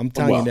 I'm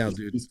telling you now,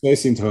 dude. He's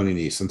facing Tony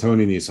Nese, and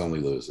Tony Nese only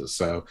loses.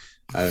 So,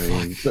 I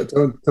mean,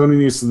 Tony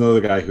Nese is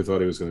another guy who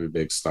thought he was going to be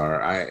a big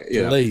star.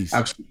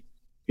 Actually,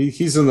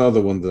 he's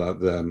another one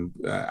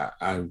that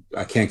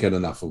I can't get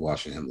enough of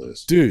watching him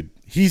lose. Dude,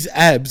 his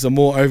abs are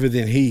more over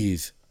than he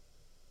is.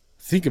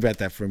 Think about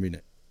that for a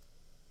minute.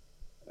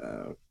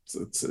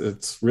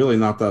 It's really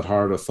not that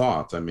hard a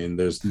thought. I mean,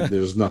 there's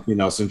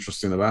nothing else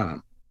interesting about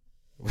him.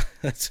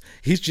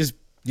 He's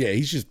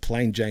just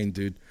plain Jane,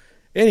 dude.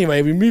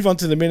 Anyway, we move on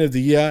to the men of the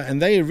year,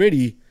 and they are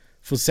ready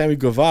for Sammy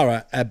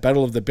Guevara at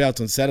Battle of the Belts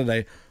on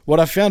Saturday.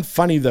 What I found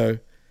funny, though,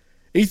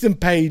 Ethan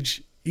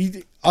Page,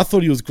 I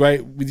thought he was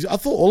great. I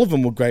thought all of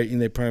them were great in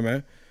their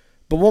promo.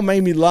 But what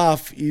made me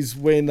laugh is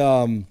when,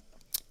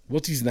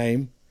 what's his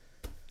name?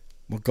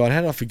 Oh, God,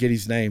 how did I forget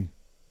his name?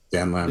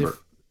 Dan Lambert.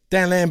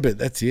 Dan Lambert,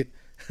 that's it.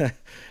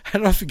 How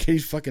did I forget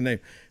his fucking name?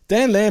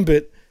 Dan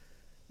Lambert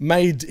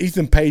made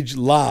Ethan Page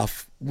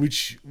laugh,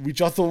 which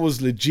I thought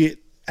was legit.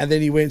 And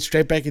then he went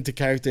straight back into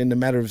character in a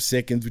matter of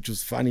seconds, which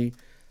was funny.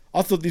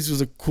 I thought this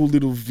was a cool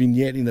little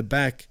vignette in the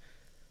back.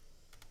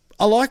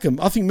 I like them.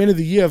 I think Men of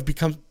the Year have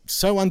become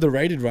so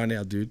underrated right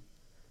now, dude.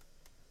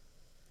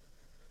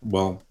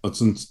 Well,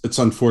 it's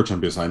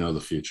unfortunate because I know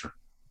the future.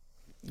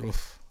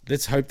 Oof.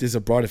 Let's hope there's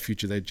a brighter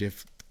future though,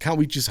 Jeff. Can't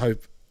we just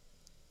hope?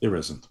 There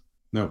isn't.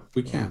 No,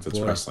 we can't. It's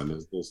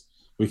wrestling.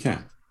 We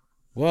can't.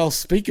 Well,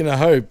 speaking of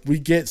hope, we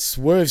get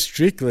Swerve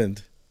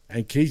Strickland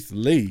and Keith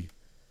Lee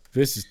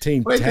versus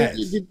Team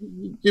Taz.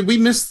 Did we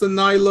miss the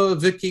Nyla,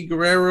 Vicky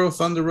Guerrero,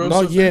 Thunder Rosa?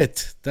 Not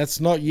yet. That's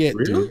not yet,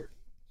 really? Dude.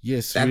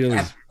 Yes, really.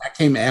 That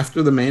came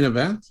after the main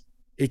event?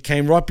 It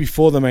came right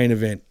before the main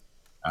event.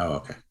 Oh,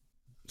 okay.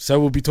 So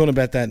we'll be talking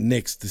about that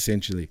next,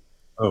 essentially.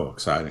 Oh,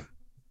 exciting.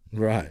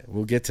 Right.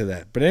 We'll get to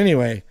that. But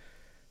anyway,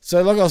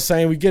 so like I was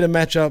saying, we get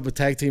a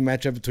tag team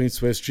matchup between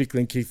Swerve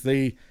Strickland and Keith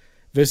Lee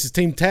versus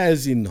Team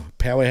Taz in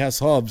Powerhouse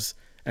Hobbs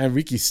and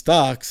Ricky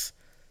Starks.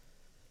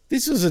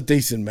 This was a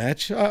decent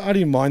match. I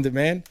didn't mind it,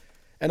 man.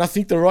 And I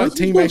think the right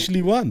team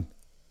actually won.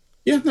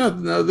 Yeah,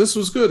 no, this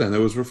was good. And it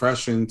was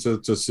refreshing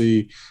to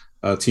see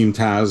Team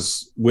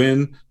Taz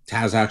win.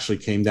 Taz actually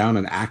came down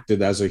and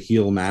acted as a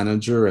heel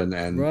manager and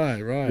right.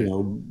 You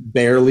know,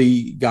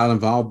 barely got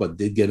involved, but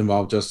did get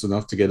involved just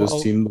enough to get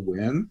his team to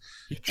win.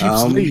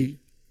 Lee.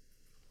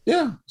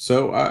 Yeah.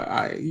 So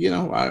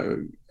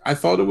I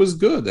thought it was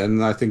good.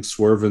 And I think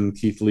Swerve and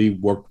Keith Lee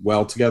worked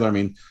well together. I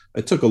mean,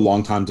 it took a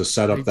long time to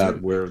set up that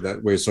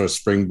way sort of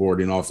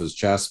springboarding off his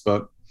chest,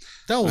 but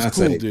that was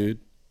cool, dude.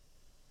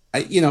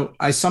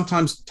 I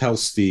sometimes tell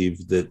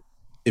Steve that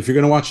if you're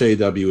going to watch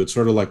AEW, it's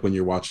sort of like when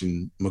you're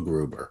watching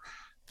MacGruber.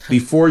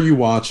 Before you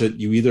watch it,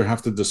 you either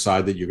have to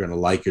decide that you're going to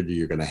like it or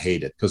you're going to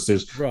hate it because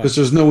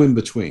there's no in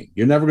between.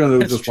 You're never going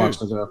to just watch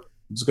it and go,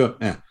 let's go.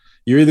 Yeah.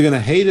 You're either going to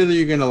hate it or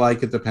you're going to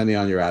like it, depending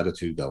on your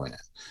attitude going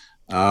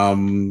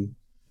in.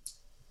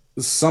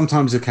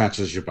 Sometimes it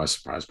catches you by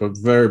surprise, but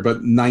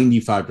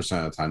 95%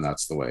 of the time,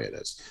 that's the way it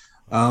is.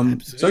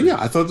 So yeah,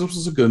 I thought this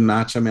was a good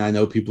match. I mean, I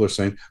know people are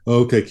saying,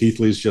 okay,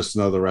 Keith Lee's just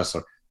another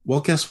wrestler.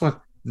 Well, guess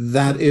what?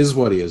 That is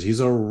what he is.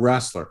 He's a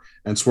wrestler,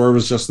 and Swerve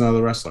is just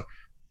another wrestler.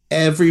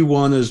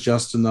 Everyone is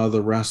just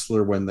another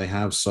wrestler when they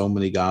have so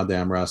many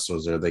goddamn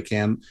wrestlers there. They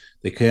can't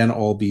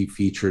all be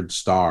featured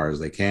stars.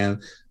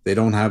 They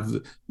don't have,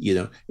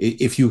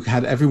 if you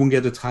had everyone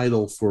get a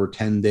title for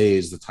 10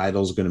 days, the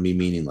title's going to be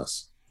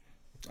meaningless.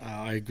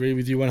 I agree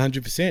with you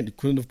 100%.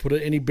 Couldn't have put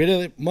it any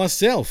better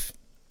myself.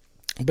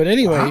 But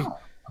anyway. Wow.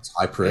 That's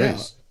high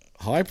praise.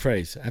 Yeah, high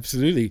praise.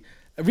 Absolutely.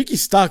 Ricky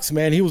Starks,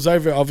 man, he was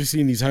over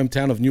obviously in his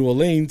hometown of New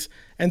Orleans.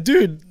 And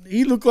dude,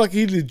 he looked like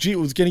he legit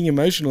was getting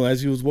emotional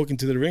as he was walking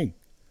to the ring.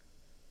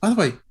 By the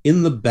way,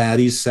 in the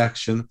baddies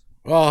section,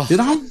 did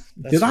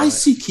I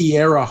see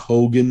Kiera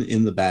Hogan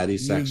in the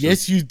baddies section?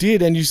 Yes, you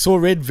did. And you saw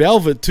Red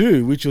Velvet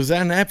too, which was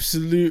an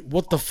absolute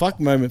what the fuck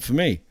moment for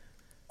me.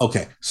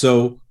 Okay,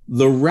 so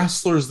the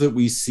wrestlers that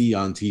we see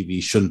on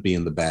TV shouldn't be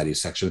in the baddies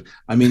section.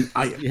 I mean,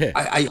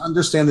 I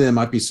understand that there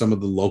might be some of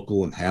the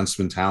local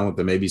enhancement talent.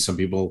 There may be some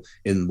people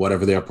in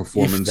whatever their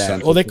performance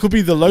center. Or there could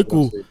be the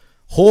local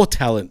whore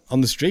talent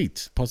on the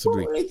street,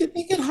 possibly. Well,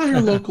 they can hire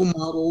local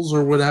models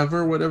or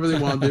whatever they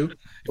want to do.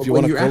 If you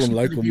want to call them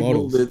local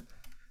models.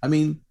 I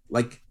mean,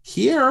 like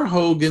Kiera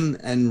Hogan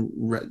and,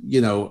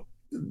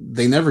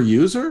 they never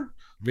use her,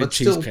 but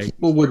still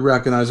people would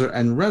recognize her.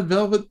 And Red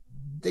Velvet,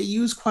 they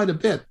use quite a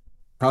bit.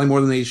 Probably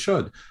more than they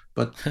should,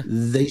 but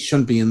they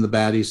shouldn't be in the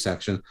baddies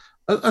section,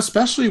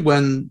 especially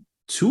when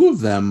two of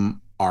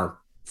them are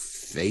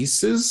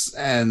faces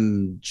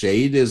and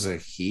Jade is a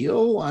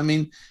heel. I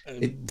mean,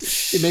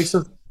 it makes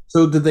it.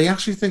 So did they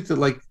actually think that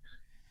like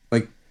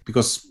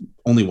because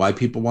only white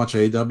people watch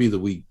AEW that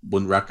we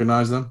wouldn't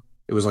recognize them?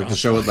 It was like the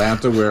show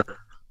Atlanta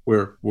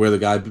where the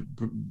guy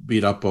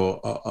beat up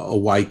a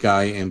white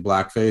guy in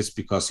blackface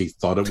because he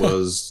thought it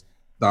was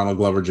Donald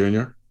Glover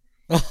Jr.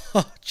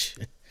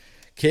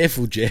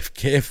 Careful, Jeff.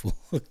 Careful.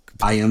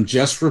 I am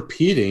just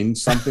repeating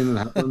something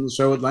that happened in the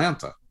show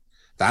Atlanta.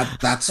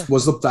 That's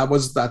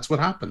what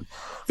happened.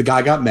 The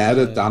guy got mad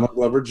at Donald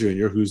Glover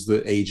Jr., who's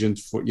the agent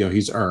for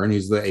he's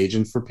the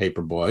agent for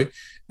Paperboy,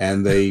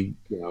 and they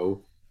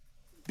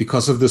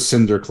because of the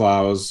Cinder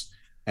Claus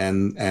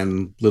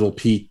and Little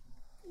Pete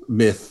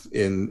myth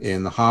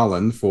in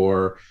Holland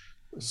for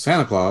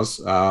Santa Claus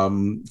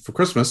for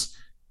Christmas,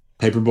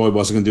 Paperboy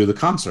wasn't going to do the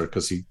concert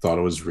because he thought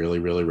it was really,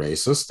 really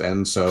racist,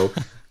 and so.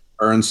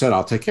 Ern said,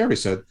 I'll take care. He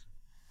said,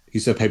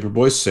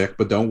 Paperboy's sick,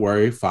 but don't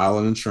worry, file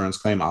an insurance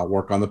claim. I'll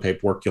work on the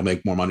paperwork. You'll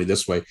make more money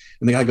this way.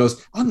 And the guy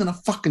goes, I'm going to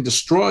fucking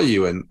destroy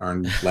you. And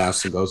Ern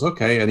laughs and goes,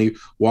 okay. And he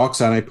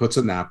walks out and he puts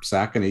a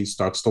knapsack and he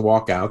starts to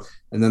walk out.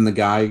 And then the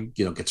guy,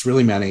 gets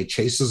really mad and he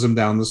chases him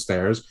down the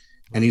stairs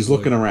and he's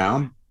looking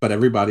around, but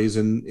everybody's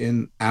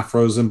in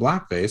afros and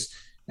blackface.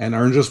 And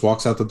Ern just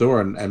walks out the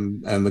door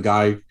and the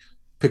guy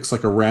picks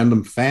like a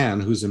random fan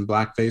who's in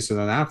blackface and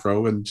an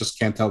afro and just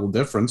can't tell the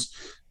difference.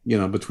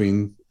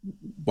 Between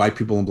white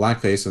people in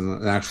blackface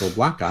and an actual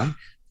black guy,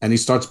 and he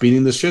starts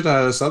beating the shit out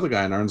of this other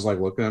guy, and Ern's like,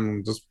 look at him,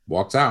 and just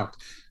walks out.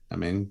 I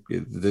mean,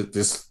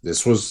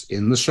 this was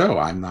in the show.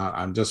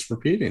 I'm just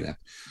repeating it.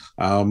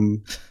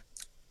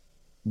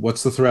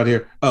 What's the thread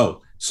here? Oh,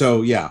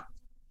 So yeah,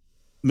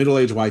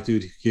 middle-aged white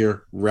dude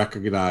here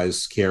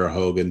recognized Kiera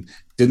Hogan.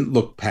 Didn't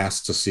look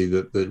past to see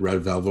that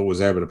Red Velvet was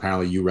there, but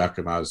apparently you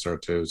recognized her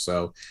too.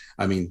 So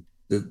I mean,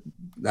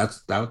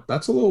 that's a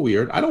little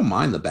weird. I don't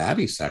mind the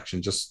baddie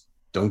section, just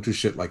don't do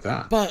shit like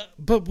that. But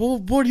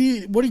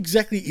what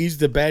exactly is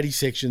the baddie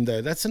section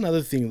though? That's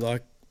another thing.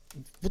 Like,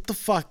 what the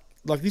fuck?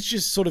 Like, this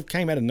just sort of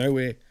came out of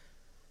nowhere,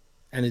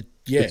 and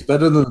it's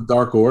better than the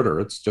Dark Order.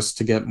 It's just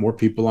to get more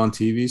people on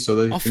TV, so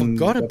they. I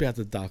forgot about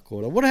the Dark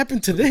Order. What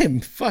happened to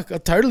them? Fuck, I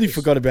totally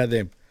forgot about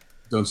them.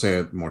 Don't say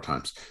it more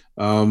times.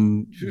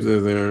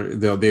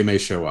 They may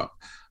show up.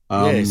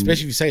 Especially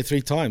if you say it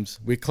 3 times.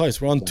 We're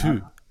close. We're on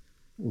 2.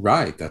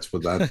 Right. That's why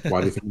do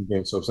you think the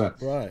game's so upset?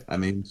 Right. I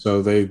mean,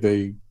 so they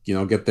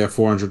get their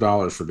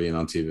 $400 for being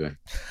on TV.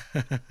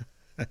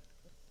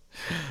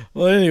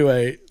 Well,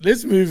 anyway,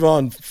 let's move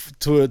on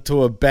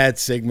to a bad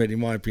segment, in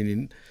my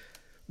opinion,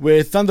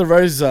 where Thunder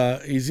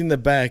Rosa is in the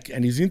back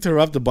and he's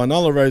interrupted by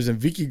Nyla Rose and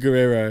Vicky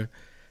Guerrero.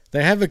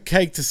 They have a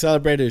cake to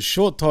celebrate her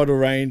short title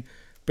reign,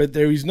 but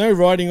there is no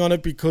writing on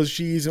it because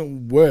she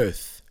isn't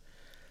worth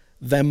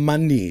the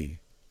money.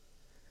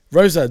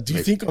 Rosa, do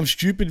you think I'm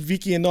stupid,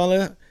 Vicky and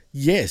Nyla?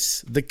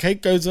 Yes. The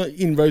cake goes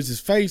in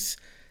Rosa's face,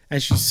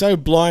 and she's so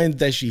blind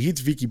that she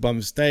hits Vicky by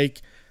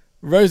mistake.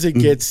 Rosa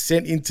gets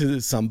sent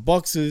into some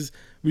boxes,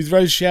 with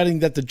Rose shouting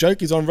that the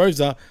joke is on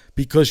Rosa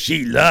because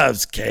she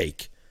loves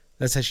cake.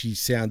 That's how she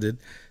sounded.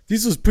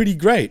 This was pretty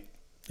great,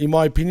 in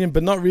my opinion,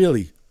 but not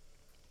really.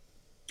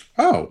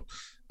 Oh,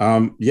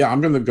 yeah,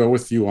 I'm going to go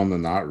with you on the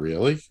not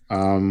really.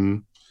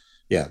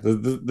 Yeah,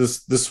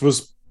 this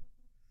was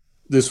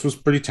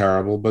pretty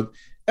terrible, but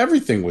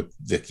everything with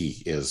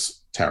Vicky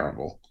is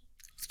terrible.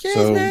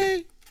 Excuse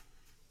me.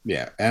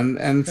 Yeah,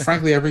 and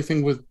frankly,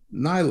 everything with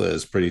Nyla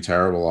is pretty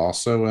terrible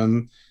also.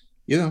 And,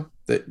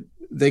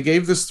 they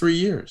gave this 3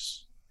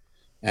 years.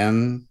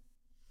 And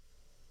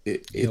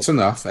it's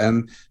enough.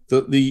 And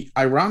the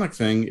ironic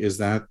thing is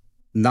that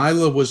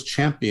Nyla was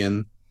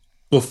champion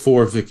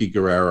before Vicky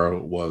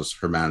Guerrero was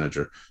her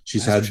manager.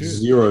 She's had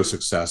zero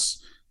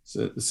success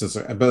since,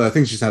 but I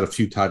think she's had a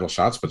few title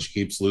shots, but she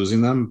keeps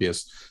losing them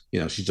because,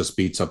 she just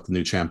beats up the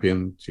new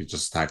champion. She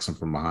just attacks him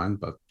from behind,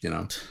 but,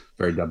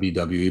 very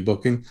WWE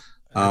booking.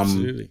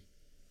 Absolutely.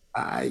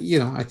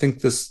 I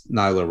think this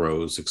Nyla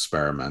Rose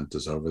experiment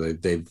is over.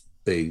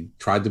 They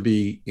tried to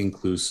be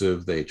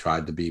inclusive. They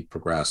tried to be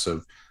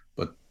progressive,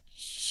 but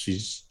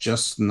she's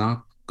just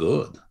not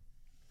good.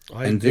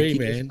 I agree,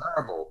 man. Is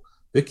terrible.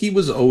 Vicky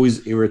was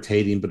always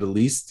irritating, but at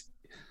least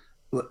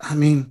her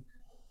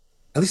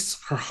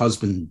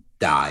husband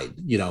died,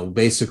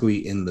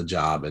 basically in the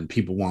job, and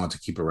people wanted to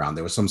keep her around.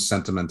 There was some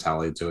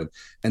sentimentality to it,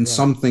 and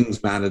some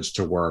things managed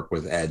to work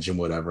with Edge and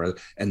whatever,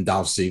 and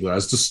Dolph Ziggler.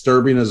 As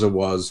disturbing as it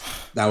was,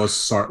 that was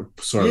sort of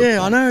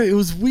I know, it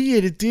was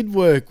weird. It did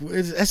work.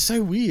 That's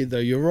so weird, though.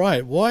 You're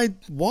right. Why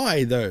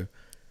though?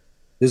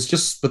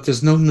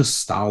 There's no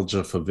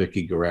nostalgia for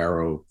Vicky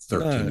Guerrero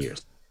 13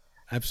 years.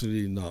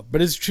 Absolutely not.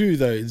 But it's true,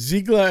 though.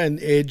 Ziggler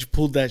and Edge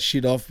pulled that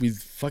shit off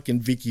with fucking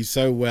Vicky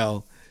so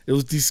well. It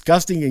was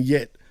disgusting and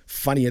yet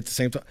funny at the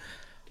same time.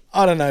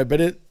 I don't know, but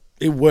it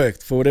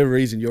worked for whatever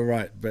reason. You're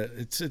right, but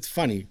it's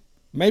funny.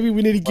 Maybe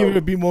we need to give it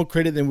a bit more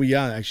credit than we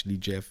are, actually,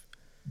 Jeff.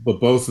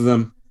 But both of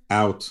them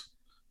out.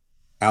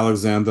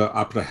 Alexander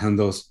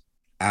Aprehendos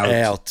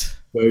out.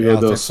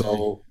 Fuego del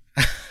Sol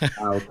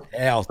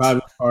out.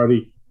 Private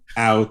Party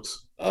out.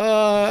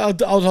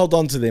 I'll hold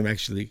on to them,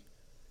 actually.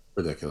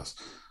 Ridiculous.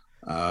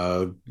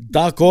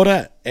 Dark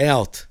Order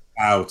out.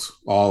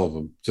 All of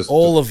them.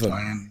 All of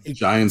them.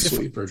 Giant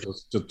sleeper.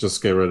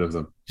 Just get rid of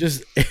them.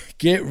 Just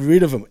get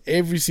rid of them.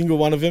 Every single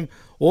one of them.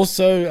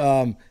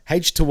 Also,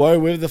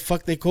 H2O, whatever the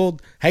fuck they're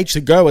called.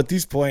 H2Go at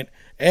this point,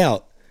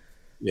 out.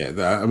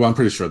 Yeah, I'm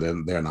pretty sure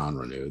they're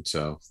non-renewed.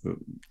 So,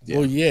 yeah.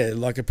 Well, yeah,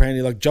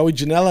 apparently, Joey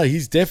Janela,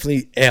 he's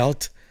definitely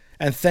out.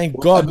 And thank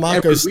God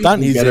Marco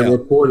Stunt is out.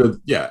 Reported,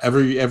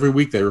 every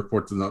week they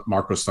report that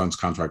Marco Stunt's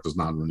contract is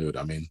non-renewed.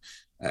 I mean,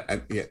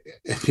 I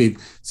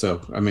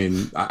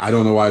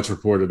don't know why it's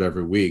reported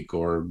every week,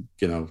 or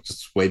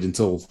just wait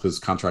until his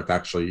contract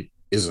actually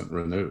isn't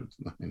renewed.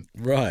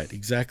 Right,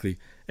 exactly.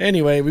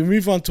 Anyway, we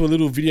move on to a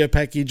little video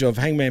package of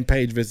Hangman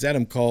Page versus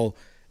Adam Cole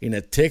in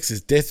a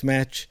Texas death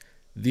match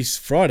this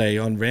Friday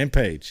on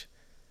Rampage.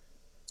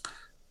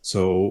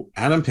 So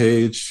Adam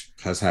Page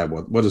has had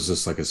what is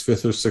this, like his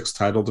 5th or 6th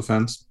title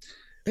defense?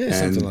 Yeah,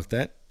 something like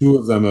that. 2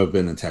 of them have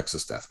been in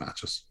Texas death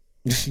matches.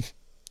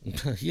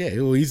 Yeah,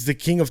 well, he's the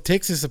king of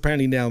Texas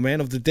apparently now, man,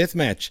 of the death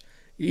match,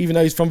 even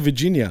though he's from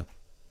Virginia.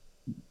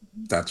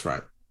 That's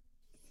right.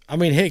 I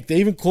mean, heck, they're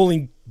even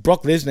calling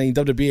Brock Lesnar in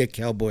WWE a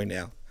cowboy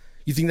now.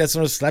 You think that's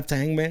not a slap to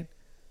Hangman?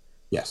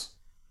 Yes.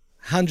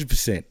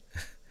 100%.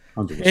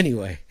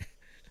 Anyway,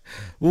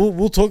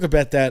 we'll talk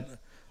about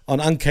that on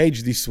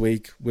Uncaged this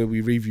week, where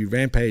we review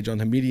Rampage on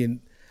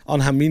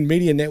Hamin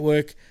Media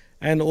Network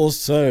and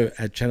also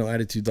at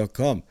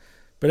channelattitude.com.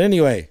 But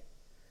anyway,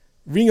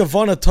 Ring of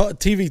Honor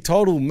TV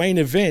title main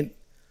event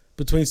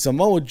between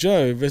Samoa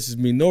Joe versus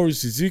Minoru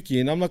Suzuki.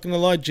 And I'm not going to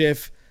lie,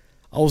 Jeff,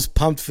 I was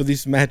pumped for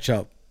this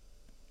matchup.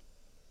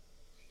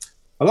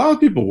 A lot of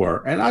people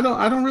were, and I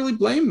don't really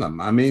blame them.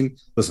 I mean,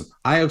 listen,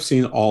 I have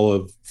seen all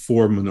of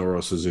 4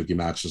 Minoru Suzuki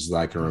matches that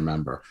I can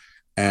remember,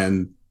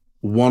 and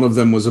one of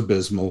them was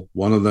abysmal,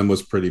 one of them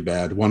was pretty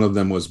bad, one of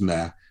them was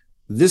meh.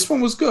 This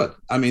one was good.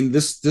 I mean,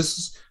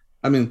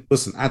 I mean,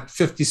 listen, at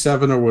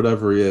 57 or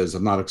whatever he is,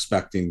 I'm not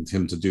expecting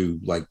him to do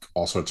like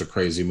all sorts of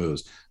crazy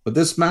moves. But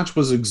this match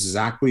was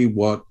exactly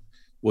what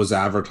was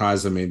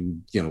advertised. I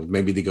mean,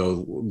 maybe to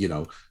go,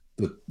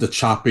 the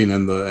chopping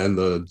and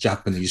the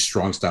Japanese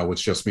strong style,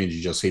 which just means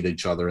you just hit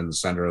each other in the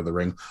center of the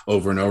ring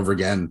over and over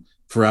again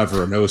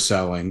forever, no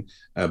selling,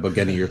 but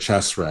getting your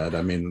chest read.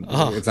 I mean,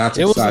 if that's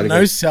it exciting, was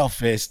a no sell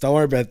fest. Don't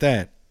worry about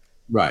that.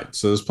 Right.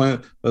 So there's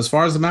plenty. As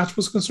far as the match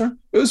was concerned,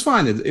 it was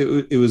fine.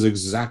 It was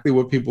exactly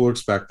what people were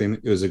expecting.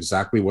 It was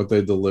exactly what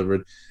they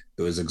delivered.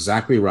 It was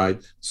exactly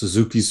right.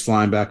 Suzuki's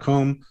flying back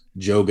home.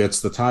 Joe gets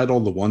the title,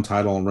 the one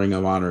title in Ring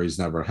of Honor he's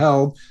never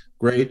held.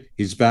 Great.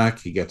 He's back.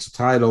 He gets a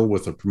title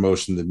with a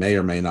promotion that may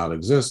or may not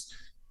exist.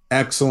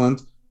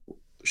 Excellent.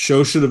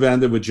 Show should have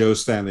ended with Joe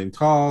standing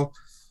tall.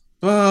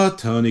 But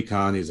Tony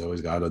Khan, he's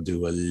always got to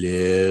do a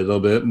little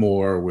bit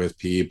more with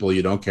people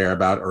you don't care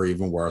about, or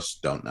even worse,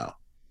 don't know.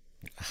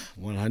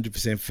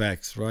 100%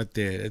 facts right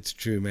there. It's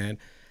true, man.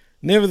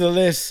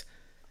 Nevertheless,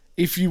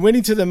 if you went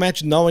into the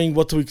match knowing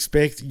what to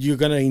expect, you're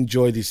going to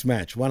enjoy this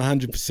match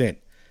 100%.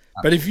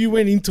 But if you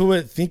went into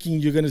it thinking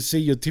you're going to see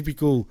your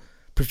typical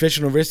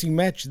professional wrestling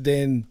match,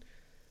 then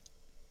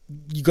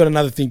you got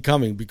another thing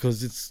coming,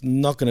 because it's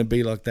not going to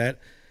be like that.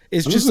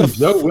 It's just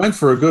Joe went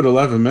for a good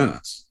 11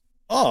 minutes.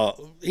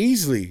 Oh,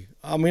 easily.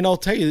 I mean, I'll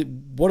tell you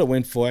what it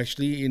went for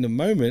actually in a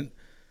moment.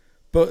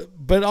 But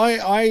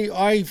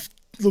I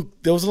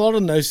look, there was a lot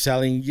of no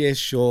selling. Yes,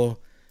 sure.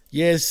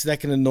 Yes, that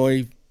can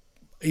annoy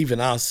even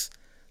us,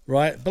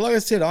 right? But like I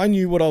said, I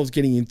knew what I was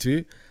getting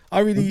into.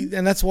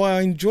 And that's why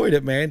I enjoyed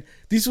it, man.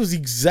 This was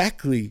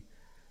exactly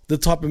the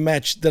type of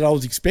match that I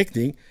was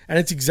expecting, and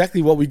it's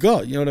exactly what we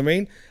got. You know what I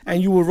mean?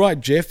 And you were right,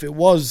 Jeff. It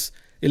was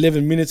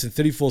 11 minutes and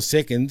 34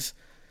 seconds.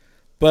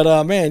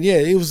 But, man, yeah,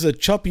 it was a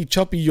choppy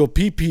your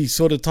pee-pee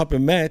sort of type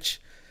of match.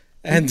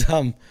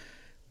 And,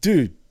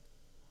 dude,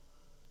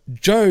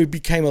 Joe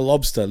became a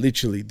lobster,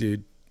 literally,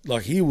 dude.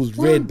 Like, he was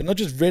red, but not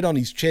just red on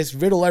his chest,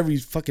 red all over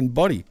his fucking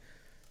body.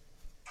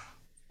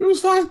 It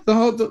was fine.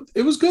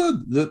 It was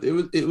good.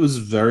 It was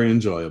very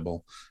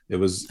enjoyable. It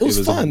was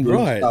fun,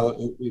 right?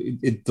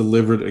 It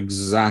delivered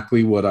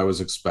exactly what I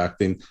was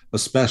expecting,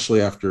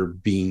 especially after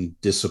being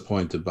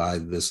disappointed by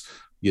this,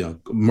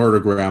 murder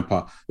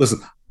grandpa.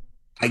 Listen,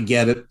 I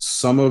get it.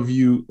 Some of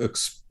you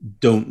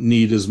don't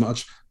need as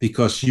much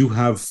because you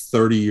have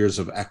 30 years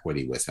of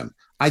equity with him.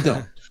 I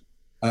don't.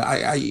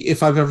 I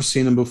if I've ever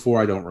seen him before,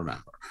 I don't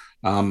remember.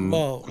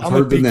 Well, I'm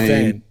a big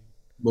fan.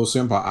 Well,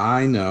 simple.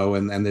 I know,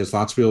 and there's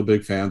lots of people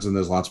big fans, and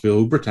there's lots of people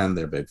who pretend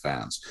they're big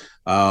fans.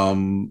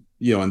 And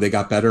they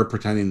got better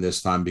pretending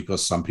this time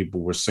because some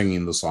people were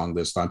singing the song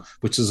this time,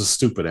 which is a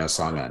stupid ass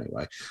song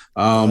anyway.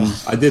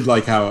 I did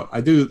like how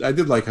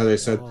they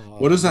said,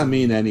 "What does that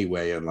mean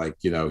anyway?" And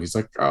he's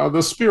like, "Oh,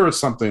 the spirit's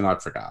something I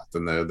forgot,"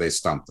 and they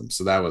stumped him,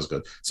 so that was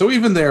good. So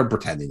even they're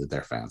pretending that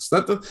they're fans.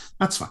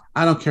 That's fine.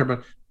 I don't care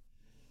about.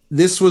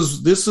 This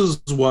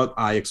is what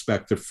I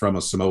expected from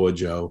a Samoa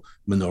Joe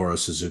Minoru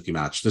Suzuki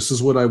match. This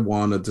is what I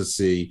wanted to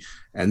see,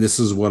 and this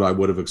is what I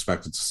would have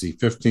expected to see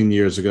 15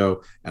 years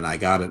ago, and I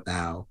got it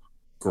now.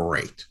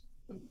 Great.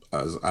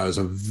 I was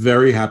a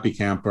very happy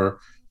camper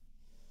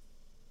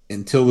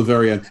until the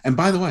very end. And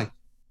by the way,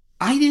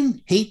 I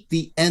didn't hate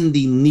the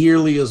ending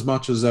nearly as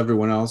much as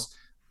everyone else.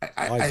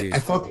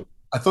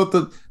 I thought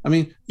that, I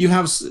mean,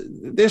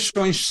 they're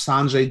showing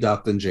Sanjay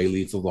Dutt and Jay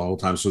Lethal the whole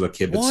time, so the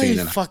kid. Why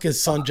is fucking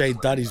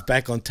Sanjay Dutt is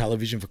back on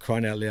television, for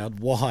crying out loud?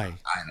 Why?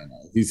 I don't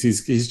know.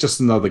 He's just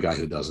another guy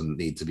who doesn't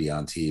need to be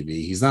on TV.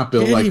 He's not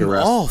built like a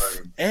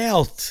wrestler.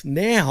 Out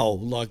now,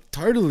 like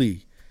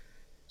totally.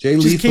 Jay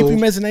just Lethal, keep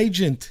him as an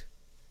agent.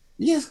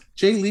 Yes,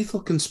 Jay Lethal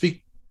can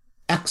speak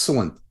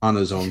excellent on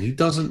his own. He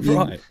doesn't need.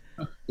 Right.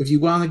 If you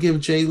want to give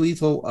Jay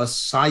Lethal a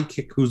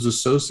sidekick who's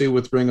associated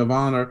with Ring of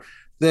Honor,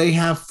 they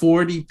have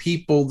 40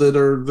 people that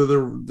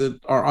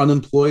are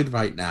unemployed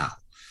right now.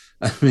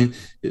 I mean,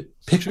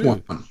 pick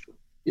one.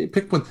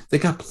 Pick one. They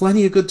got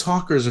plenty of good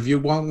talkers. If you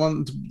want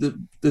one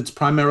that's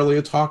primarily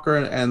a talker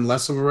and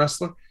less of a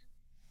wrestler,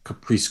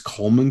 Caprice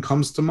Coleman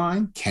comes to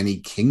mind. Kenny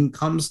King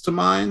comes to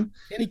mind.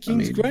 Kenny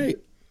King's great.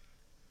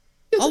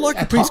 I like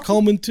Caprice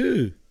Coleman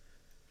too.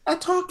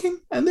 At talking,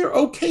 and they're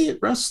okay at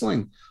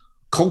wrestling.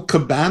 Colt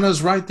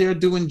Cabana's right there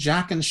doing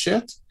jack and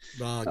shit.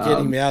 Get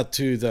him out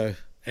too, though.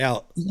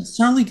 Out. You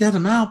certainly get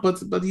him out,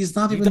 but he's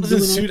not even. He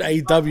doesn't suit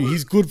AEW.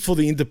 He's good for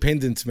the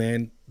independents,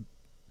 man.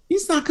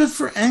 He's not good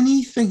for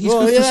anything.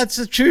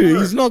 That's true.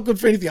 He's not good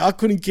for anything. I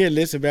couldn't care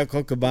less about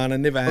Colt Cabana.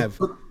 Never have.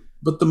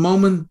 But the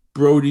moment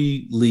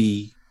Brody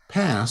Lee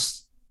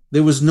passed,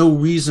 there was no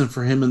reason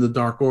for him in the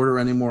Dark Order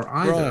anymore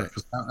either.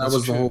 Because that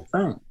was the whole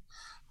thing.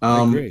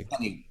 I agree.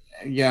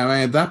 Yeah, I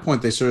mean, at that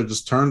point they sort of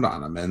just turned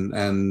on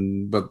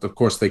him, but of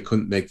course they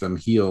couldn't make them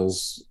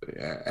heels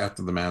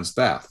after the man's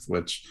death,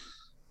 which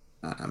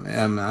I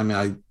mean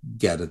I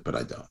get it, but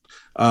I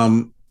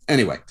don't.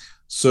 Anyway,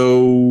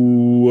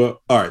 So,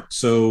 all right.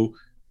 So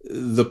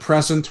the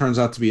present turns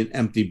out to be an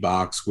empty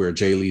box where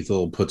Jay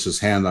Lethal puts his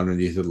hand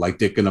underneath it, like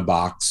Dick in a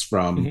Box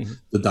from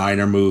the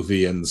Diner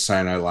movie and the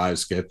Saturday Night Live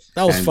skit.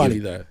 That was funny,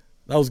 though.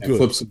 That was good.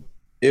 Flips,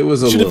 it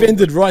was a should have little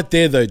ended right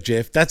there, though,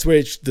 Jeff. That's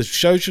where the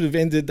show should have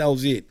ended. That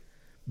was it.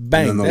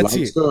 Bang. And then the that's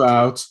lights it. go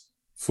out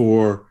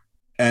for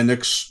an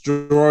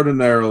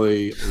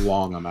extraordinarily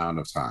long amount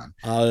of time.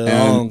 A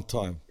long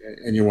time.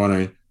 And you're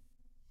wondering,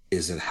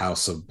 is it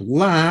House of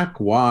Black?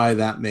 Why?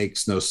 That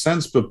makes no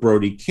sense. But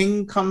Brody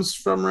King comes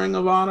from Ring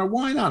of Honor.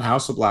 Why not?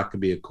 House of Black could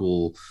be a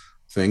cool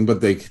thing, but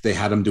they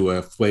had him do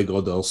a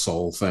Fuego del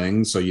Sol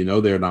thing, so you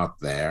know they're not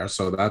there.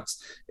 So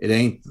it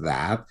ain't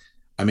that.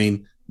 I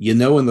mean, you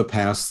know, in the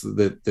past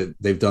that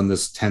they've done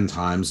this 10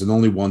 times, and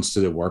only once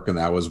did it work, and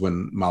that was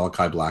when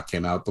Malachi Black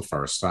came out the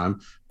first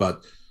time.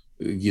 But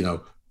you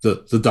know,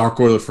 the Dark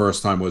Order the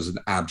first time was an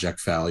abject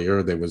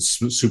failure. There was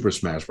Super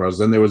Smash Bros.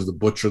 Then there was the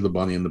Butcher, the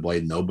Bunny, and the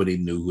Blade. Nobody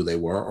knew who they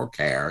were or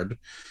cared.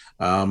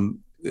 I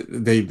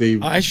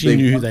actually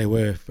knew who they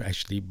were.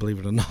 Actually, believe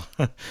it or not.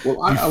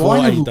 Well, before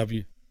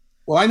AEW.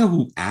 I know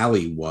who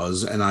Ali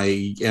was, and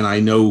I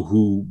know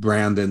who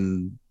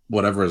Brandon,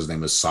 whatever his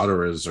name is,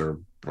 Sutter is, or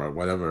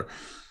whatever,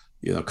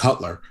 you know,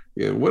 Cutler.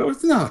 Yeah,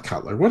 not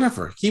Cutler,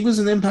 whatever. He was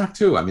in Impact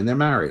too. I mean, they're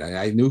married.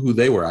 I knew who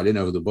they were. I didn't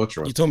know who the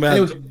Butcher was. You're talking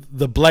about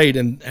the Blade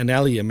and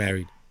Ali are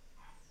married.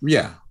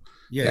 Yeah.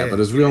 But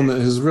his real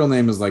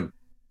name is like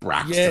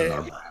Braxton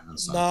or Brandon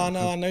something.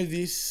 No, I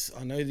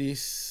know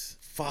this.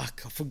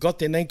 Fuck, I forgot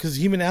their name because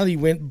him and Ali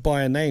went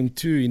by a name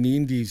too in the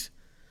Indies.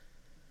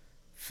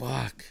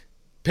 Fuck,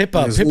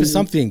 Pepper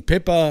something.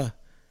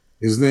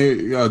 His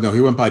name? No,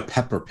 he went by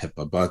Pepper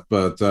Pippa,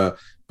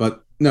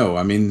 but no,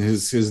 I mean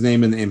his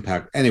name in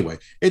Impact. Anyway,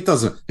 it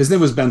doesn't. His name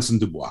was Benson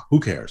Dubois.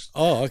 Who cares?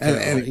 Oh,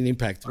 okay. In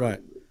Impact,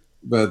 right?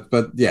 But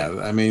yeah,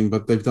 I mean,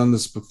 but they've done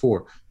this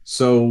before.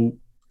 So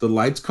the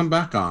lights come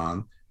back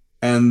on,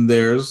 and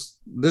there's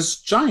this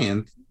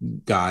giant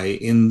guy,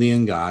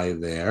 Indian guy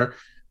there,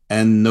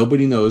 and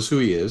nobody knows who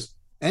he is.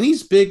 And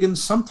he's big, and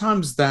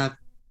sometimes that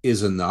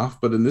is enough,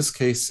 but in this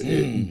case,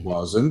 it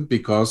wasn't,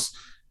 because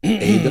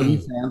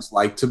AEW fans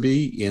like to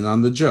be in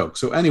on the joke.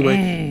 So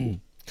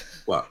anyway,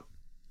 what?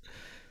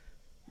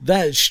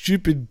 That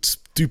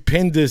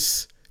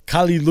stupendous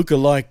Kali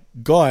lookalike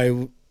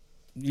guy,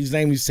 his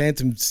name is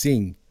Santam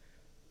Singh,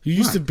 who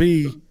used to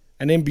be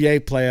an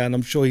NBA player, and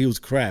I'm sure he was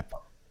crap.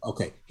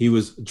 Okay, he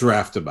was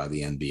drafted by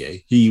the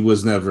NBA. He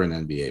was never an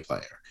NBA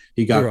player.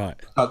 He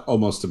got cut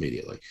almost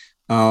immediately.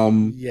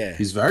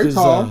 He's very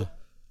tall.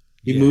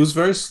 He moves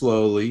very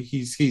slowly.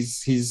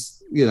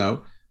 He's you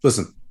know,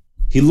 listen,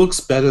 he looks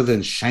better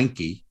than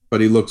Shanky,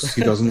 but he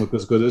doesn't look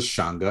as good as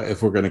Shanga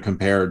if we're going to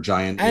compare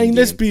giant. And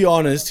let's be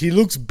honest, he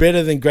looks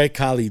better than Great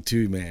Khali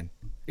too, man.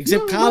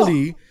 Except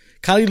Khali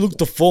looked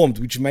deformed,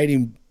 which made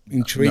him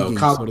intriguing.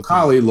 No,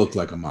 Khali looked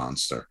like a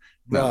monster.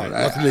 No,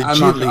 right, I'm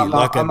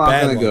not going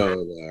to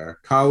go there.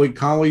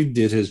 Khali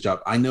did his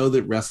job. I know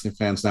that wrestling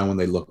fans now, when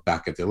they look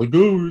back at it, they're like,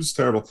 oh, he's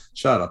terrible.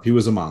 Shut up. He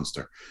was a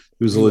monster.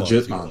 He was a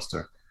legit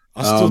monster.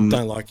 I still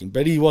don't like him,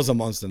 but he was a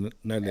monster,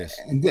 no less.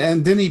 And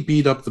didn't he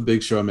beat up the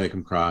Big Show and make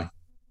him cry?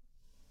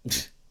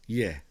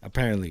 Yeah,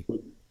 apparently.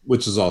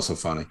 Which is also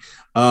funny.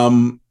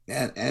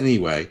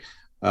 Anyway,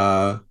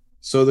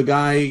 so the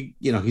guy,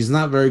 you know, he's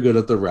not very good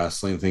at the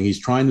wrestling thing.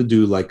 He's trying to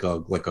do like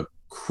a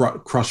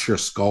crush your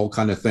skull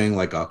kind of thing,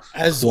 like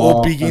as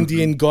all big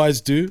Indian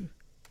guys do.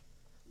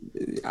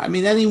 I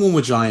mean, anyone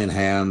with giant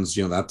hands,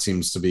 you know, that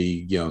seems to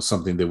be, you know,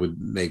 something that would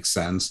make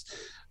sense.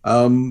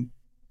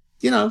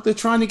 You know, they're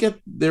trying to get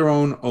their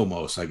own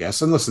Omos, I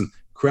guess. And listen,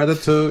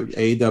 credit to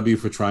AEW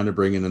for trying to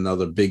bring in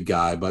another big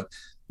guy, but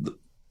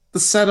the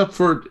setup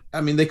for, I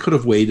mean, they could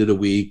have waited a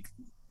week.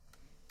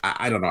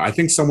 I don't know. I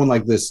think someone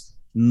like this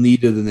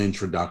needed an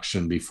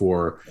introduction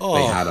before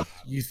they had to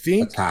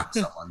attack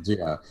someone.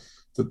 Yeah,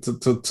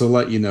 to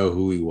let you know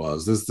who he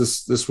was. This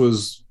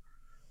was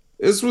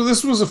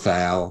a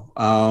foul.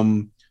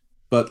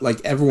 But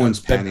like everyone's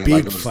panicking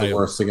like it was the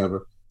worst thing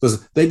ever.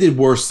 Listen, they did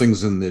worse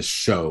things in this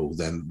show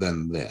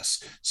than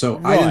this. So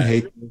I didn't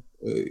hate.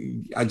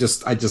 I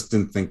just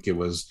didn't think it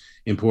was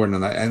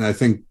important, and I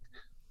think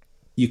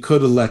you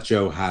could have let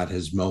Joe had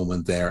his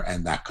moment there,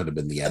 and that could have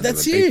been the end.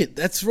 That's of it.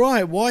 That's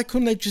right. Why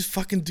couldn't they just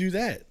fucking do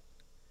that?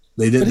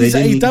 They did. It's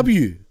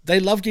AEW. They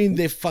love getting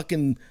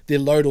their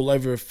load all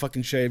over a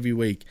fucking show every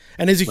week.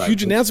 And there's a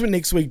huge announcement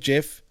next week,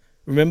 Jeff.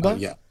 Remember?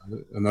 Yeah,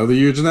 another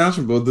huge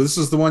announcement. But this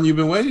is the one you've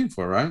been waiting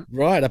for, right?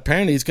 Right.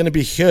 Apparently, it's going to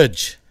be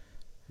huge.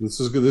 This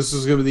is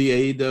going to be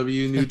the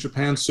AEW New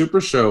Japan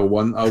Super Show,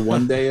 a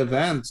one-day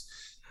event.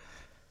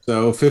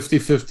 So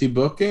 50-50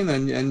 booking,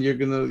 and you're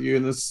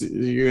gonna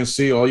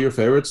see all your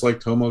favorites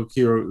like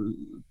Tomohiro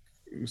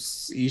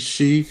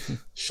Ishii,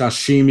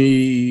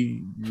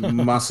 Sashimi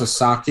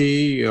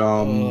Masasaki,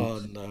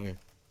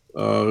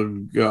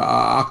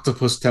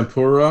 Octopus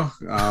Tempura.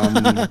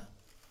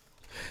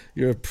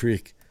 You're a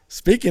prick.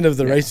 Speaking of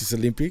the racist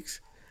Olympics,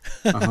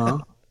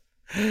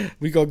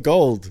 we got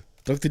gold.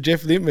 Dr.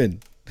 Jeff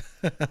Lippman.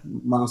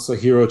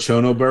 Masahiro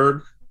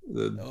Chonoberg.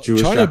 The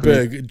Jewish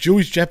Chinaberg,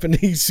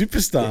 Jewish-Japanese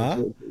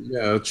superstar.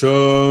 Yeah,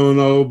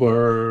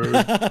 Chonoberg.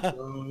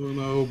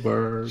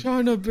 Chonoberg.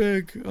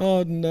 Chinaberg.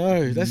 Oh,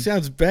 no. That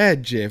sounds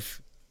bad,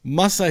 Jeff.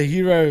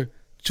 Masahiro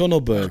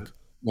Chonoberg.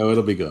 No,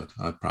 it'll be good.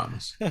 I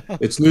promise.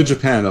 It's New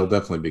Japan. It'll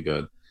definitely be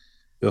good.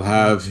 You'll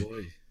have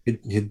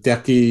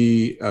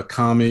Hideki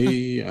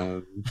Kami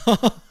and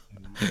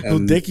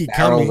Hideki Daryl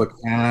Kami. the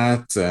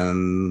Cat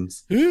and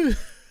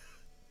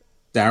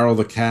Daryl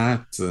the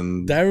Cat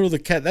and Daryl the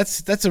Cat.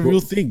 That's a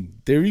real thing.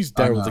 There is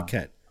Daryl the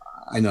Cat.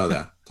 I know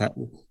that.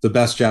 The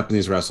best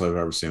Japanese wrestler I've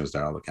ever seen was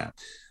Daryl the Cat.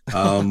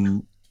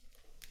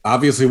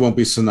 Obviously, it won't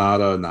be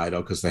Sonata and Naito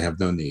because they have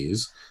no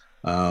knees.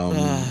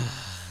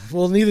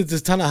 Well, neither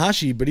does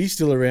Tanahashi, but he's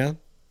still around.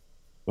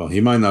 Well,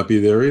 he might not be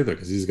there either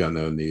because he's got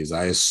no knees.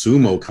 I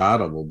assume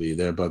Okada will be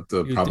there, but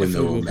probably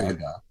no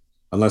Omega.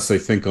 Unless they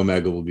think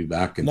Omega will be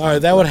back. No,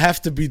 they would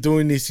have to be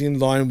doing this in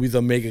line with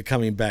Omega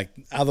coming back.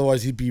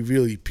 Otherwise, he'd be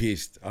really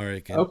pissed, I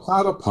reckon.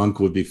 Okada Punk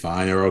would be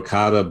fine, or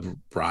Okada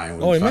Bryan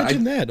would be fine.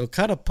 Imagine that.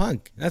 Okada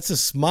Punk. That's a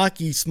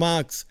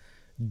Smarks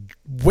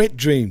wet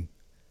dream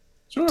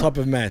type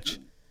of match.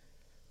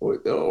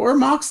 Or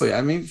Moxley.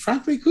 I mean,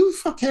 frankly, who the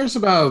fuck cares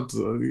about...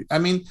 I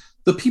mean,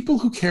 the people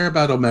who care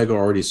about Omega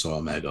already saw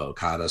Omega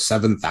Okada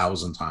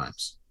 7,000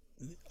 times.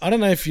 I don't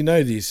know if you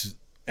know this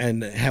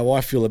and how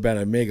I feel about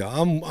Omega.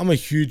 I'm a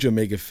huge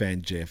Omega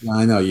fan, Jeff.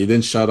 I know. You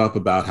didn't shut up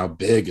about how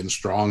big and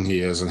strong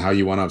he is and how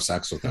you want to have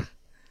sex with him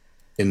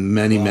in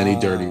many, many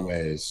dirty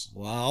ways.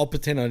 Wow, I'll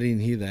pretend I didn't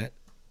hear that.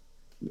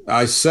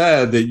 I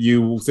said that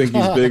you think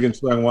he's big and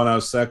strong and want to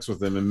have sex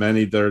with him in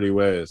many dirty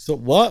ways. So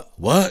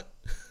what?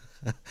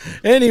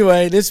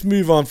 Anyway, let's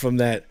move on from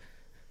that.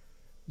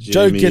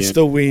 Joe gets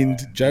the wind.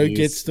 Joe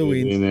gets the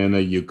wind. And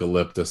a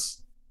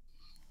eucalyptus.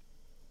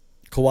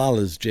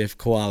 Koalas, Jeff.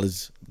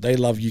 Koalas. They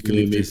love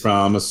eucalyptus. He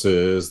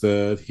promises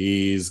that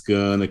he's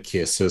gonna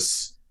kiss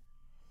us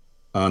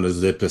on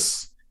his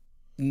zippus.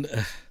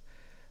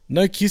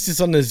 No kisses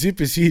on the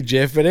zippers here,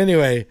 Jeff. But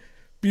anyway,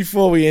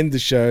 before we end the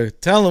show,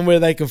 tell them where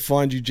they can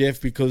find you,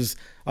 Jeff, because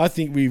I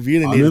think we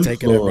really need to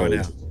take it over right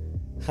now.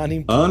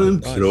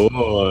 Unemployed.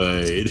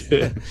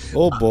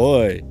 Oh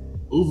boy.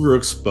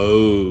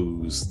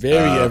 Overexposed.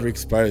 Very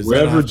overexposed.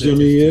 Wherever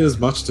Jimmy is,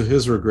 much to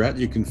his regret,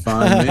 you can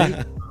find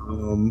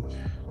me.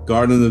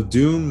 Garden of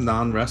Doom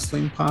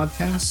non-wrestling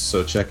podcast.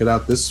 So check it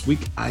out this week.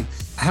 I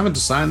haven't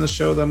decided the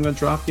show that I'm going to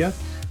drop yet.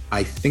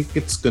 I think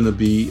it's going to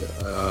be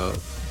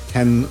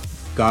Ken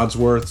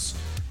Godsworth's.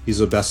 He's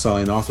a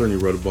best-selling author, and he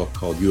wrote a book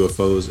called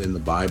UFOs in the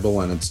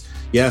Bible. And it's,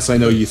 yes, I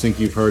know you think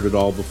you've heard it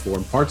all before,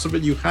 and parts of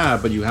it you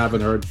have, but you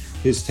haven't heard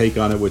his take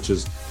on it, which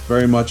is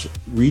very much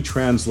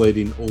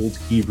retranslating Old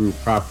Hebrew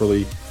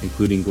properly,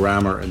 including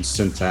grammar and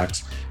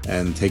syntax,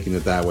 and taking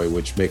it that way,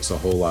 which makes a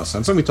whole lot of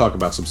sense. And we talk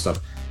about some stuff.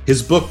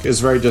 His book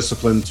is very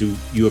disciplined to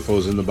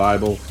UFOs in the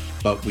Bible,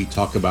 but we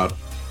talk about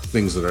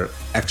things that are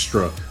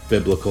extra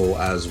biblical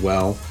as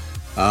well.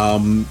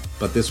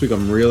 But this week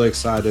I'm really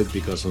excited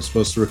because I'm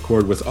supposed to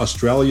record with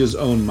Australia's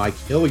own Mike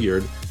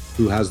Hilliard,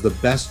 who has the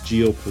best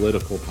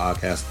geopolitical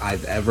podcast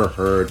I've ever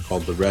heard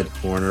called The Red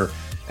Corner.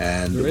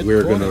 And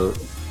we're going to,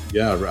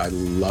 I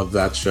love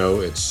that show.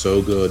 It's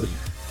so good.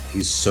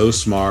 He's so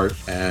smart.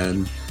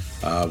 And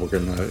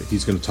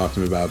he's going to talk to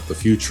me about the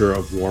future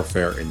of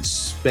warfare in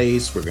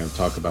space. We're going to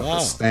talk about the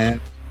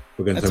stand.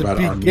 We're going to talk about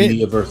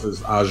Armenia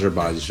versus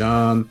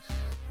Azerbaijan.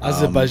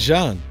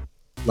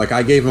 Like,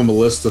 I gave him a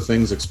list of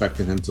things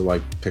expecting him to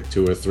like pick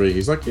 2 or 3.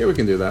 He's like, yeah, we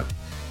can do that.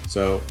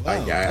 So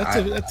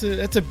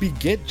that's a big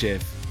get,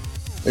 Jeff.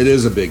 It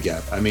is a big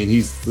get. I mean,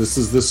 this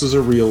is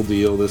a real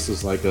deal. This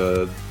is like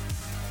a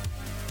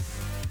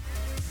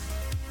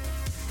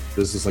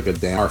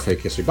Dan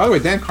fake history. By the way,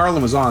 Dan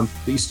Carlin was on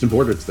the Eastern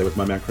Border today with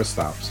my man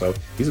Christoph, so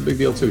he's a big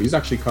deal too. He's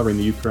actually covering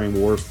the Ukraine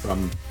war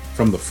from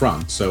the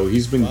front. So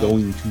he's been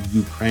going to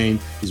Ukraine.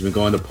 He's been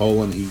going to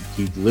Poland.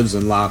 He lives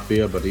in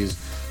Latvia, but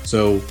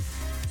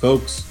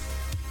folks,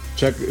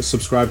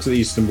 subscribe to the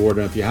Eastern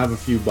Border. If you have a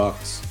few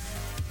bucks,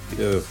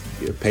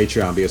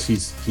 Patreon, because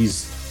he's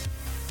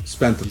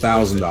spent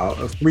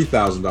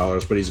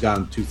 $3,000, but he's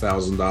gotten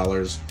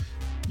 $2,000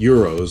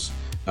 euros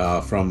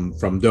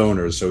from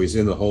donors, so he's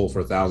in the hole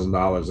for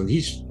 $1,000, and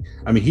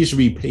he should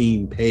be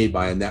being paid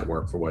by a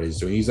network for what he's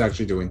doing. He's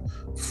actually doing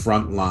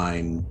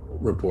frontline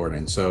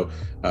reporting. So,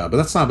 but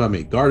that's not about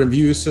me. Garden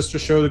View, sister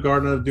show, The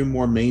Garden of Doom,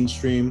 more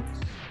mainstream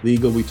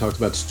legal. We talked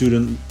about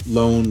student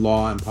loan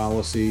law and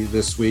policy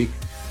this week.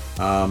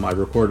 I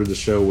recorded the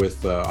show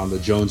with on the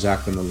Jones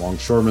Act and the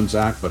Longshoremen's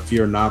Act, but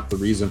fear not, the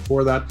reason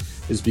for that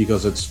is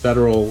because it's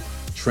federal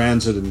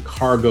transit and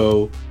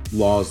cargo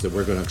laws that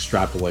we're going to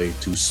extrapolate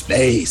to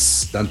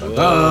space. Dun, dun,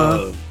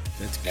 dun.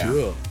 That's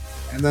cool.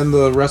 And then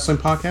the wrestling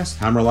podcast,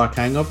 Hammerlock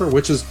Hangover,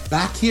 which is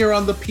back here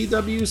on the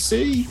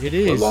PWC. It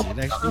is. It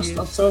actually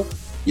is. So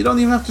you don't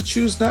even have to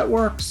choose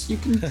networks. You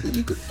can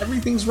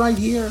everything's right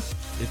here.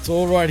 It's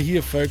all right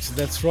here, folks.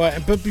 That's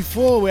right. But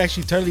before we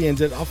actually totally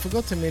ended, I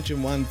forgot to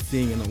mention one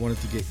thing, and I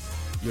wanted to get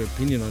your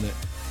opinion on it.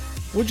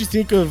 What do you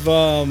think of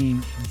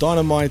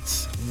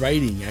Dynamite's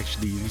rating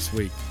actually this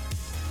week?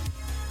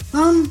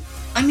 I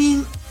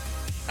mean,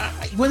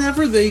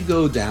 whenever they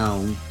go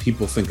down,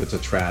 people think it's a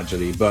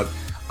tragedy, but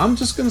I'm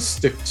just going to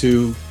stick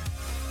to,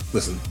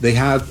 listen, they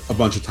had a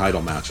bunch of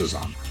title matches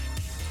on.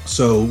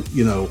 So,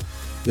 you know,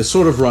 they're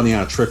sort of running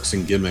out of tricks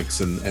and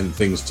gimmicks and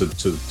things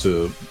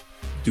to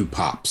do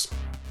pops.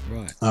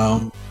 Right.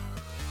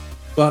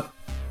 But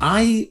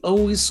I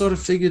always sort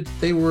of figured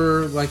they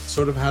were like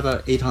sort of had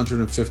a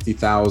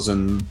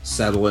 850,000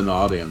 settle-in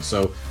audience.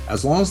 So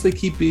as long as they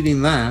keep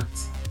beating that,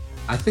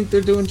 I think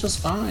they're doing just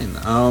fine.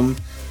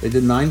 They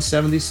did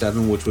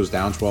 977, which was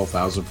down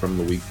 12,000 from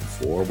the week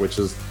before, which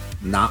is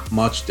not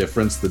much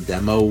difference. The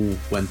demo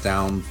went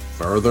down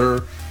further,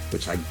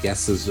 which I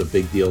guess is a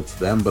big deal to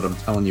them, but I'm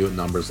telling you, at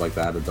numbers like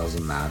that, it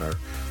doesn't matter.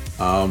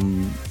 I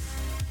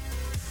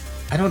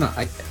don't know.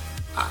 I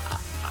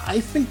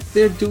think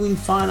they're doing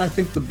fine. I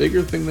think the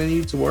bigger thing they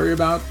need to worry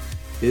about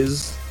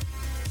is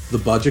the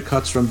budget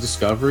cuts from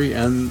Discovery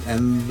and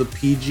the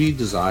PG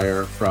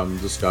desire from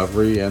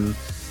Discovery, and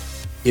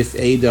if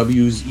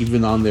AEW's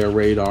even on their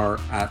radar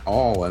at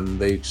all, and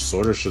they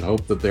sort of should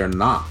hope that they're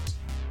not.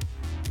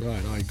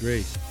 Right, I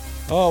agree.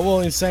 Oh,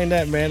 well, in saying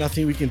that, man, I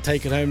think we can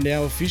take it home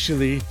now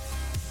officially.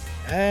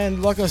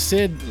 And like I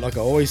said, like I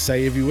always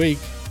say every week,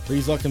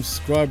 please like and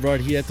subscribe right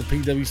here at the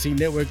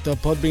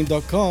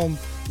pwcnetwork.podbean.com,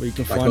 where you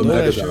can find all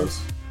our shows.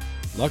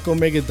 Like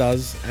Omega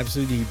does,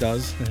 absolutely he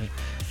does.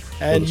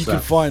 And you can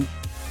find,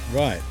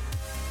 right,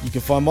 you can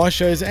find my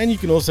shows, and you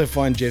can also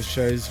find Jeff's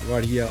shows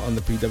right here on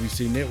the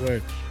PWC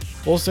Network.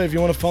 Also, if you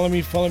want to follow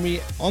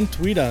me on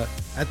Twitter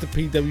at the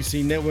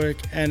PWC Network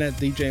and at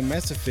DJ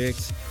Mass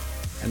Effects.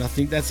 And I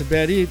think that's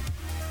about it.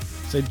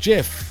 So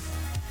Jeff,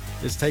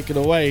 let's take it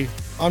away.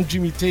 I'm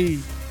Jimmy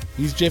T.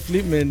 He's Jeff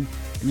Lippman,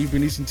 and you've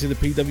been listening to the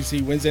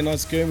PWC Wednesday Night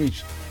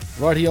Skirmish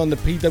right here on the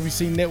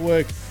PWC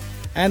Network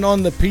and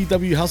on the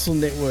PW Hustle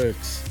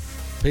Networks.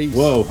 Peace.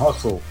 Whoa,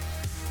 hustle.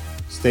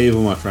 Stay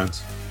evil, my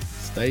friends.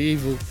 Stay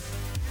evil.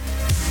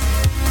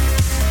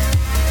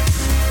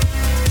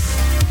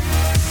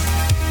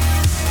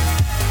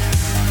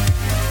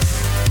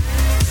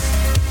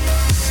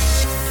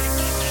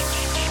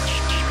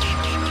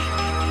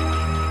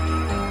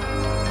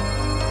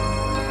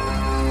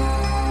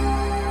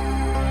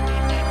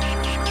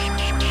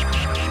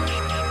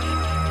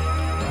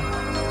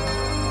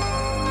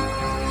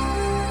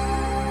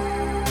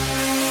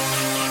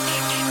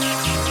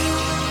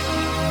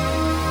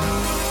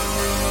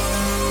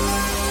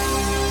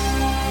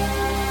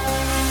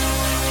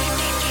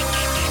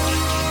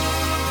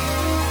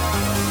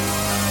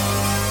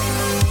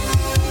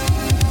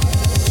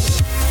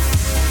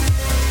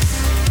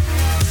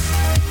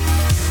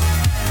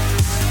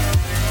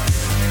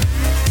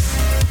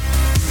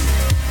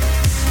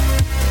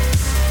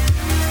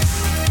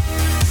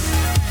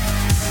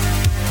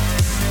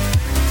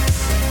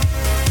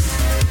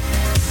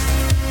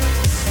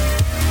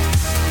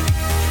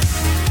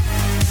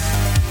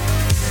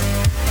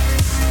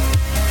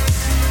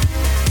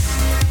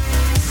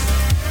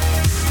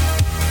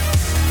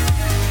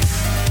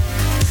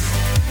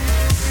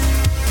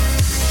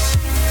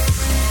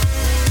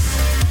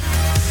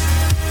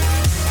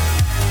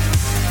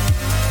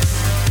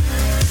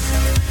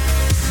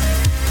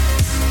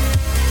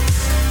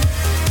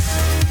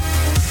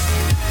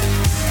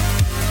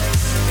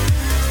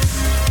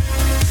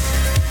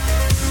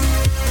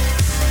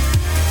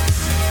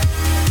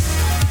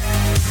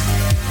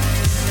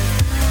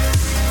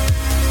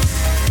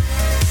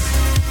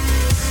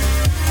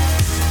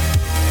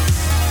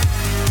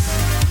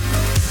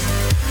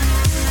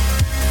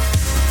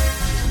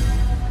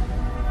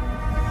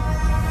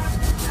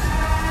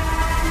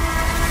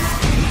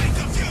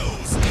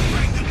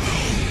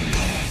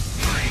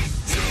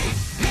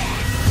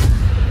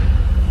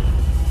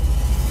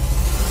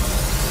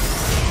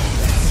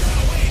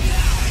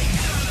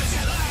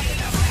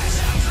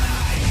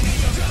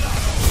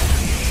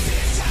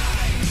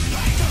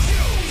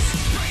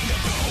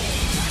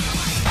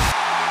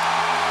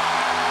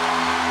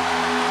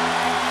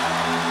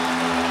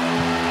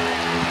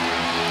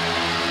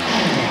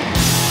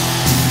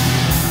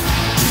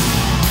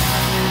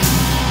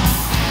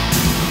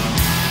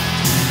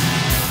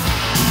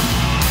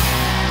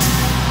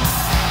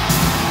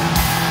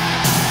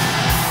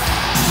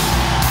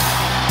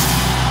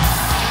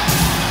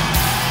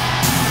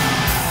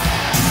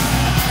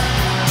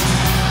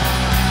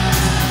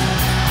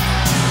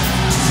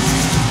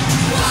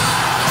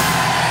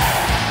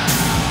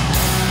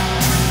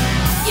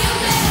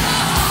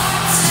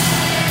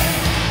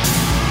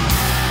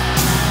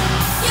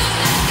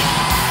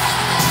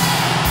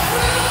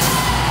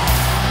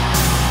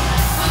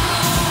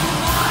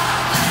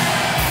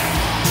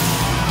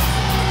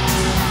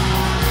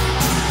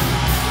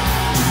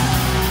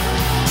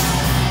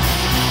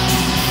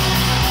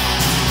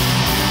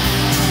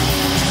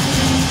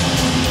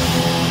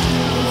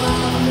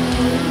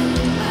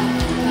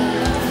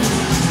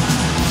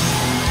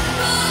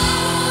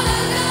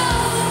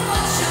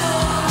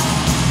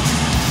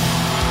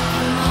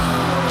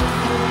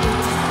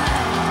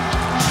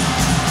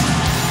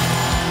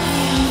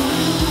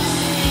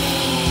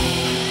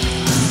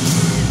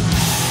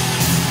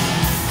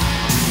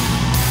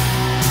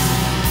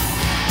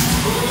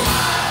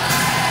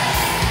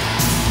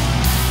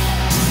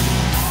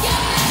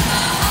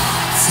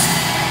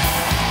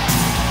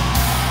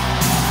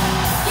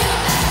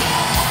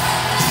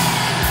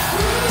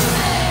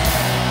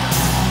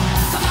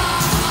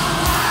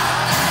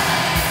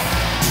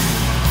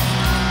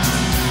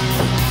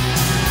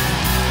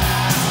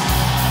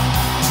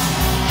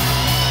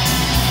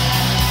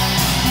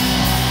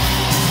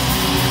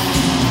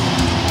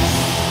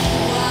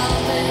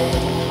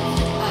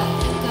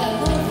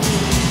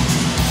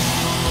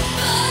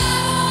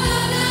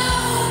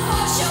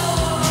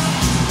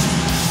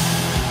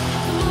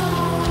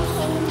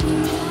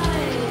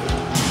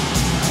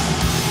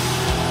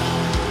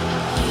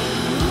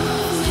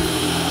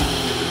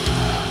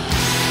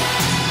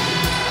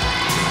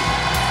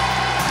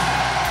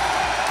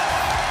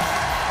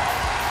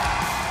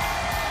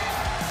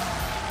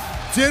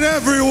 Did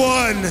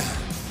everyone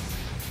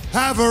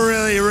have a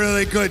really,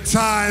 really good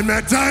time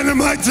at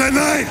Dynamite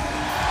tonight?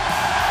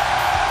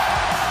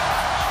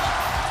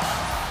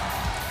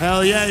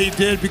 Hell yeah, you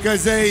did,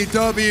 because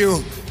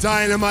AEW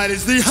Dynamite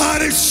is the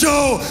hottest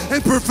show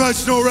in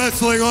professional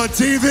wrestling on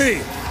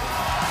TV.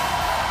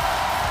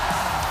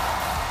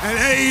 And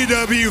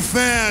AEW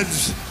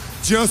fans,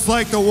 just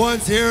like the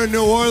ones here in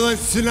New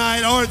Orleans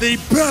tonight, are the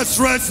best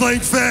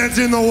wrestling fans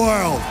in the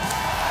world.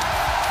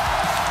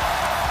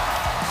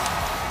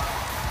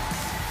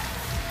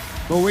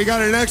 But we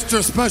got an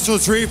extra special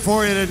treat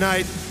for you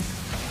tonight,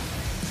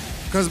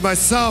 because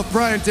myself,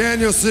 Brian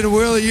Danielson,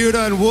 Willie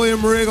Yuta, and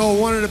William Regal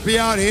wanted to be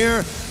out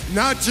here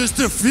not just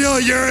to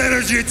feel your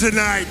energy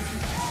tonight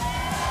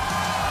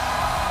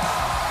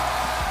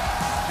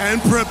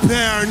and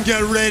prepare and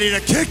get ready to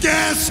kick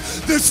ass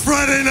this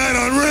Friday night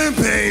on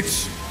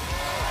Rampage.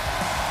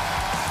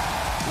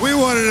 We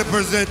wanted to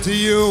present to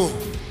you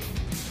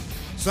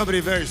somebody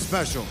very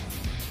special.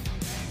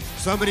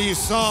 Somebody you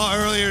saw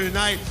earlier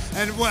tonight,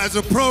 and as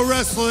a pro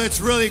wrestler,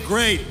 it's really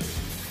great,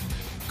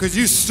 because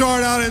you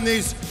start out in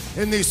these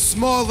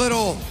small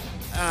little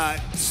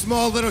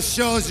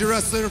shows. You're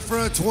wrestling in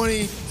front of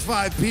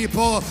 25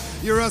 people.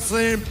 You're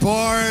wrestling in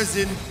bars,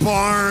 in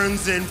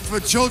barns, and for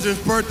children's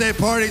birthday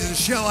parties and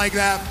shit like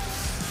that.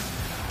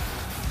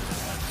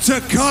 To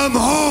come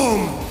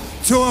home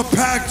to a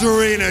packed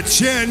arena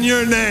chanting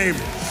your name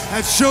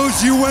at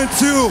shows you went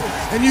to,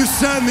 and you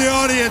sat in the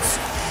audience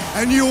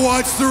and you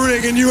watched the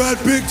ring, and you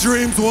had big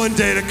dreams one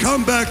day to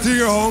come back to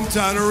your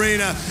hometown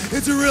arena.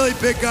 It's a really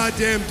big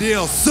goddamn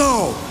deal.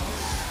 So,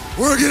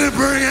 we're gonna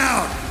bring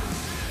out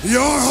your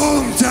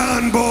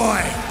hometown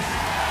boy.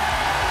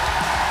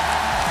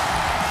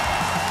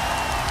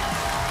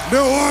 New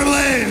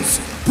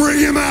Orleans, bring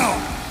him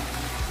out.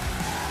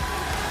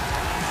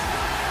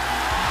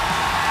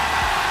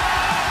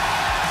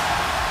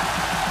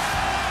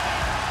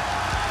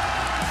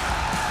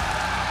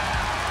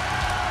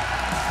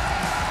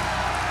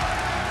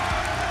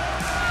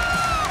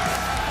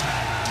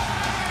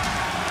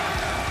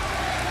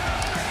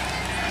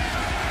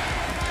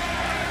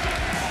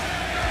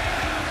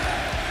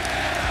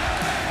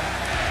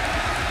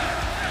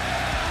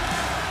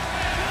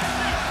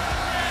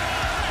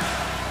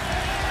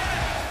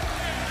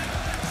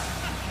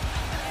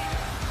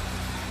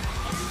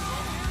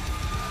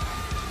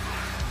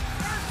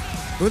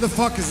 Who the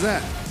fuck is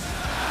that?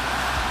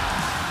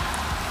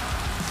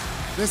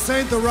 This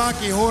ain't the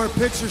Rocky Horror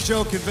Picture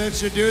Show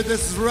convention, dude.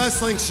 This is a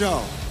wrestling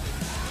show.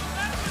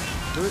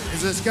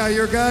 Is this guy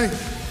your guy?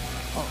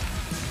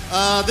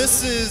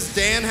 This is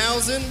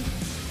Danhausen.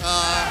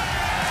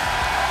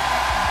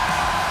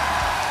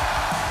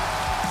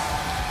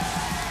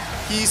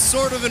 He's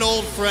sort of an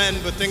old friend,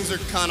 but things are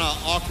kind of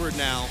awkward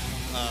now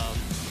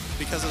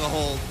because of the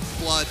whole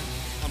blood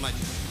on my...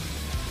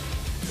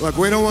 Look,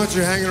 we don't want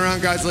you hanging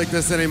around guys like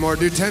this anymore.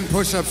 Do 10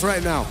 push-ups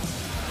right now.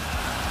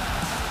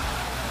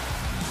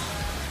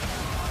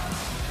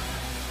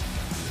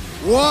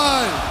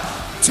 One,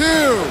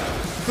 2,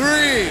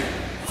 3,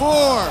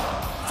 4,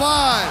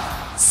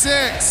 5,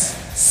 6,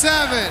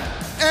 7,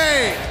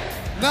 8,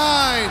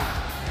 9,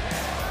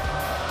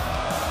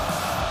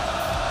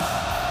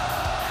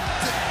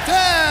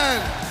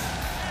 10.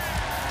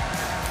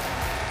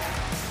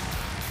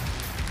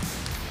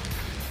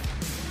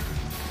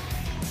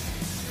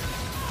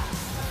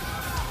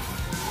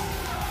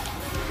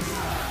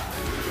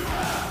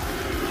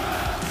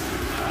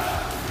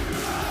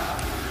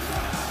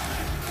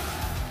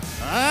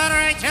 All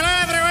right, hello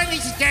everyone,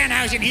 this is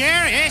Danhausen here,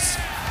 yes?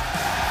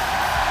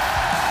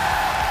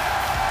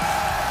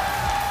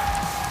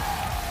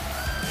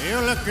 You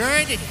look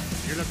good,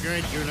 you look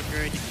good, you look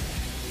good.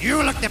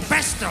 You look the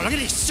best though, look at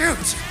his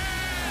suit.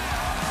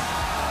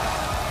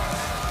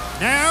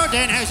 Now,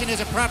 Danhausen has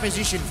a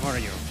proposition for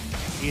you.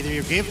 Either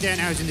you give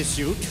Danhausen the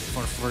suit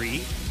for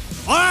free,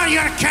 or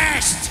you're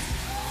cast!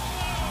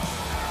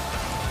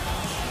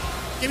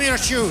 Give me your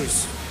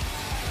shoes.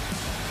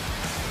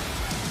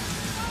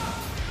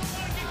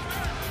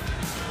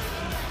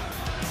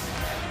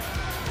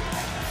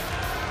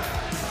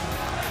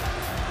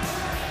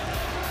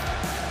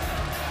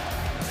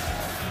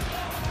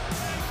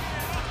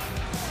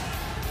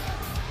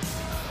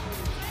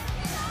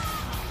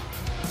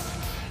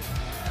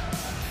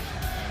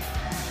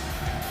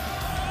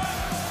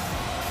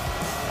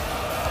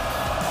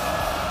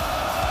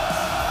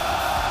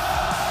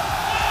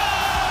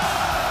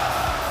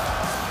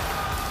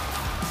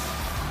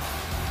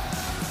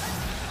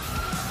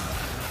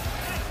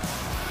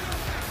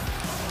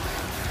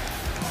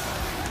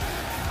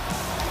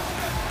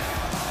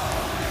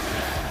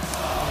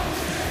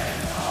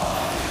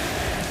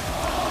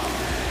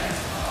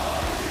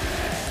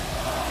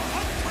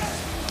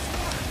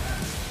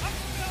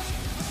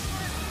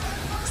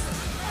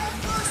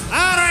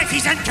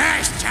 He's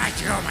uncased!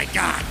 Oh my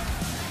God!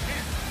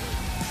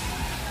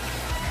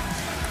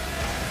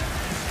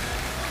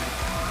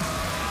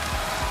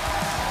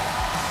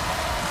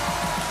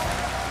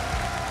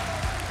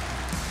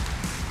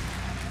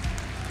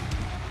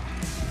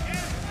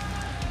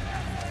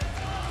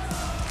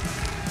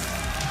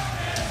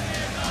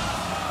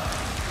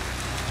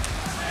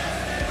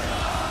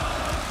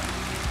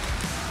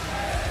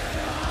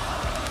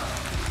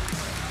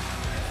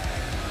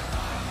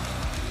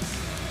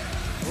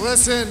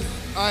 Listen,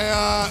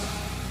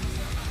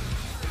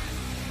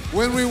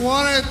 when we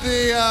wanted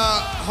the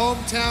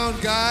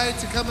hometown guy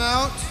to come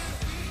out,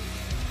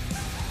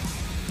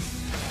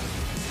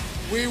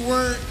 we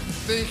weren't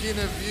thinking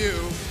of you.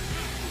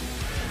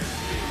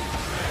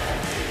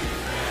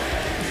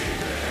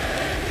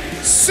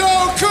 So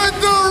could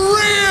the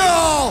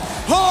real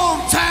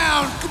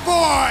hometown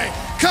boy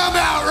come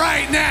out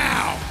right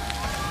now?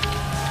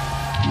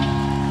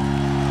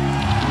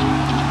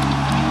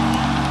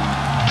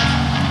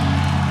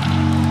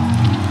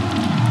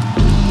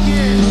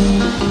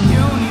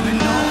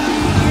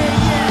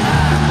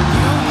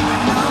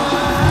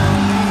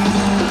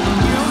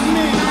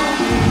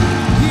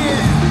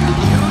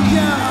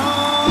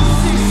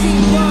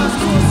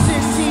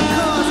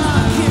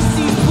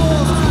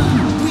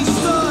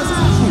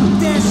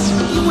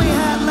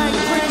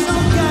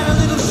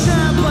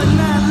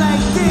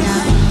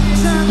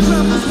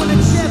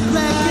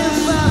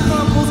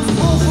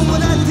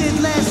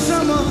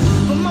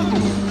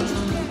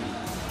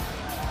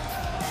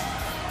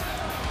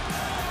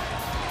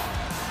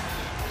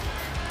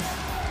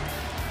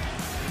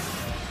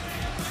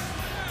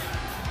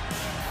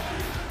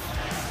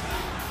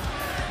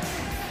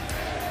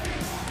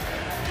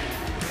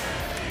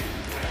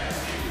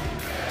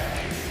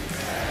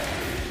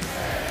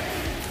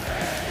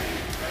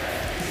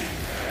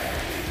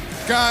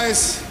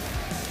 Guys,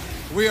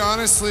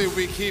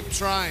 we keep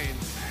trying.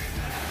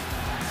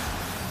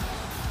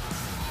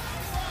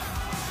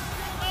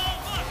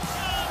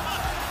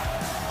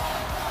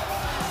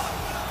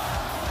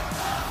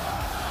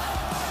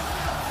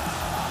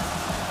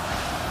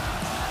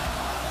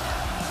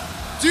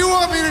 Do you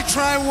want me to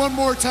try one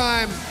more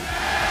time?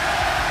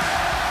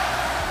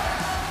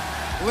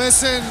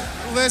 Listen,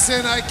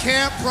 I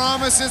can't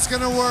promise it's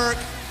gonna work.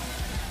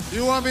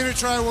 You want me to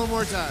try one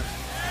more time?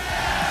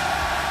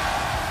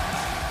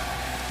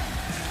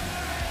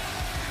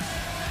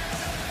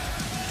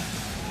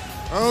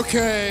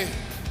 Okay,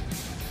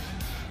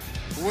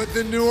 would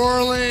the New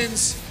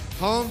Orleans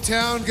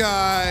hometown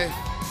guy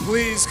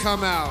please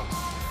come out?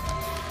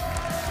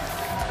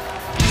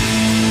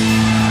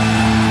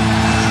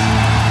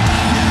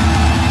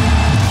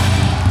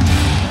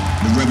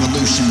 The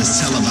revolution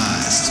is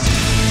televised.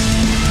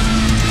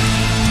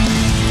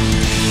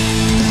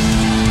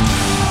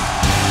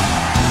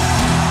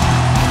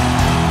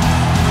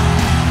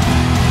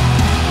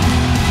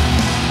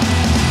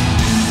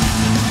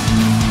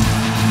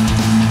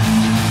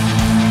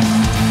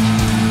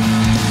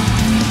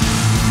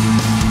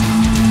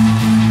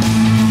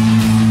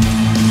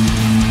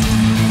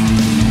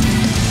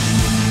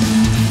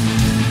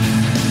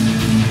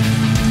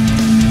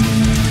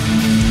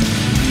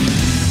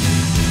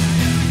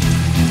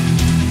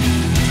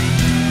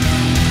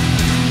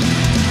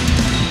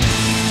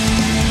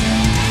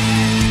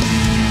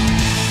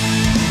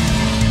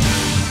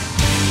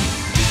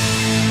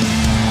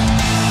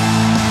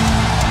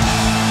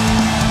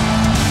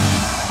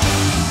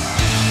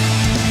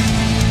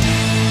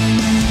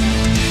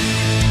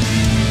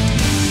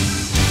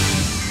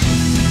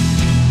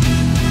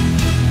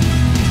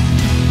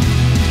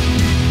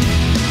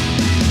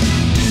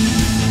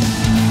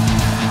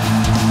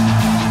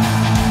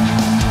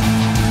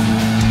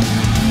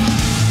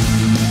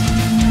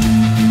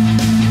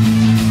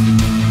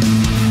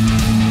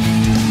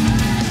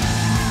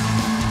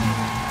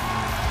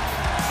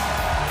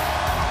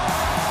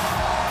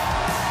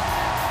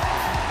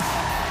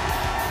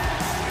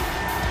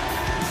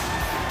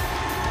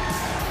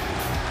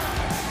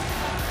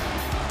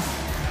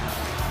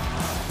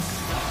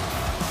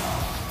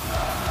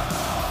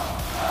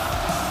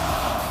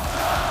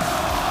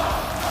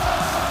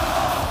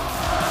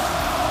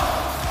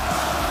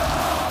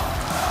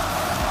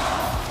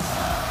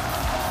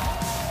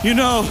 You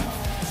know,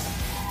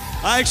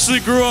 I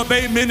actually grew up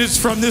 8 minutes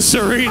from this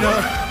arena.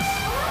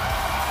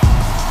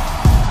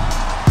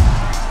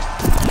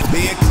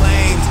 Be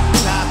acclaimed,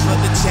 top of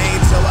the chain,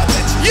 so I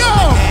bet you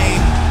know the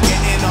game.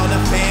 Getting all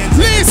the fans.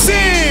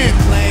 Listen!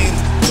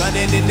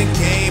 Running in the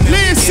game.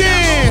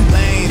 Listen!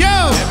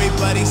 Yo!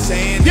 Everybody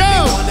saying they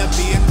wanna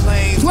be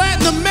acclaimed.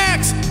 Platinum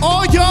Max,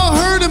 all y'all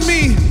heard of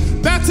me.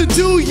 About to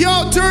do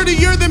y'all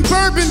dirtier than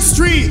Bourbon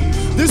Street.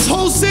 This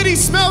whole city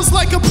smells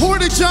like a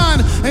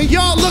porta-john, and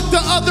y'all look the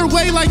other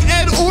way like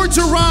Ed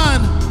Orgeron.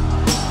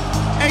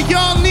 And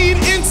y'all need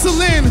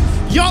insulin.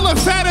 Y'all are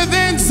fatter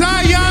than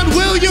Zion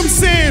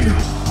Williamson.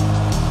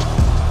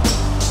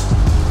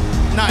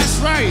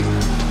 Nice, right?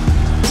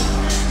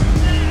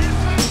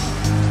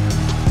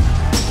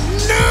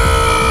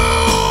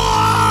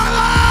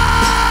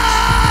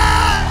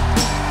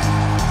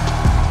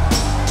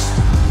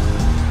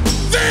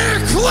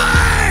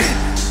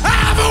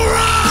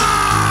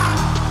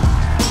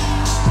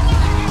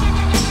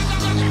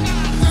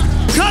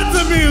 Cut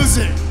the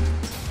music.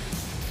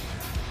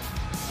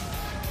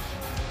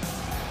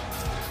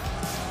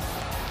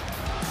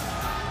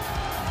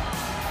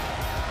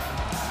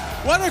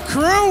 What a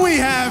crew we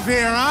have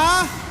here,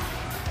 huh?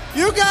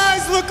 You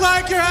guys look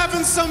like you're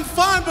having some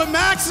fun, but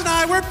Max and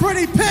I, we're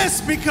pretty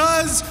pissed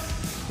because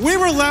we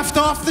were left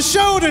off the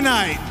show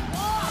tonight.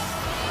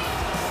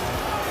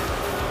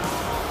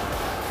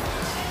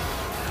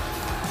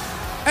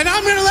 And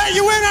I'm gonna let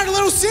you in on a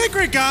little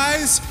secret,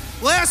 guys.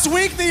 Last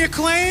week, The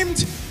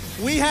Acclaimed,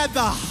 we had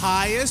the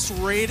highest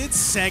rated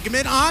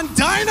segment on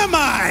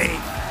Dynamite.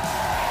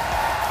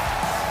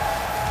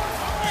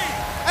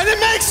 And it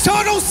makes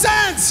total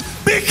sense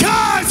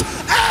because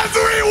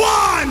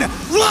everyone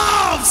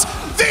loves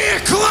The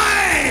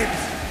Acclaimed.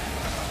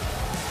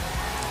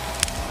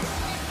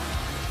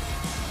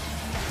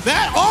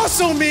 That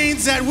also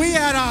means that we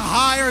had a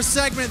higher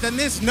segment than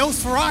this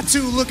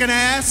Nosferatu-looking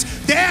ass,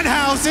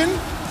 Danhausen.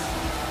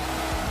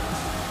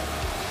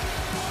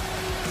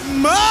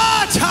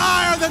 Much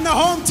higher than the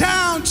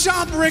hometown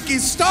chump Ricky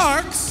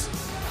Starks.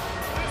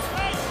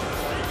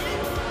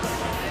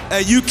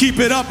 Hey, you keep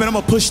it up and I'm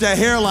gonna push that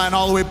hairline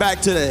all the way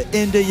back to the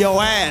end of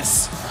your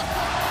ass.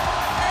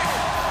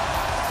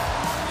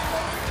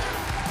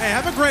 Hey,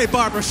 have a great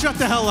barber, shut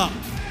the hell up.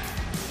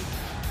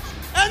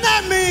 And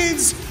that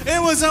means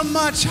it was a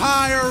much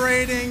higher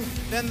rating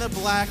than the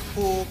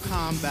Blackpool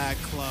Combat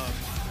Club.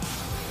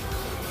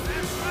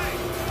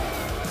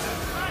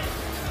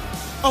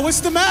 Oh,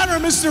 what's the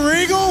matter, Mr.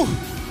 Regal?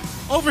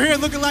 Over here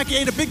looking like you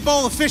ate a big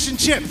bowl of fish and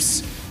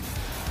chips.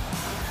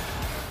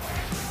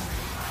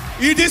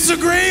 You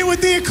disagree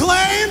with The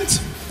Acclaimed?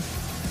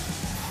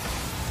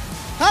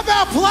 How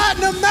about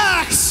Platinum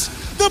Max?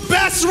 The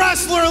best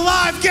wrestler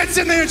alive gets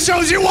in there and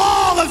shows you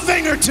all a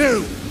thing or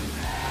two.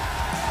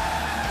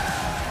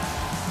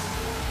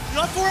 You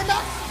up for it,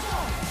 Max?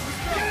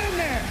 Get in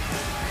there.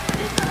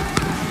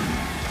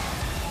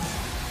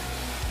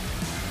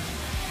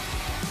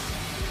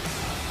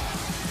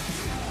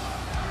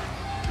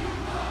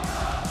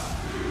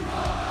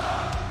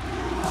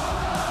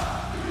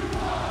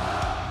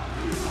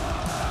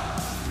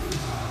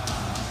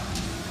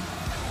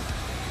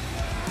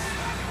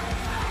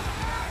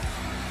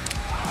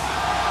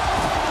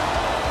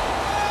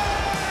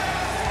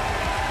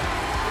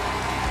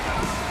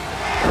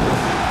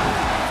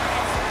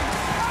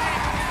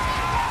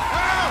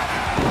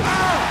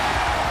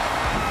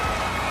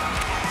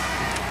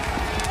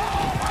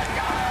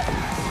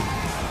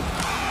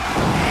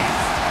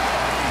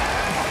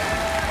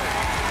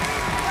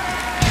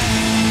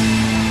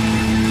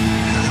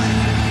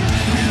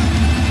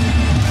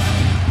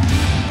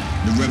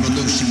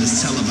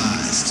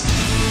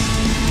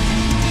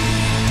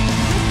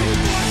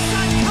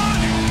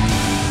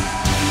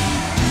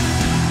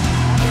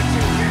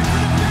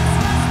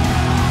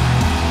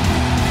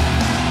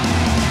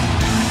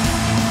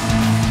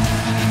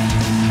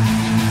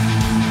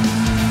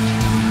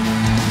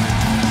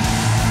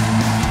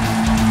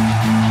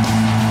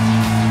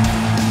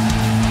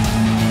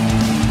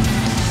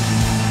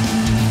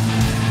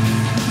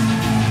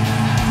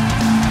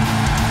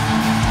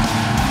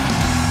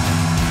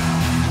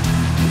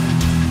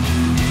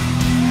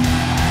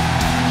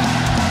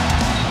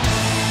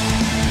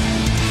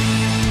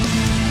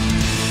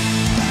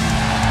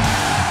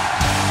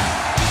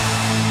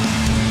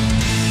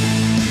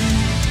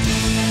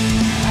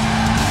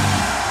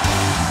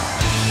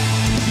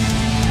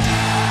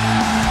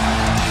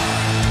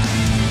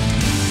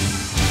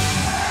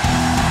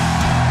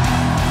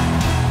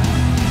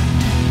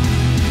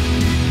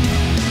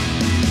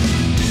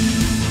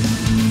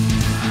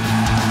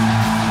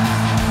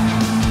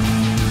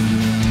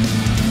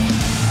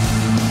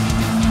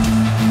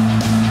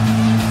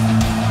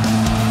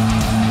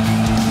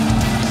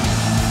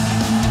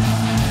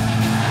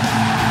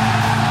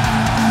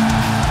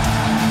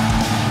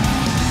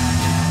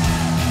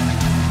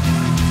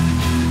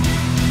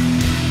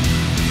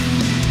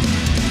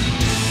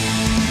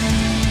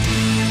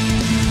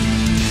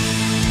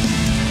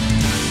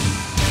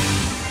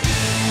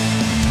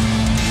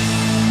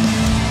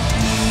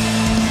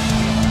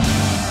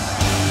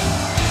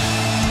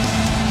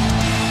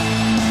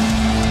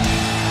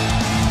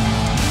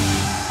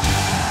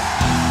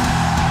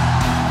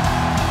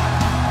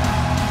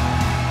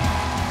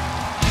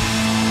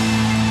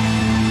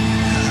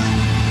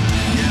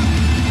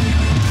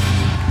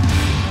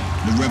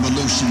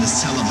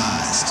 is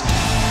televised.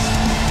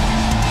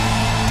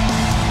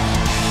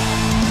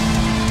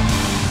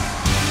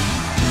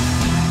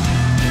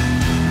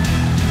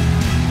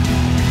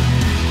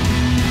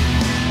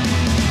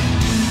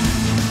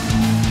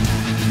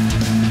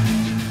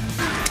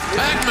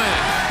 Tag man.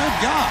 Good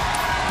God.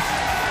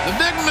 The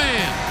big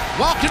man,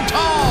 walking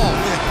tall,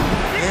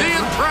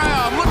 being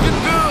proud, looking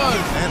good.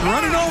 And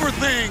running over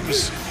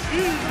things.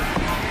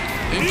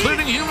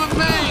 Including human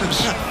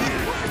beings.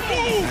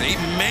 And he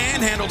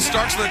manhandled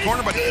Starks to the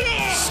corner, but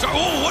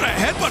oh, what a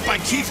headbutt by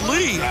Keith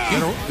Lee.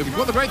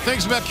 One of the great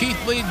things about Keith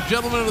Lee,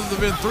 gentlemen of the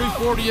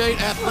 348,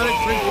 athletic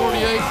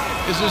 348,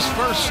 is his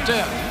first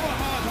step.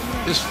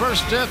 His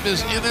first step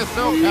is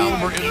NFL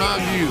caliber in my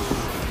view.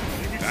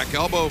 Back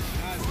elbow.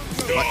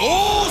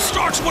 Oh,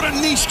 Starks, what a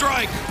knee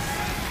strike.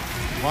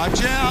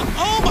 Watch out.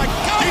 Oh, my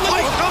God. Keith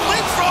Lee, a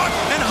leapfrog,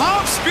 and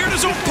Hobbs speared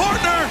his own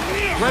partner.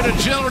 Great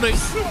agility.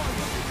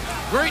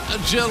 Great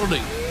agility.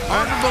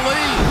 Hard to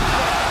believe.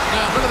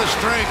 Now, look at the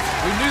strength.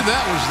 We knew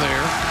that was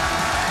there.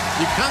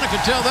 You kind of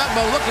could tell that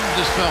by looking at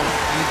this fella.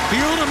 He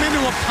peeled him into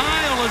a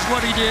pile is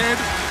what he did.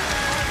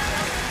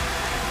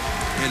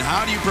 And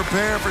how do you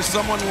prepare for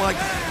someone like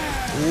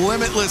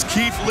limitless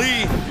Keith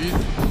Lee?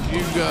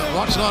 You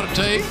watch a lot of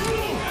tape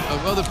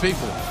of other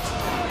people.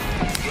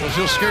 Because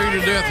he'll scare you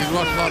to death if you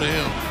watch a lot of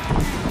him.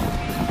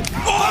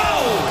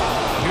 Oh!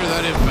 Hear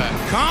that impact.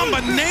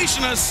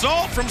 Combination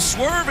assault from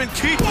Swerve and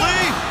Keith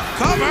Lee.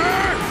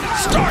 Cover!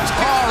 Starks.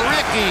 Oh,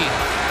 Ricky.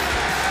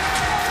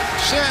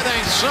 Said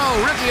ain't so.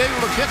 Ricky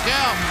able to kick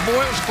out.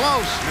 Boy, it was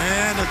close.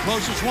 Man, the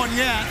closest one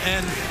yet.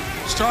 And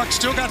Stark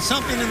still got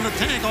something in the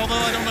tank, although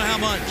I don't know how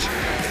much.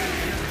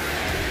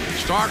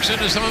 Stark's in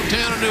his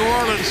hometown of New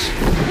Orleans.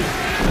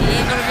 He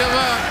ain't gonna give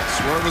up.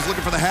 Swerve was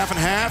looking for the half and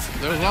half.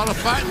 There's a lot of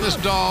fight in this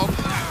dog.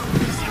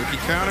 Ricky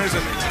counters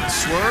and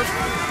Swerve.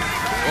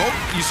 Oh,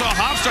 you saw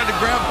Hobbs trying to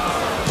grab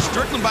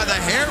Strickland by the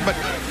hair, but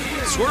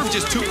Swerve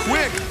just too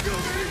quick.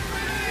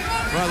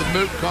 Well, the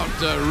boot caught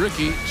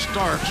Ricky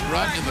Starks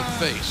right in the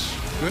face.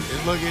 Good.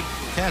 Look at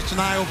cast an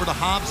eye over to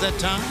Hobbs that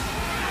time.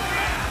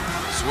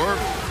 Swerve.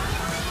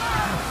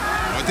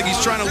 I think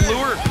he's trying to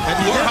lure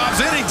Hobbs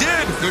in. He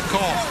did. Good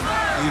call.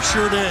 You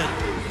sure did.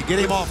 You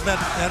get him off that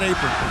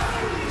apron.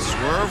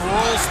 Swerve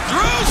rolls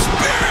through.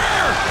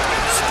 Spear!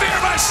 Spear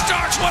by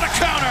Starks. What a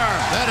counter!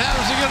 That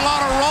happens to get a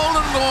lot of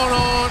rolling going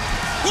on.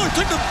 Boy,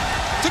 took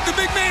the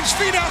big man's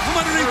feet out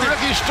from underneath it.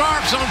 Ricky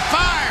Starks on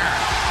fire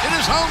in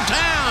his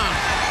hometown.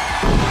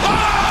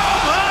 Oh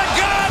my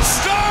God!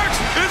 Starks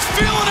is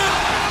feeling it.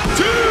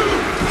 2.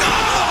 No!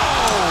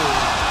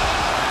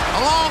 A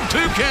long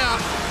 2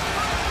 count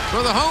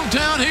for the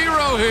hometown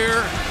hero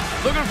here.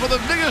 Looking for the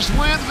biggest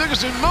win,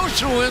 biggest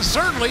emotional win,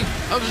 certainly,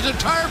 of his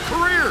entire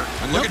career.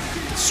 And look at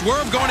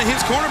Swerve going to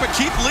his corner, but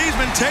Keith Lee's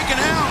been taken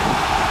out.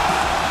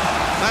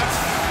 That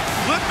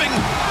flipping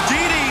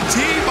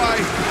DDT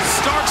by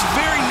Starks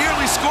very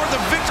nearly scored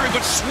the victory,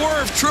 but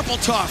Swerve triple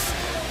tough.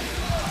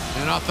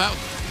 And I thought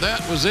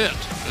that was it,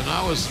 and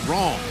I was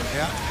wrong.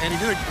 Yeah, and he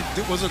did.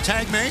 Was a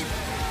tag made?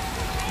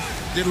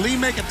 Did Lee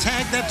make a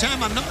tag that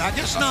time? I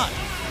guess not.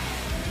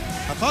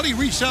 I thought he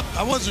reached up.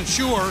 I wasn't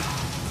sure,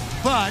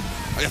 but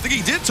I think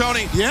he did,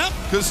 Tony. Yeah,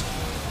 because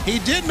he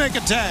did make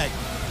a tag.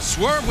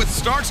 Swerve with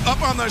Starks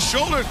up on the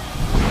shoulder.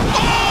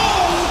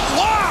 Oh,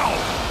 wow!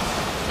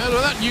 Man,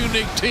 with that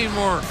unique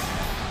teamwork.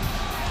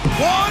 1,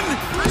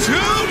 2,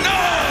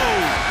 no!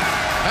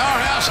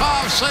 Powerhouse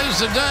Hobbs saves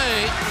the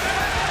day.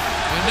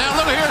 And now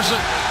look here,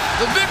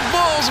 the big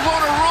bulls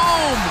want to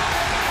roam.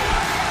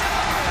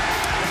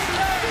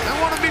 They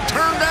want to be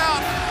turned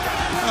out.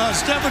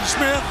 Stephen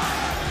Smith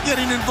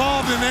getting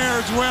involved in there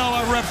as well,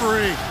 our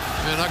referee.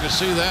 Man, I can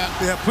see that.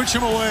 Yeah, push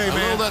him away, man.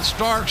 I know that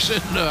Starks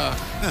and,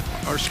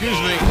 or excuse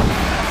me.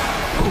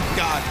 Oh,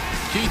 God.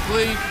 Keith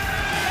Lee.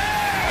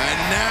 And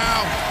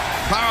now,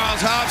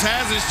 Powerhouse Hobbs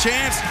has his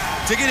chance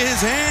to get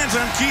his hands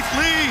on Keith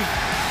Lee.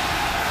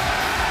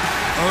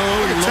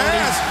 Oh, look at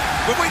Taz.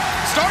 But wait,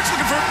 Starks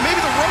looking for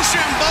maybe the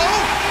Rochambeau.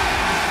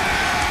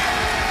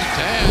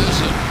 Taz,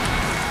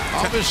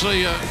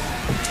 obviously,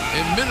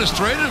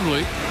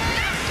 administratively,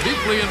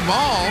 deeply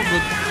involved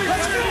with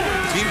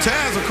Team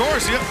Taz, of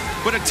course, yep.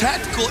 But a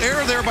tactical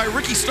error there by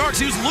Ricky Starks.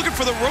 He was looking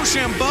for the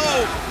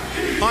Rochambeau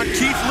on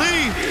Keith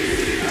Lee.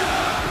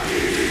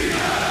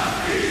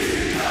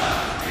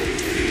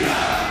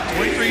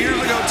 23 years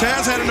ago,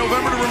 Taz had a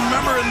November to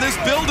remember in this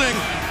building.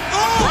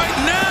 Oh! Right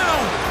now,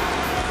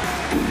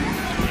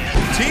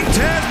 Team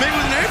Taz maybe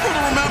with an April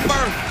to remember.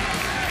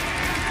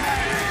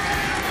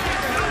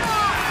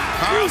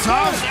 Powerhouse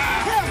Hobbs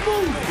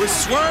with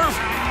Swerve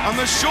on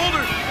the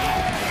shoulder.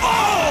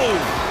 Oh!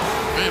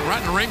 Man,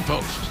 right in the ring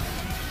post.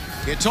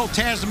 He told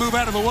Taz to move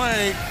out of the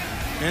way.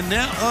 And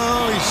now,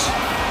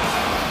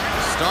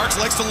 Starks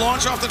likes to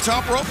launch off the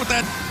top rope with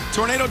that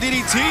tornado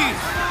DDT.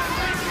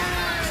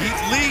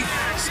 Keith Lee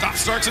stops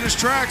Starks in his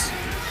tracks.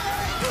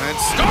 And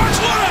Starks,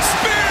 what a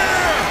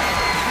spear!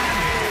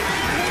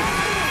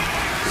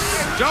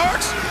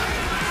 Starks.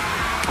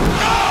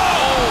 No!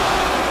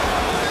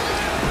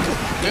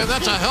 Yeah,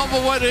 that's a hell of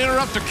a way to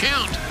interrupt a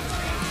count.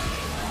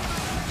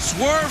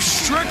 Swerve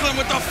Strickland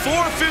with the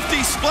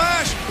 450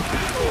 splash.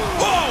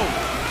 Whoa!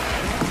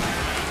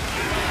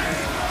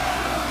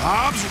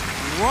 Hobbs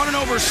running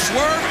over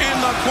Swerve in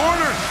the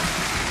corner.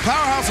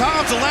 Powerhouse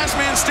Hobbs, the last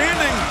man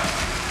standing.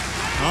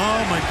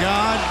 Oh, my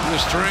God. The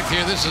strength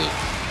here. This is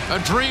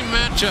a dream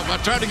matchup. I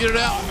tried to get it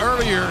out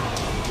earlier.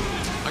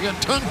 I got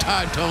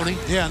tongue-tied, Tony.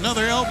 Yeah,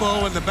 another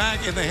elbow in the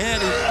back, in the head.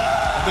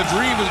 The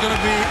dream is going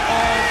to be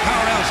all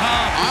Powerhouse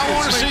Hobbs. I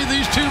want to see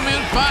these two men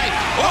fight.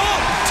 Oh,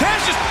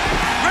 Taz just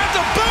grabbed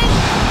the boot.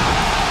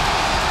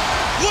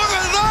 Look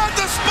at that,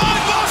 the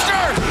spine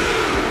buster.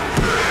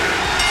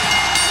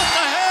 What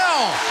the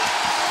hell?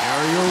 Here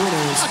are your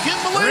winners. I can't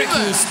believe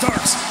Ricky that.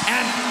 Starks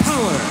and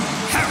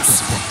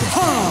Powerhouse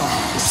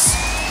Hobbs.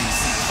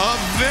 A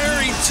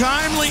very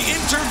timely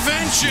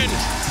intervention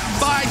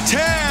by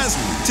Taz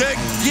to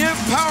give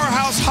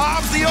Powerhouse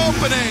Hobbs the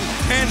opening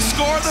and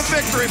score the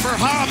victory for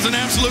Hobbs and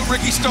Absolute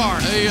Ricky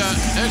Starks. Hey,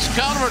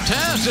 Excalibur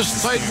Taz just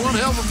played one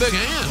hell of a big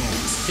hand.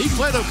 He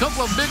played a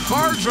couple of big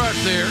cards right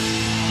there.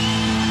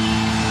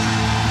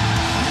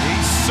 He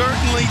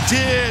certainly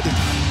did.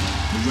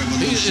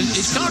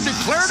 He's kind of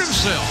declared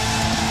himself.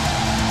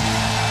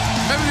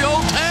 Maybe the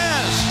old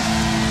Taz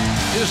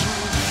is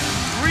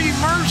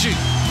re-emerging.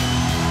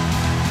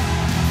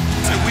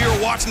 And we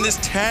are watching this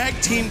tag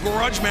team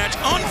grudge match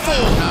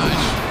unfold.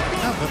 Nice.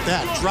 How about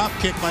that drop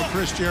kick by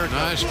Chris Jericho?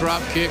 Nice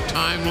drop kick,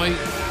 timely,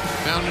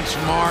 found its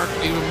mark.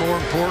 Even more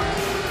important,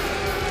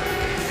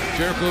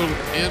 Jericho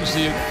ends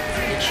the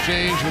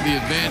exchange with the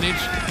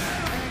advantage.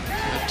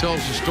 That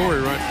tells the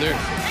story right there.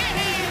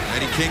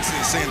 Eddie Kingston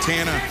and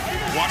Santana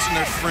watching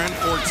their friend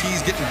Ortiz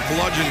getting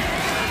bludgeoned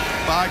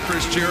by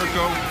Chris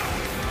Jericho.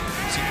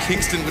 See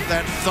Kingston with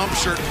that thump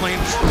shirt paying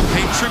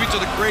tribute to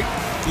the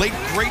late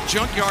great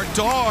Junkyard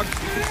Dog.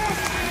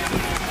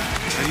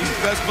 And you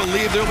best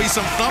believe there'll be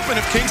some thumping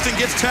if Kingston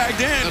gets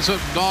tagged in. That's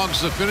what Dog's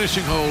the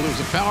finishing hold. It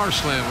was a power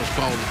slam, was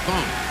called the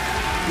thump.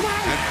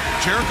 And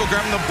Jericho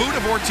grabbing the boot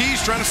of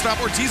Ortiz, trying to stop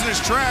Ortiz in his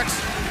tracks.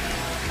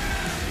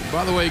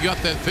 By the way, he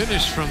got that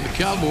finish from the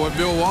Cowboy,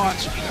 Bill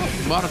Watts,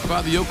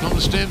 modified the Oklahoma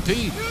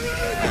Stampede.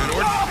 And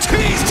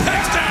Ortiz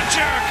takes down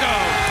Jericho.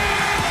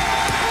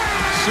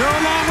 Still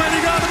a long way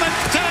to go to the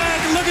tag.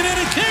 Look at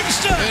Eddie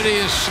Kingston. Eddie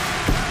is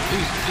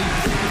he's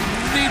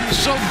needing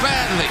so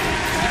badly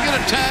to get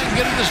a tag and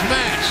get in this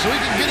match so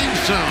he can get him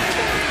some.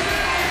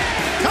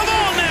 Come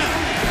on now.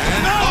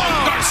 And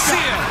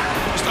Garcia,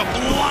 just a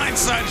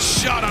blindside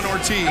shot on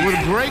Ortiz. With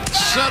great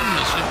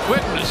suddenness and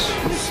quickness,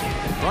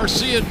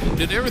 Garcia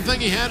did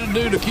everything he had to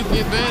do to keep the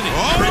advantage.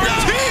 Oh,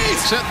 Ortiz!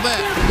 Except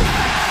that.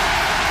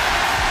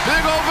 Big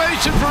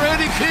ovation for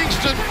Eddie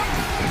Kingston.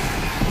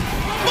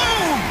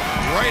 Boom!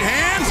 Right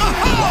hands.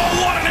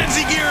 Oh, what an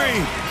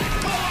enziguri.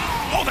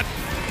 Oh,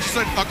 just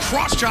a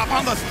cross chop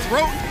on the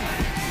throat.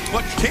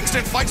 But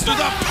Kingston fights through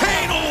the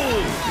pain. Oh!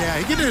 Yeah,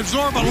 he can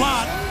absorb a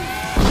lot.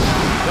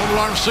 Double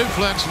arm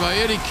suplex by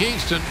Eddie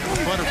Kingston.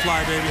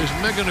 Butterfly, baby. Is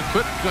making a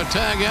quick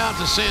tag out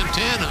to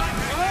Santana.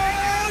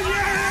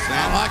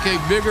 I like a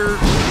bigger,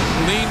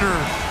 leaner,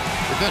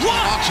 if that's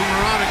not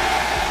oxymoronic,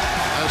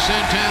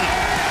 Santana.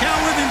 Count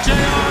with him,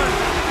 JR.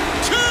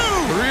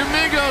 2. Three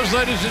amigos,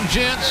 ladies and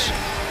gents.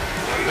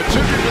 A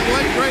tribute to the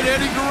late, great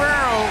Eddie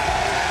Guerrero.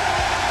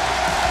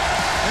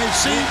 Hey,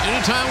 see?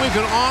 Anytime we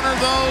can honor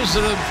those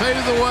that have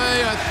paved the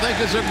way, I think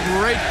it's a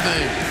great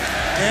thing.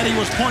 Eddie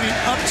was pointing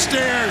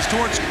upstairs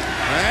towards...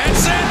 And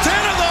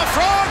Santana, the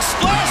frog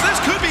splash.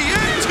 This could be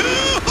it,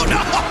 too.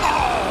 No!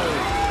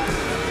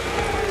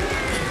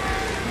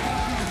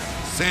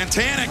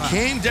 Santana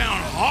came down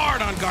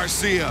hard on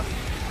Garcia.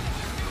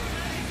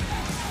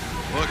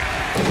 Look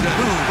at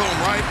boom,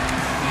 right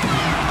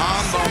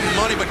on the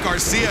money. But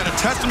Garcia, a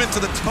testament to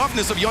the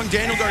toughness of young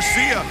Daniel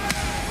Garcia.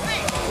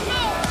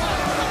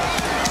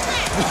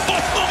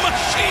 Oh,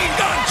 machine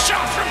gun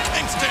shot from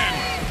Kingston.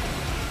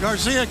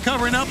 Garcia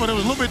covering up, but it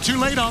was a little bit too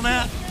late on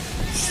that.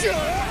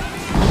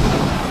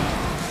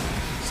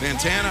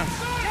 Santana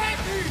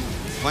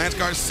plants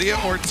Garcia,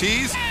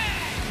 Ortiz.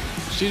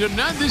 See,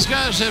 none of these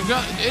guys have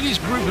got, Eddie's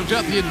group have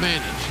got the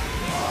advantage.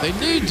 They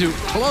need to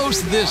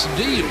close this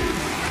deal.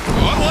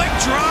 One leg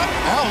drop.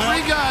 All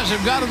three guys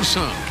have got them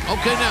some.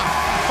 Okay, now,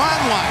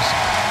 finalize.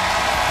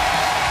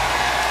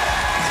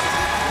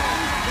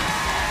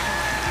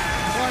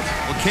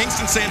 Well,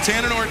 Kingston,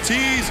 Santana, and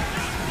Ortiz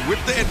with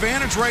the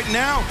advantage right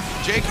now.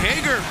 Jake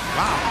Hager,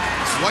 wow,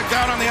 swiped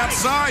out on the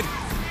outside.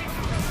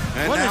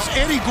 And what is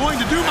Eddie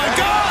going to do? My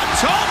God!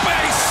 Tope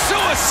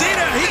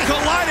Suicida. He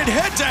collided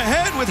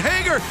head-to-head with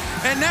Hager.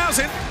 And now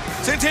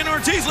Santana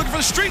Ortiz looking for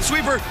the street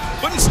sweeper.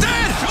 But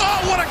instead, oh,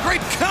 what a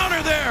great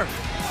counter there.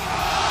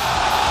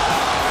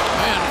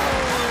 Man,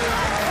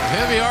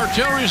 heavy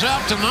artillery's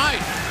out tonight.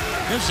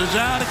 This is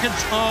out of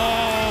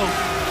control.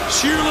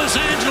 Shoeless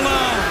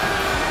Angelo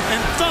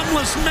and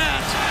thumbless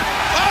Matt.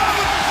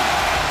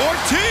 Oh,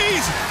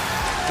 Ortiz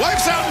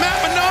wipes out Matt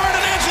Menard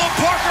and Angelo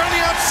Parker on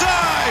the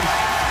outside.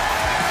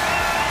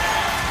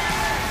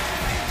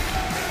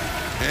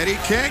 Eddie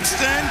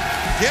Kingston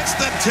gets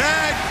the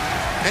tag,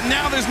 and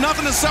now there's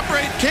nothing to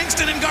separate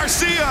Kingston and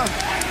Garcia.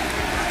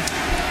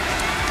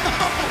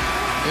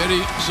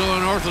 Eddie, so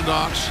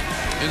unorthodox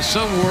in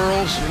some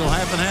worlds. A little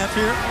half and half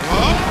here.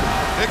 Oh,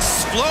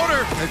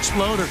 exploder.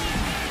 Exploder.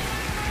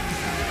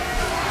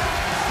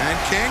 And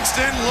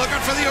Kingston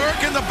looking for the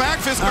Orc in the back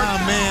fist. Oh,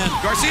 man.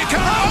 Garcia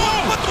counter.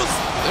 Oh, what was...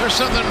 There's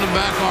something in the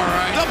back, all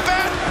right. The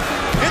bat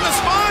in the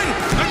spine,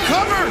 the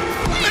cover,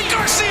 and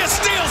Garcia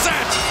steals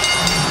it.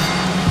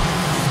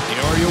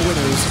 Here are your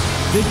winners,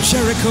 the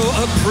Jericho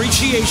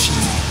Appreciation.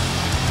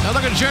 Now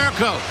look at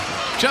Jericho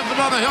jumping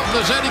on the hilt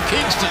of Eddie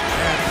Kingston.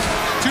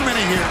 Too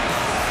many here.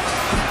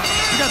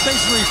 You got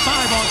basically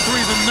 5-on-3.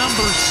 The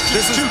numbers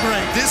just too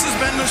great. This has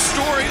been the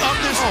story of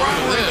this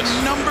rivalry.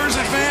 The numbers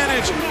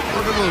advantage.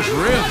 Look at those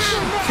ribs.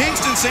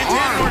 Kingston,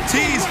 Santana,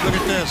 Ortiz. Look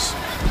at this.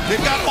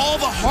 They've got all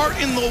the heart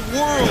in the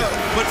world,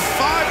 but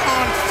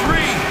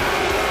 5-on-3.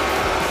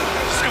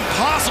 It's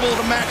impossible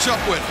to match up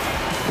with.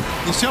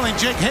 He's telling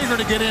Jake Hager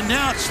to get in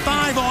now. It's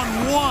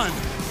 5-on-1,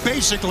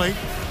 basically.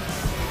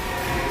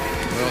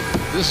 Well,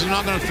 this is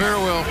not going to fare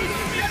well.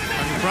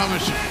 I can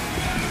promise you.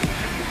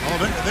 Oh,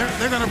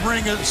 they're going to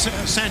bring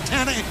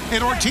Santana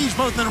and Ortiz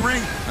both in the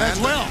ring as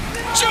well.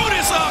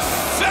 Judas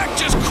Effect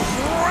just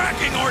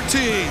cracking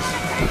Ortiz.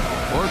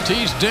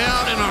 Ortiz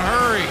down in a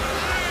hurry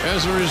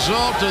as a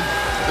result of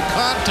the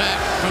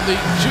contact from the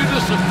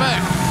Judas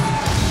effect.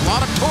 A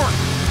lot of torque,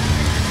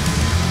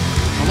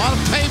 a lot of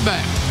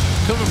payback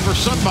coming for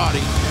somebody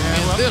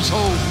in this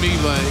whole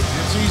melee.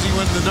 It's easy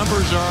when the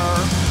numbers are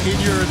in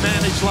your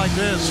advantage like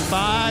this.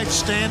 5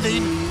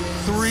 standing,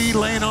 3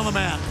 laying on the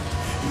mat.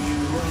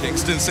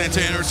 Kingston,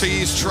 Santana,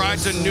 Ortiz tried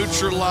to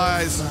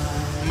neutralize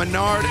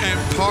Menard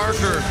and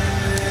Parker.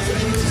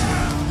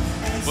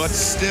 But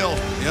still,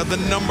 yeah, the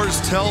numbers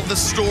tell the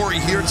story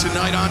here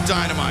tonight on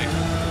Dynamite.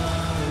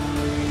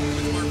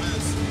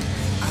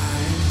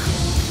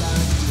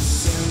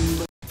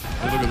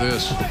 Look at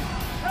this.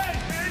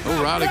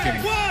 O'Reilly can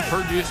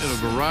hurt you in a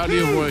variety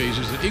of ways.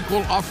 He's an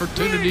equal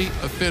opportunity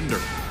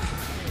offender.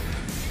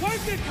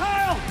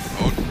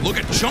 Oh, look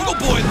at Jungle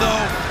Boy,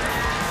 though.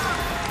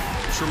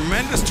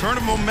 Tremendous turn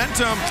of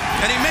momentum,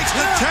 and he makes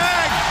the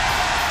tag.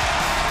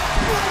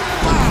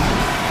 Wow.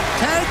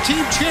 Tag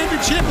Team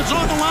Championship is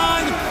on the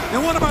line,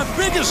 and one of our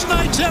biggest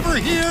nights ever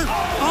here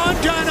on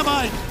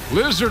Dynamite.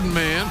 Lizard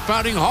Man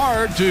fighting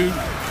hard to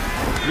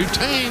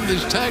retain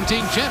these tag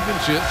team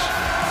championships,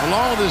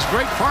 along with his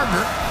great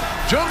partner,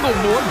 Jungle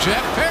Boy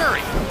Jack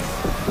Perry.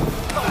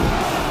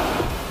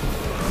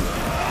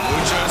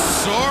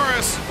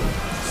 Luchasaurus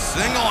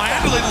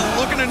single-handedly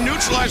looking to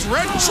neutralize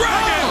Red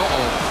Dragon.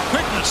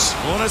 Quickness.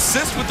 Well, an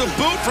assist with the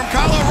boot from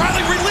Kyle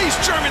O'Reilly. Release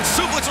German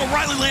suplex.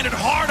 O'Reilly landed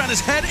hard on his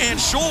head and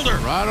shoulder.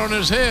 Right on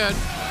his head.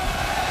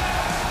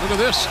 Look at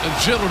this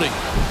agility,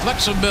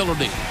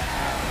 flexibility.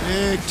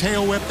 Big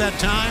tail whip that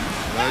time.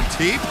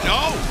 Deep,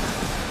 no.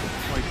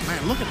 Wait,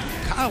 man, look at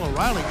Kyle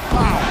O'Reilly.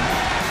 Wow.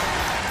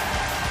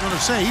 I'm going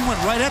to say, he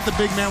went right at the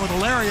big man with a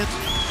lariat.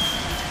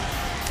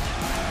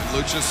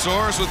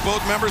 Luchasaurus with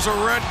both members of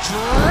Red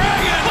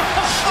Dragon.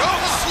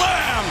 Choke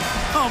slam.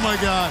 Oh, my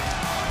God.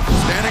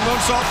 Standing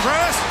moonsault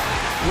press.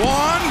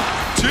 1,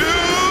 2,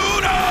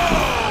 no.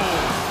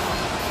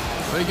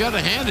 Well, you got to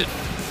hand it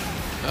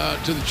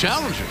to the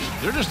challengers.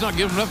 They're just not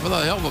giving up for the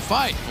hell of a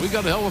fight. We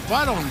got a hell of a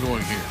fight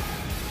ongoing here.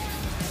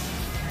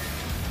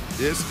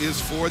 This is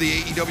for the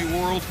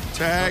AEW World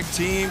Tag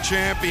Team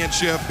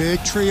Championship.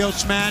 Big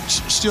trios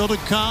match still to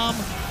come.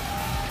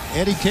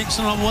 Eddie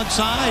Kingston on one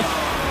side.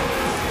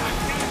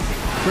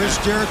 Chris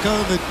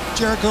Jericho, the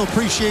Jericho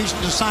Appreciation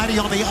Society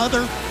on the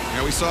other.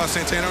 Yeah, we saw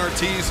Santana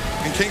Ortiz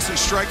and Kingston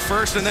strike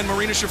first, and then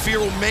Marina Shafir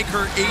will make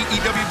her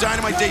AEW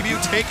Dynamite debut,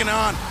 taking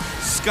on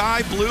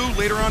Sky Blue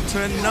later on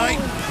tonight.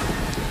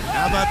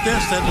 How about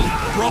this? That is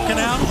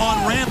broken out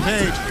on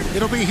Rampage.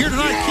 It'll be here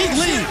tonight. Keith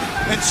Lee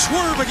and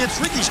Swerve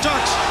against Ricky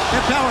Starks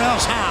at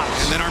Powerhouse House.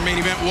 And then our main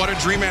event, what a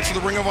dream match for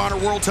the Ring of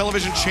Honor World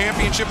Television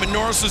Championship.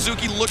 Minoru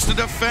Suzuki looks to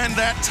defend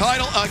that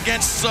title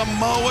against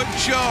Samoa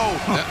Joe.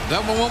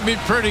 That one won't be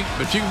pretty,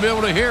 but you can be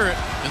able to hear it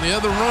in the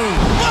other room.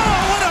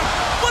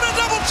 Whoa, what a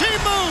double team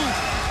move.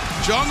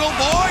 Jungle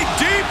Boy,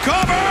 deep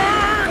cover,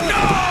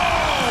 no!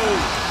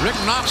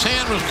 Rick Knox's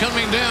hand was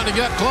coming down. He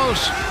got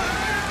close.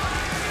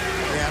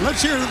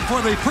 Let's hear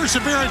for the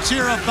perseverance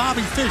here of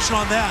Bobby Fish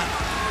on that.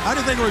 I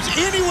didn't think there was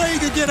any way he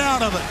could get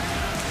out of it.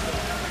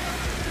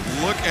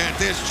 Look at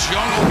this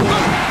Jungle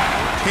Boy.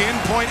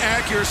 Pinpoint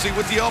accuracy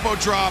with the elbow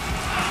drop.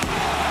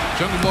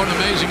 Jungle Boy, an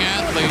amazing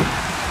athlete,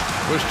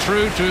 was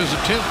true to his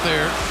attempt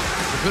there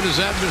to put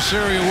his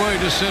adversary away.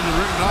 Just said to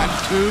Rick Knox,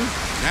 2.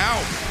 Now,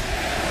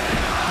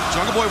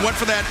 Jungle Boy went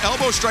for that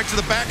elbow strike to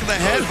the back of the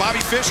head.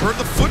 Bobby Fish heard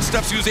the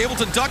footsteps. He was able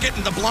to duck it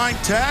in the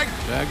blind tag.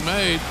 Tag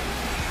made.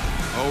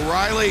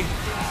 O'Reilly.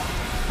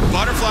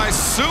 Butterfly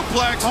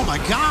suplex. Oh my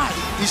God,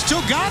 he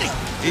still got it.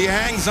 He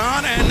hangs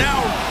on, and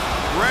now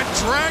Red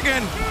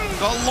Dragon,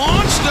 the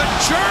launch, the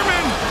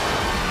German.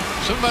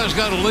 Somebody's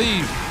got to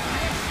leave.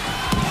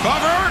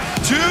 Cover,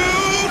 2,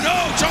 no.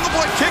 Jungle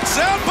Boy kicks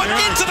out, but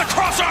into the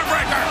cross arm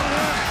breaker.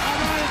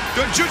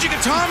 Good Juji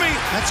Gatami.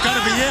 That's got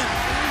to be it.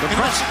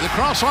 The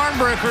cross arm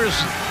breaker is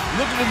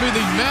looking to be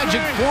the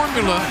magic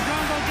formula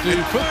to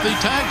put the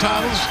tag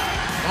titles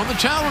on the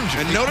challenger.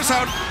 And notice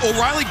how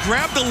O'Reilly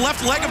grabbed the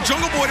left leg of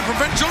Jungle Boy to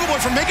prevent Jungle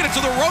Boy from making it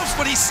to the ropes,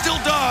 but he still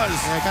does.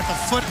 Yeah, got the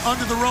foot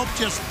under the rope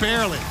just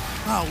barely.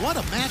 Wow, what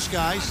a match,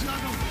 guys.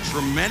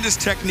 Tremendous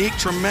technique,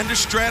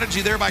 tremendous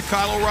strategy there by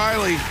Kyle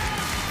O'Reilly.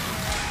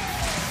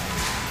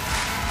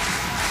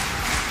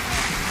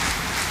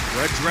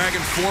 Red Dragon,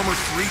 former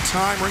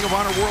 3-time Ring of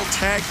Honor World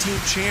Tag Team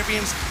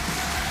Champions.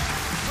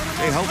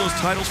 They held those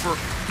titles for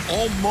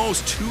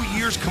almost 2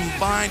 years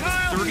combined with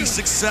 30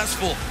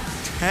 successful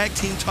tag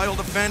team title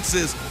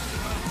defenses,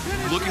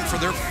 looking for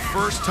their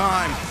first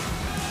time.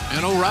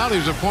 And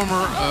O'Reilly's a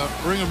former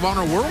Ring of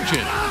Honor World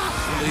Champion.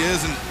 He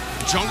is, and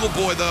Jungle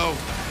Boy, though,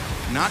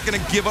 not going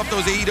to give up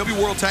those AEW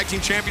World Tag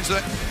Team Champions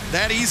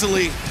that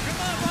easily.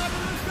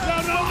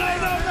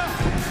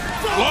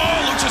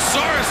 Whoa,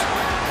 Luchasaurus.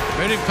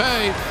 Ready to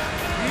pay.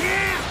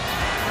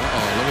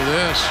 Uh-oh, look at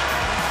this.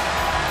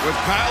 With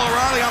Kyle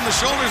O'Reilly on the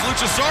shoulders,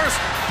 Luchasaurus.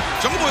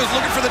 Jungle Boy is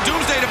looking for the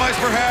Doomsday device,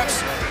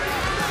 perhaps.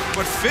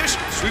 But Fish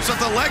sweeps up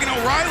the leg, and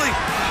O'Reilly.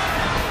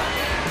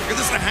 Look at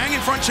this, the hanging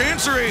front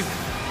chancery.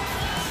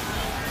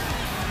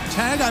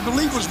 Tag, I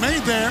believe, was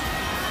made there.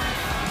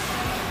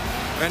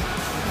 And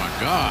oh my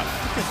God.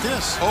 Look at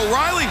this.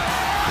 O'Reilly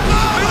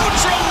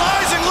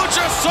neutralizing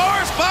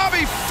Luchasaurus.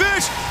 Bobby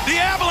Fish,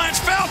 the Avalanche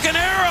Falcon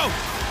Arrow.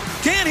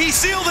 Can he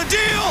seal the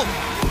deal?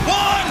 1,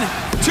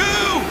 2,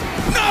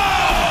 no!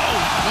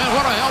 Man,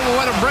 what a hell of a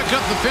way to break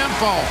up the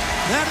pinfall.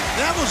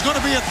 That was going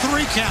to be a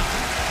 3 count.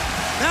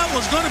 That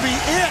was going to be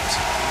it.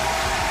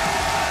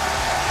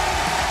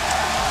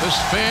 This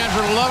fans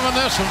are loving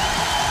this one.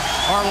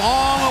 Our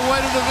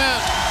long-awaited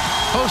event,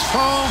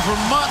 postponed for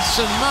months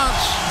and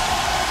months.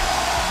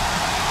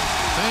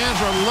 Fans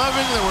are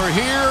loving that we're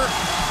here.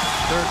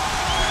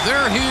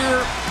 They're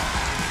here.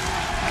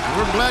 And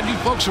we're glad you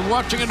folks are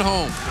watching at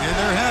home. And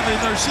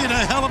they're seeing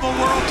a hell of a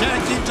World Tag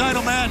Team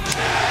title match.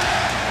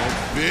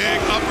 Big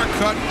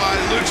uppercut by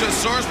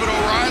Luchasaurus, but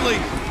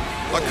O'Reilly,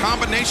 a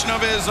combination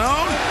of his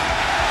own.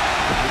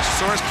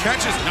 Luchasaurus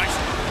catches, nice.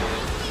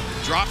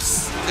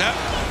 Drops step.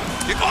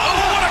 Oh,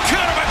 what a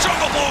counter by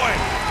Jungle Boy!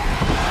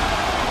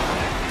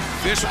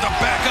 Fish with the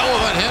back elbow.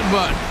 Oh, that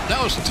headbutt.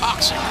 That was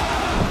toxic.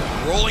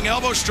 Rolling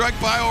elbow strike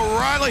by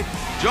O'Reilly.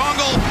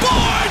 Jungle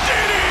Boy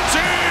DDT!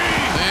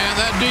 Man,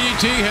 that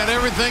DDT had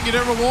everything you'd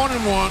ever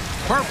wanted in one.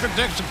 Perfect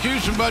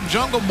execution by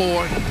Jungle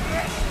Boy.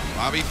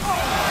 Bobby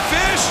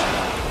Fish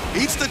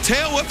eats the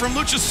tail whip from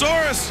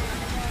Luchasaurus.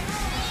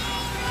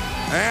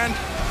 And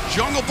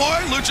Jungle Boy,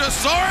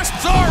 Luchasaurus,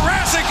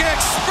 Thoracic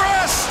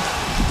Express.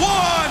 1,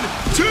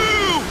 2,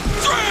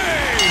 3.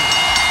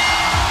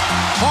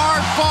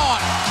 Hard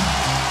fought.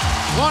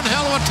 One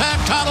hell of a tag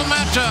title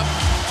matchup.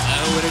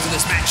 No winners in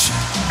this match.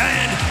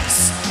 And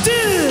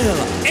still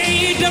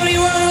AEW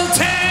World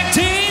Tag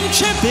Team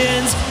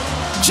Champions,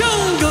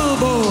 Jungle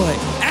Boy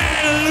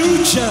and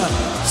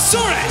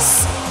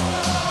Luchasaurus.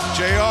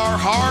 JR,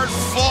 hard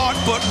fought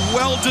but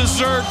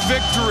well-deserved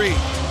victory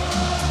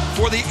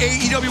for the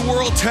AEW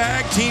World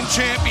Tag Team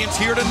Champions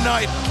here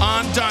tonight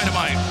on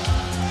Dynamite.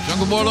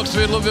 Jungle Boy looks to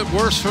be a little bit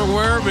worse for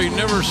wear, but he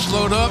never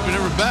slowed up, he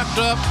never backed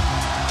up.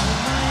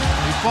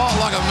 He fought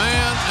like a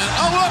man, and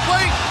oh look,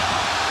 wait!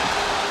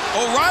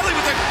 O'Reilly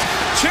with the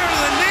chair to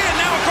the knee, and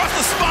now across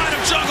the spine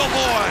of Jungle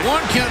Boy.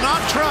 One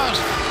cannot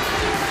trust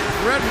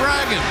Red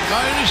Dragon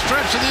by any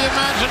stretch of the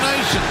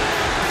imagination.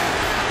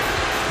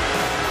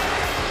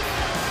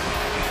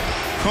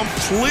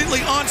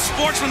 Completely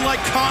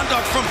unsportsmanlike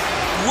conduct from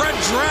Red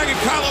Dragon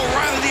Kyle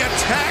O'Reilly, the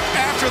attack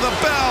after the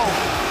bell.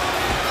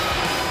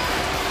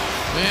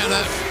 Man,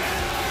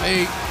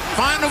 a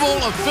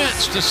finable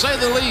offense, to say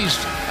the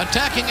least,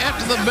 attacking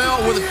after the bell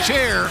with a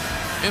chair,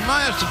 in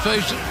my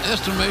estimation,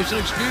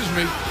 excuse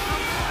me,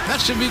 that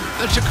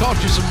should cost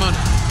you some money.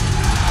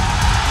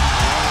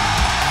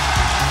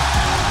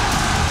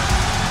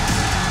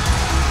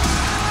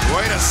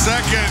 Wait a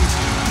second.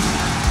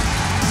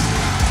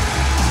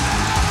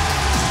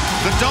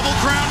 The Double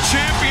Crown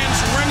Champions,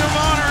 Ring of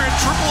Honor, and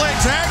AAA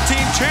Tag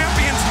Team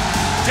Champions,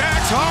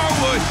 Dax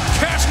Harwood,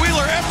 Cash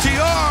Wheeler,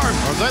 FTR.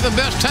 Are they the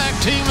best tag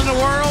team in the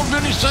world?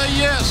 Did he say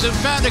yes,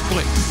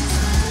 emphatically?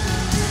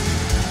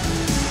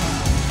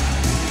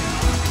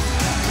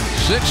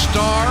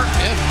 6-star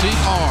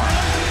FTR.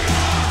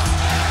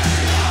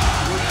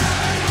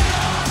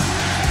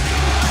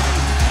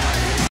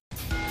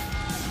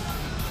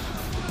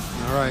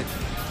 All right.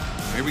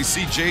 Here we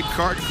see Jade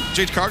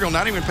Cargill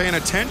not even paying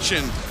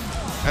attention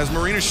as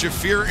Marina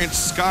Shafir and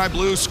Sky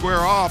Blue square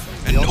off.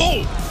 And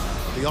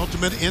the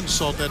ultimate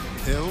insult that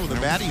the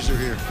baddies are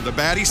here. The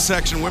baddies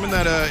section, women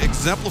that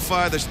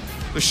exemplify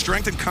the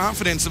strength and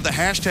confidence of the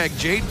hashtag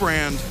Jade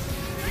brand.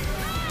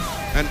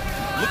 And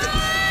look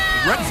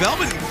at Red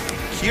Velvet and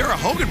Kiera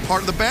Hogan,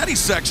 part of the baddies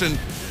section.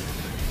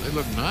 They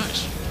look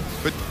nice.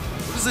 But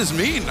what does this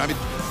mean? I mean,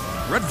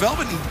 Red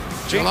Velvet and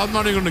Jade. Well, I'm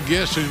not even going to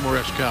guess anymore,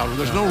 Excalibur.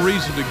 There's no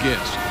reason to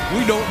guess.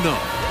 We don't know.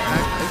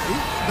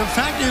 The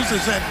fact is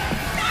that,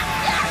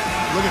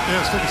 look at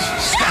this. Look at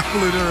Scott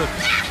Blue there.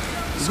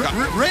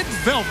 Red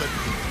Velvet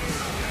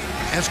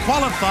has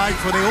qualified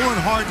for the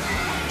Owen Hart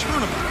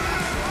tournament,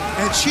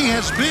 and she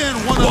has been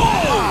one of the.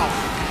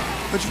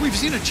 But we've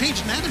seen a change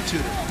in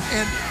attitude,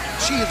 and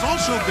she has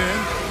also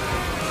been.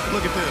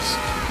 Look at this.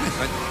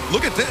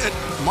 Look at this.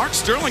 Mark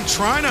Sterling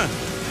trying to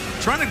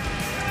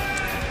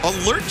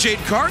alert Jade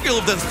Cargill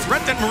of the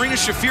threat that Marina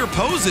Shafir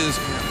poses.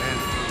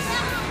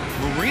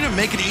 Marina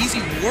making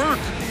easy work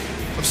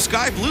of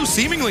Sky Blue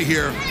seemingly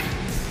here.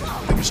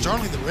 I think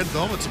Starling, the Red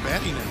Velvet's a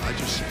baddie now.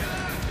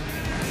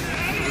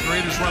 The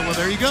greatest run. Well,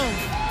 there you go.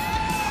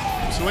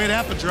 That's the way it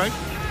happens, right?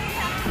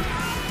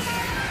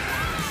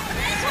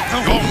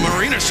 Oh,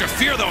 Marina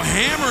Shafir, though,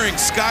 hammering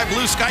Sky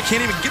Blue. Sky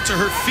can't even get to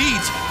her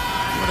feet.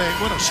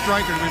 What a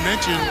striker. We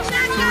mentioned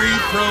 3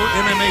 pro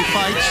MMA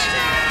fights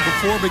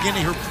before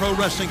beginning her pro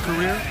wrestling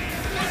career.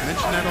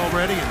 Mentioned that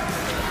already, and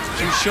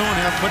she's showing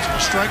how much of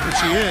a striker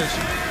she is.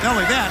 Not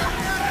only that,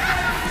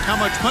 how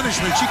much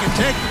punishment she can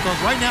take, because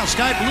right now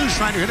Sky Blue's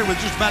trying to hit her with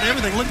just about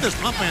everything. Look at this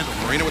pump handle.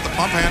 Marina with the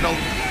pump handle.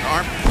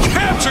 Arm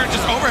captured,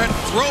 just overhead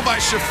throw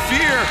by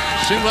Shafir.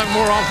 Seems like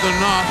more often than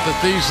not that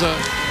these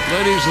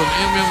ladies with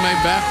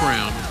MMA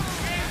background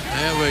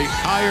have a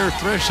higher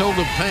threshold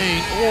of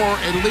pain, or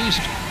at least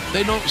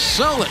they don't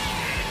sell it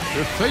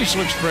Their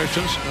facial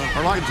expressions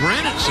are like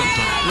granite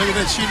sometimes. Look at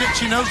this.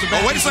 She knows the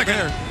bad. Oh, wait a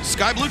second.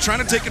 Sky Blue trying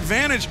to take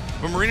advantage,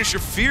 but Marina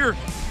Shafir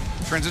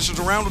transitions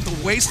around with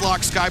the waist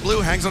lock. Sky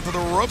Blue hangs onto the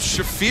ropes.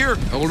 Shafir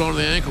hold on to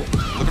the ankle.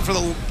 Looking for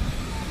the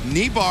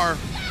knee bar.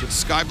 With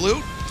Sky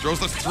Blue throws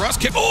the thrust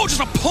kick. Oh,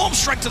 just a palm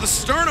strike to the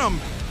sternum.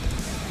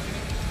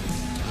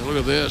 Now look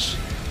at this.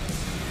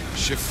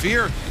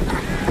 Shafir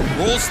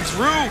rolls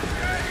through.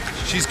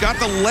 She's got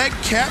the leg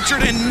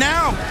captured, and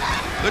now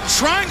the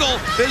triangle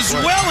as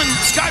well, and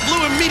Sky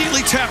Blue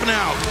immediately tapping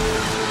out.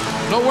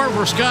 Nowhere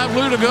for Sky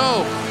Blue to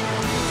go.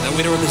 The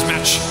winner of this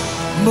match,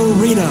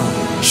 Marina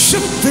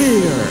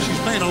Shafir. She's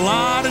paying a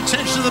lot of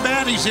attention to the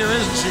baddies here,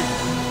 isn't she?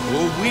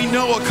 Well, we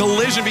know a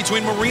collision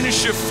between Marina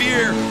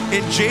Shafir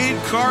and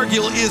Jade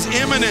Cargill is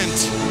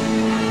imminent.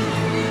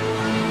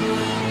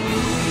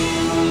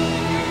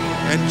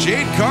 And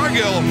Jade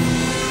Cargill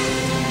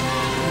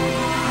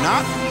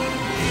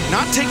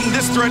not taking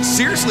this threat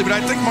seriously, but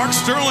I think Mark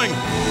Sterling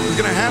is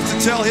going to have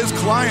to tell his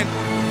client,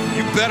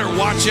 you better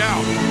watch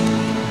out.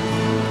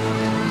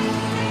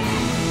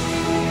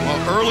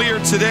 Well, earlier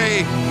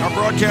today, our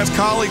broadcast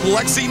colleague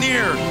Lexi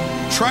Neer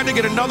tried to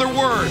get another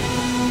word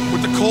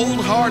with the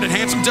cold, hard, and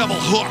handsome devil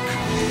Hook.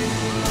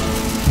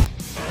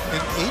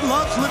 And he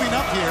loves living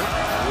up here.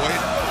 Wait.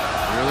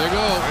 Here they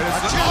go.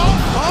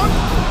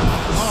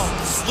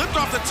 Slipped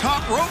off the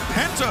top rope.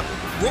 Penta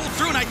rolled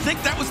through, and I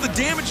think that was the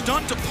damage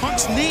done to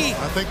Punk's knee.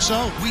 I think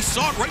so. We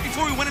saw it right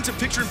before we went into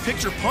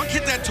picture-in-picture. Punk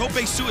hit that tope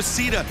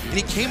suicida, and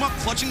he came up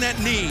clutching that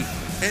knee,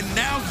 and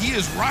now he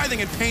is writhing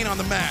in pain on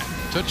the mat.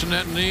 Touching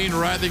that knee and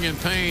writhing in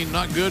pain,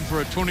 not good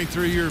for a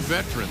 23-year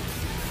veteran.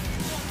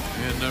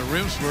 And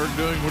Rimsberg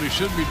doing what he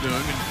should be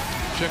doing and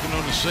checking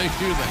on the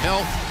safety of the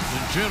health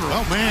in general.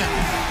 Oh, man.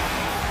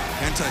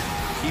 Penta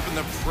keeping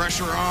the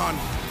pressure on.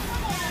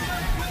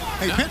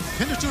 Hey,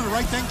 Penta's doing the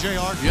right thing,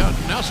 JR. Yeah,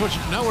 now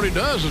what he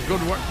does is go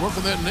to work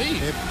on that knee.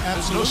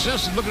 There's no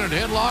sense in looking at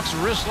headlocks or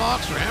wrist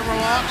locks or hammer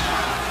locks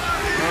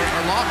or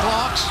lock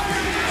locks.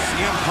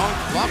 CM Punk.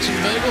 Locks and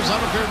bagels.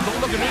 I don't care. Don't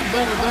look at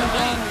anything with that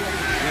knee.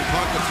 CM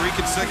Punk with 3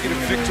 consecutive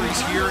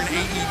victories here in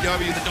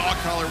AEW. The dog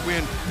collar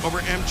win over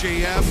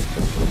MJF.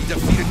 He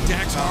defeated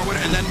Dax Harwood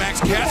and then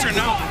Max Caster.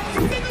 Now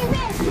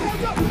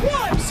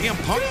CM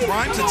Punk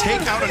primed to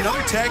take out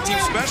another tag team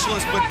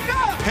specialist, but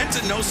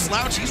Penta no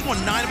slouch. He's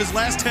won 9 of his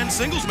last 10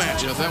 singles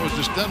matches. Yeah,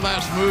 that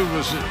last move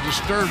was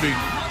disturbing,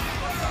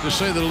 to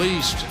say the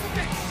least.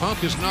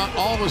 Punk is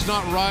always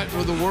not right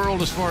with the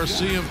world as far as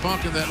CM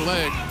Punk in that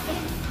leg.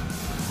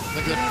 I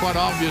think that's quite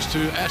obvious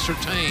to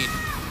ascertain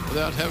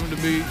without having to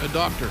be a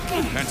doctor.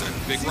 Penta,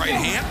 big right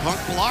hand. Punk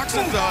blocks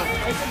it.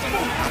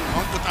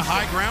 Punk with the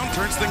high ground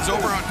turns things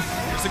around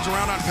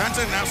on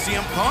Penta. Now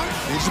CM Punk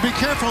needs to be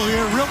careful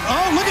here.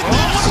 Oh, look at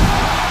this!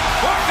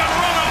 Punk got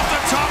run off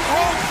the top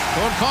rope.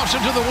 Going caution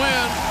to the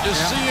wind is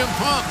CM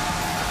Punk.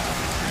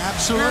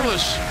 Absolutely.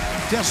 Fearless.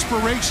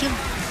 Desperation.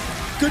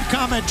 Good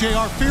comment,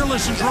 JR.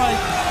 Fearless is right.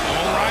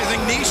 Oh,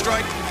 rising knee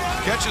strike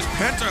catches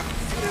Penta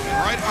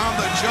right on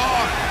the jaw.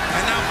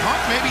 And now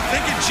Punk may be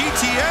thinking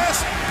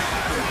GTS.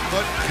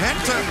 But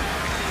Penta,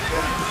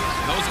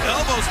 those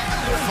elbows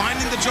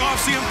finding the jaw of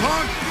CM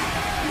Punk.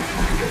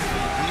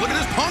 And look at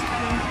this Punk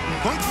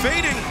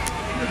fading.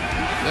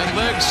 That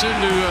leg seemed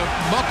to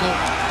buckle.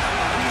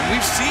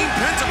 We've seen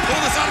Penta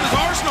pull this out of his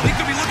arsenal. He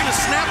could be looking to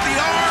snap the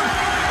arm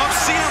of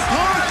CM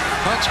Punk.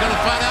 Punk's going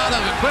to find out of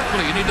it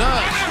quickly, and he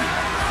does.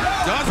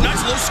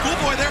 Nice little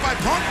schoolboy there by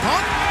Punk.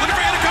 Punk looking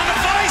for Anaconda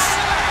Vice.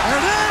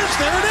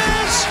 There it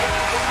is.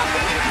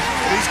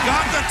 He's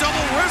got the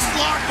double wrist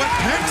lock, but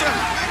Penta,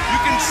 you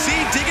can see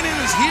digging in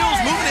his heels,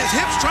 moving his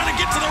hips, trying to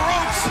get to the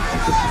ropes.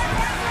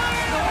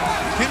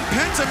 Can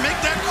Penta make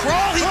that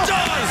crawl? He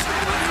does.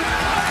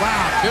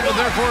 Wow. Penta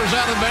therefore is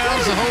out of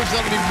bounds. The hole's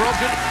got to be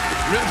broken.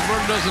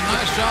 Rimsberg does a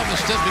nice job of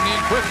stepping in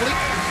quickly.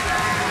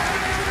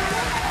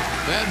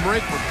 Bad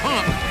break for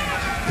Punk,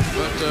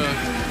 but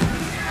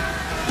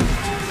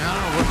I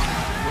don't know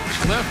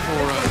what's left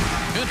for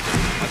Penta.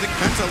 I think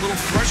Penta a little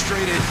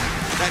frustrated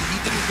that he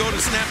didn't go to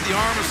snap the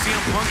arm of CM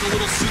Punk a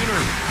little sooner.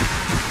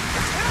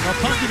 Well,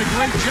 Punk did a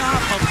great job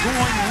of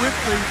going with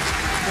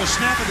the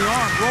snap of the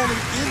arm,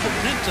 rolling into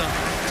Penta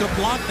to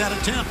block that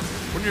attempt.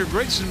 When you're a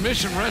great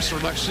submission wrestler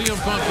like CM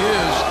Punk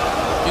is,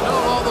 you know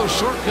all those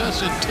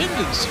shortcuts and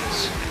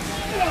tendencies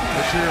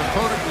that your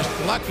opponent is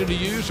likely to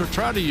use or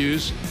try to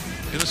use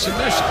in a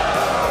submission.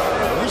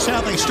 Here's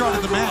how they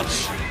started the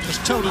match,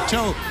 just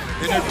toe-to-toe,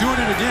 and they're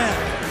doing it again.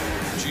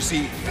 But you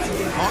see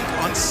Punk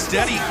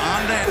unsteady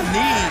on that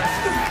knee.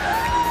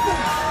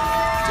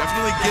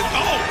 Definitely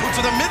puts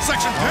to the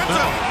midsection,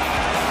 Penta.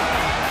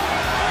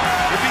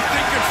 If you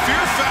thinking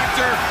fear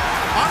factor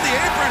on the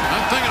apron.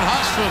 I'm thinking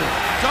hospital.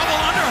 Double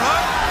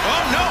underhook.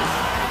 Oh, no.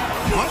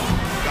 Punk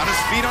got his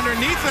feet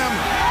underneath him.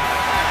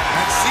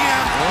 And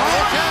CM. Oh,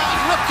 look out.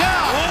 Look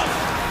out. Oh.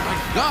 My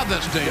God,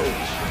 that's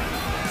dangerous.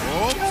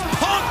 Oh,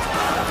 Punk.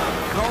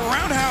 The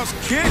roundhouse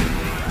kick.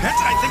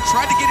 Penta, I think,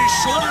 tried to get his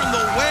shoulder in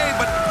the way,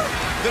 but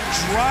the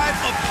drive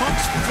of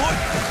Punk's foot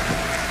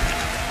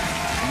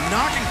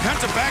knocking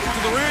Penta back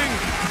into the ring.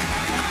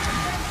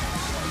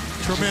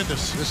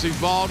 tremendous. This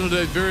evolved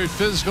into a very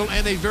physical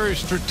and a very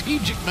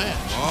strategic match.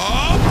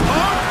 Oh,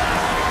 Punk!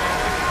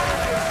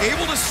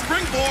 Able to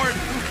springboard.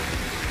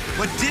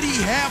 But did he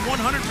have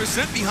 100%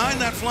 behind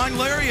that flying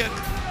lariat?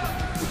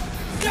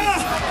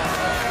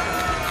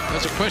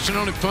 That's a question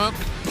only Punk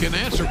can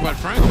answer, quite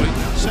frankly.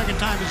 Second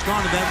time he's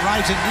gone to that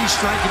rising knee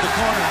strike in the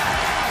corner.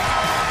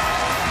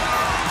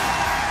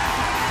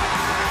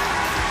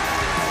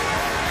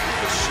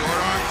 Short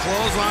arm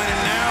clothesline,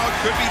 and now it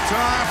could be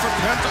time for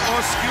Penta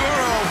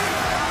Oscuro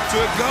to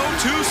go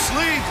to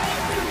sleep.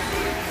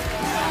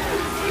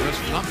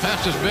 It's not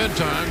past his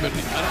bedtime, but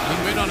he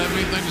may not have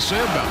anything to say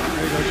about it.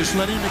 There you go. Just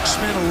letting him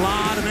expend a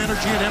lot of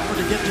energy and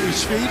effort to get to his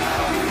feet.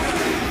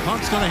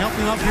 Punk's going to help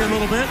him up here a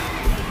little bit.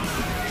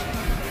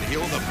 The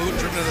heel with a boot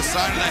driven to the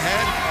side of the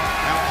head.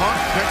 Now Punk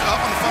picked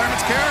up on the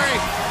fireman's carry.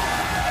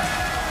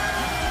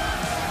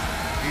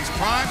 He's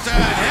primed to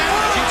hit.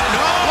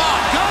 No!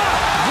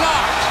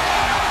 Blocked!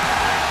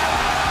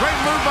 Great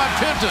move by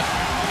Penta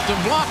to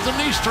block the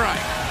knee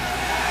strike.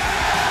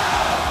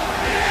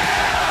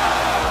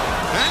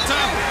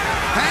 Penta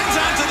hangs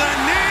onto the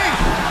knee.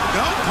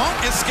 No, Punk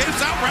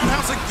escapes out.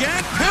 Roundhouse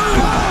again. Penta.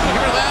 You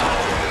hear that?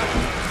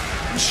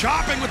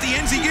 Chopping with the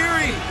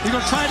enziguri. He's going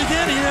to try it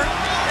again here.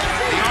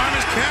 The arm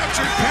is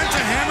captured.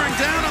 Penta hammering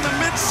down on the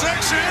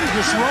midsection.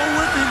 Just roll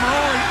with him,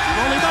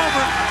 roll him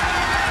over.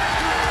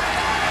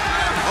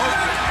 Oh,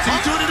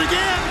 he's doing it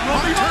again.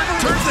 Punk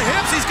turns the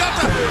hips. He's got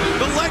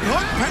the leg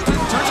hook. Penta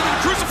turns it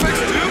into crucifix.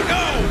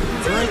 No.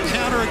 Great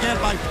counter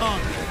again by Punk.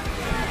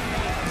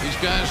 These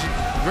guys,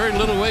 very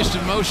little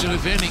wasted motion,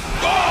 if any.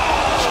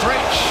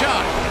 Straight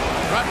shot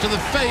right to the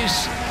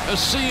face of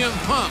CM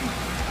Punk,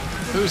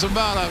 who's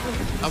about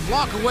a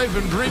block away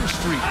from Dream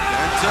Street.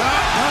 Penta.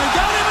 Oh, he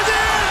got him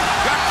again.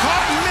 Got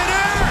caught in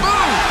midair.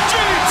 Boom.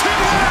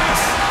 GTS.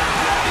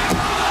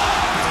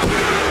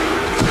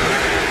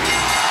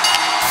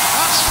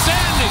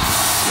 Outstanding.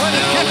 Way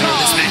to kick off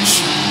this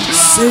match.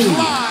 2 hours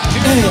live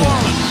here in New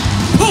Orleans.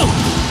 Boom.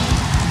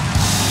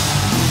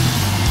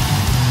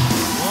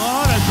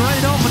 What a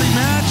great opening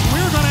match.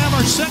 We're going to have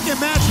our second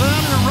match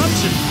without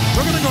interruption.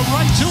 We're going to go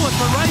right to it,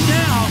 but right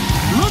now,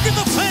 look at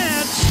the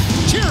fans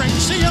cheering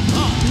CM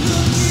Punk.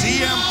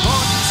 CM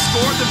Punk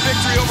scored the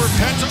victory over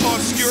Penta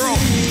Oscuro,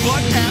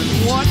 but at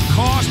what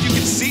cost? You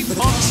can see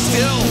Punk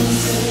still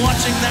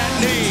clutching that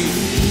knee.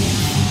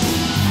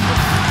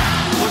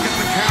 Look at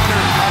the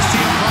counter.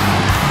 CM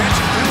Punk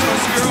catching Penta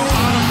Oscuro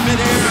out of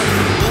midair,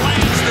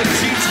 lands the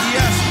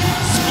GTS,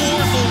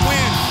 scores the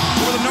win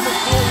over the number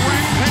 4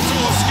 ranked Penta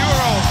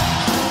Oscuro.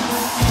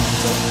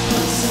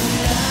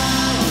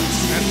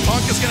 And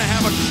Punk is going to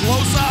have a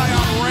close eye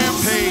on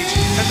Rampage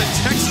and the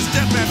Texas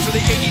Deathmatch for the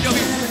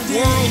AEW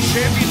World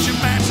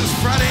Championship matches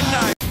Friday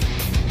night.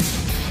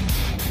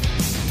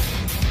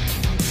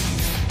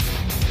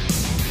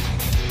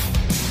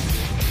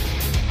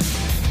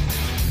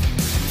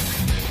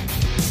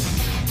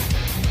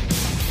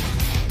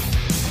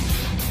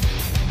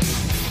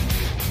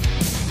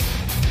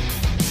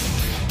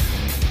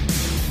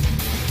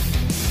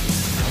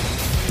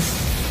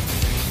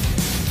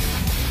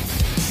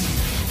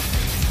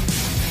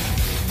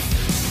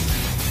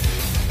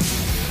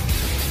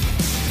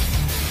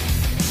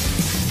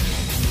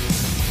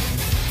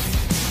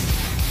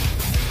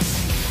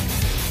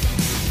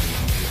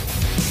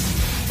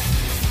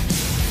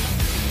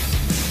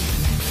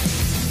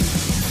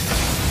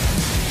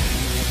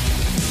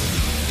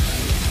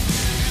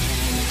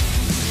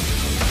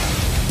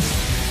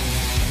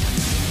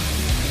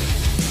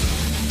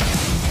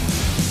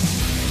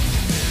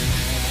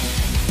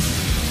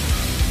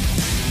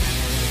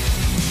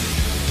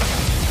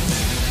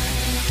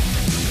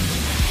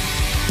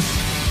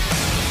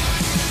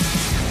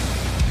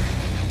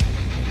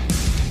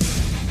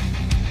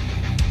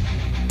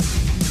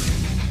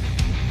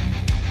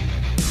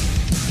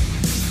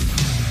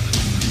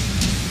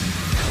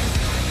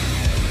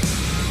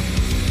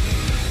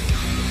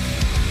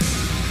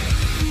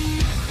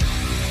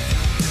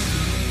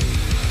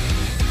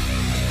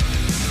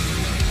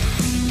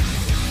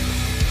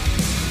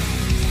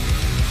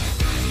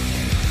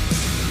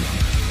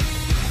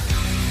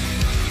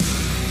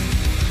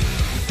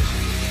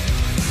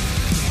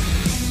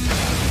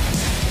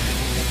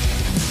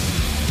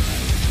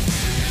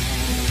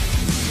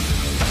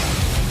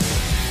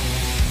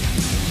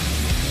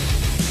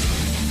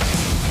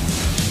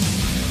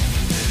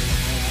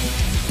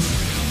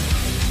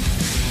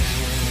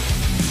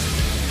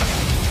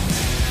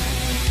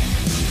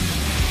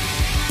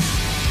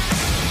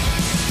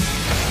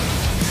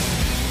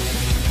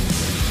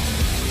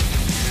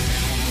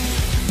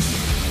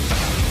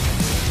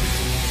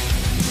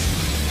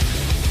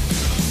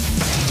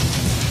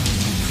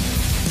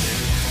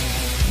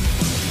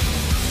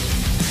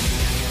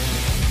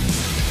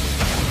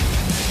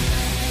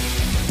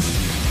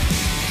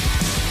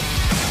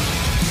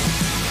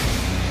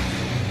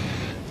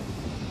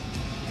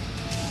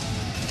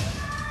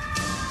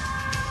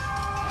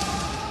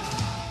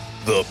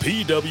 The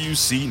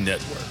PWC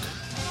Network.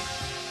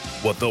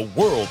 What the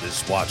world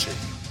is watching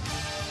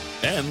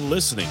and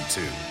listening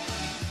to.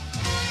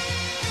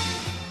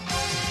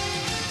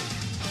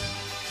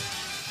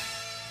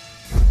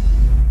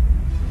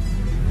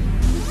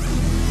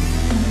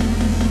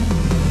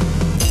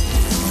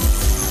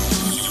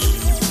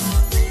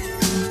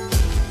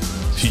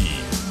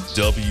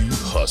 PW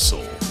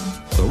Hustle.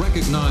 The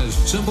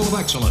recognized symbol of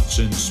excellence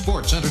in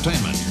sports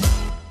entertainment.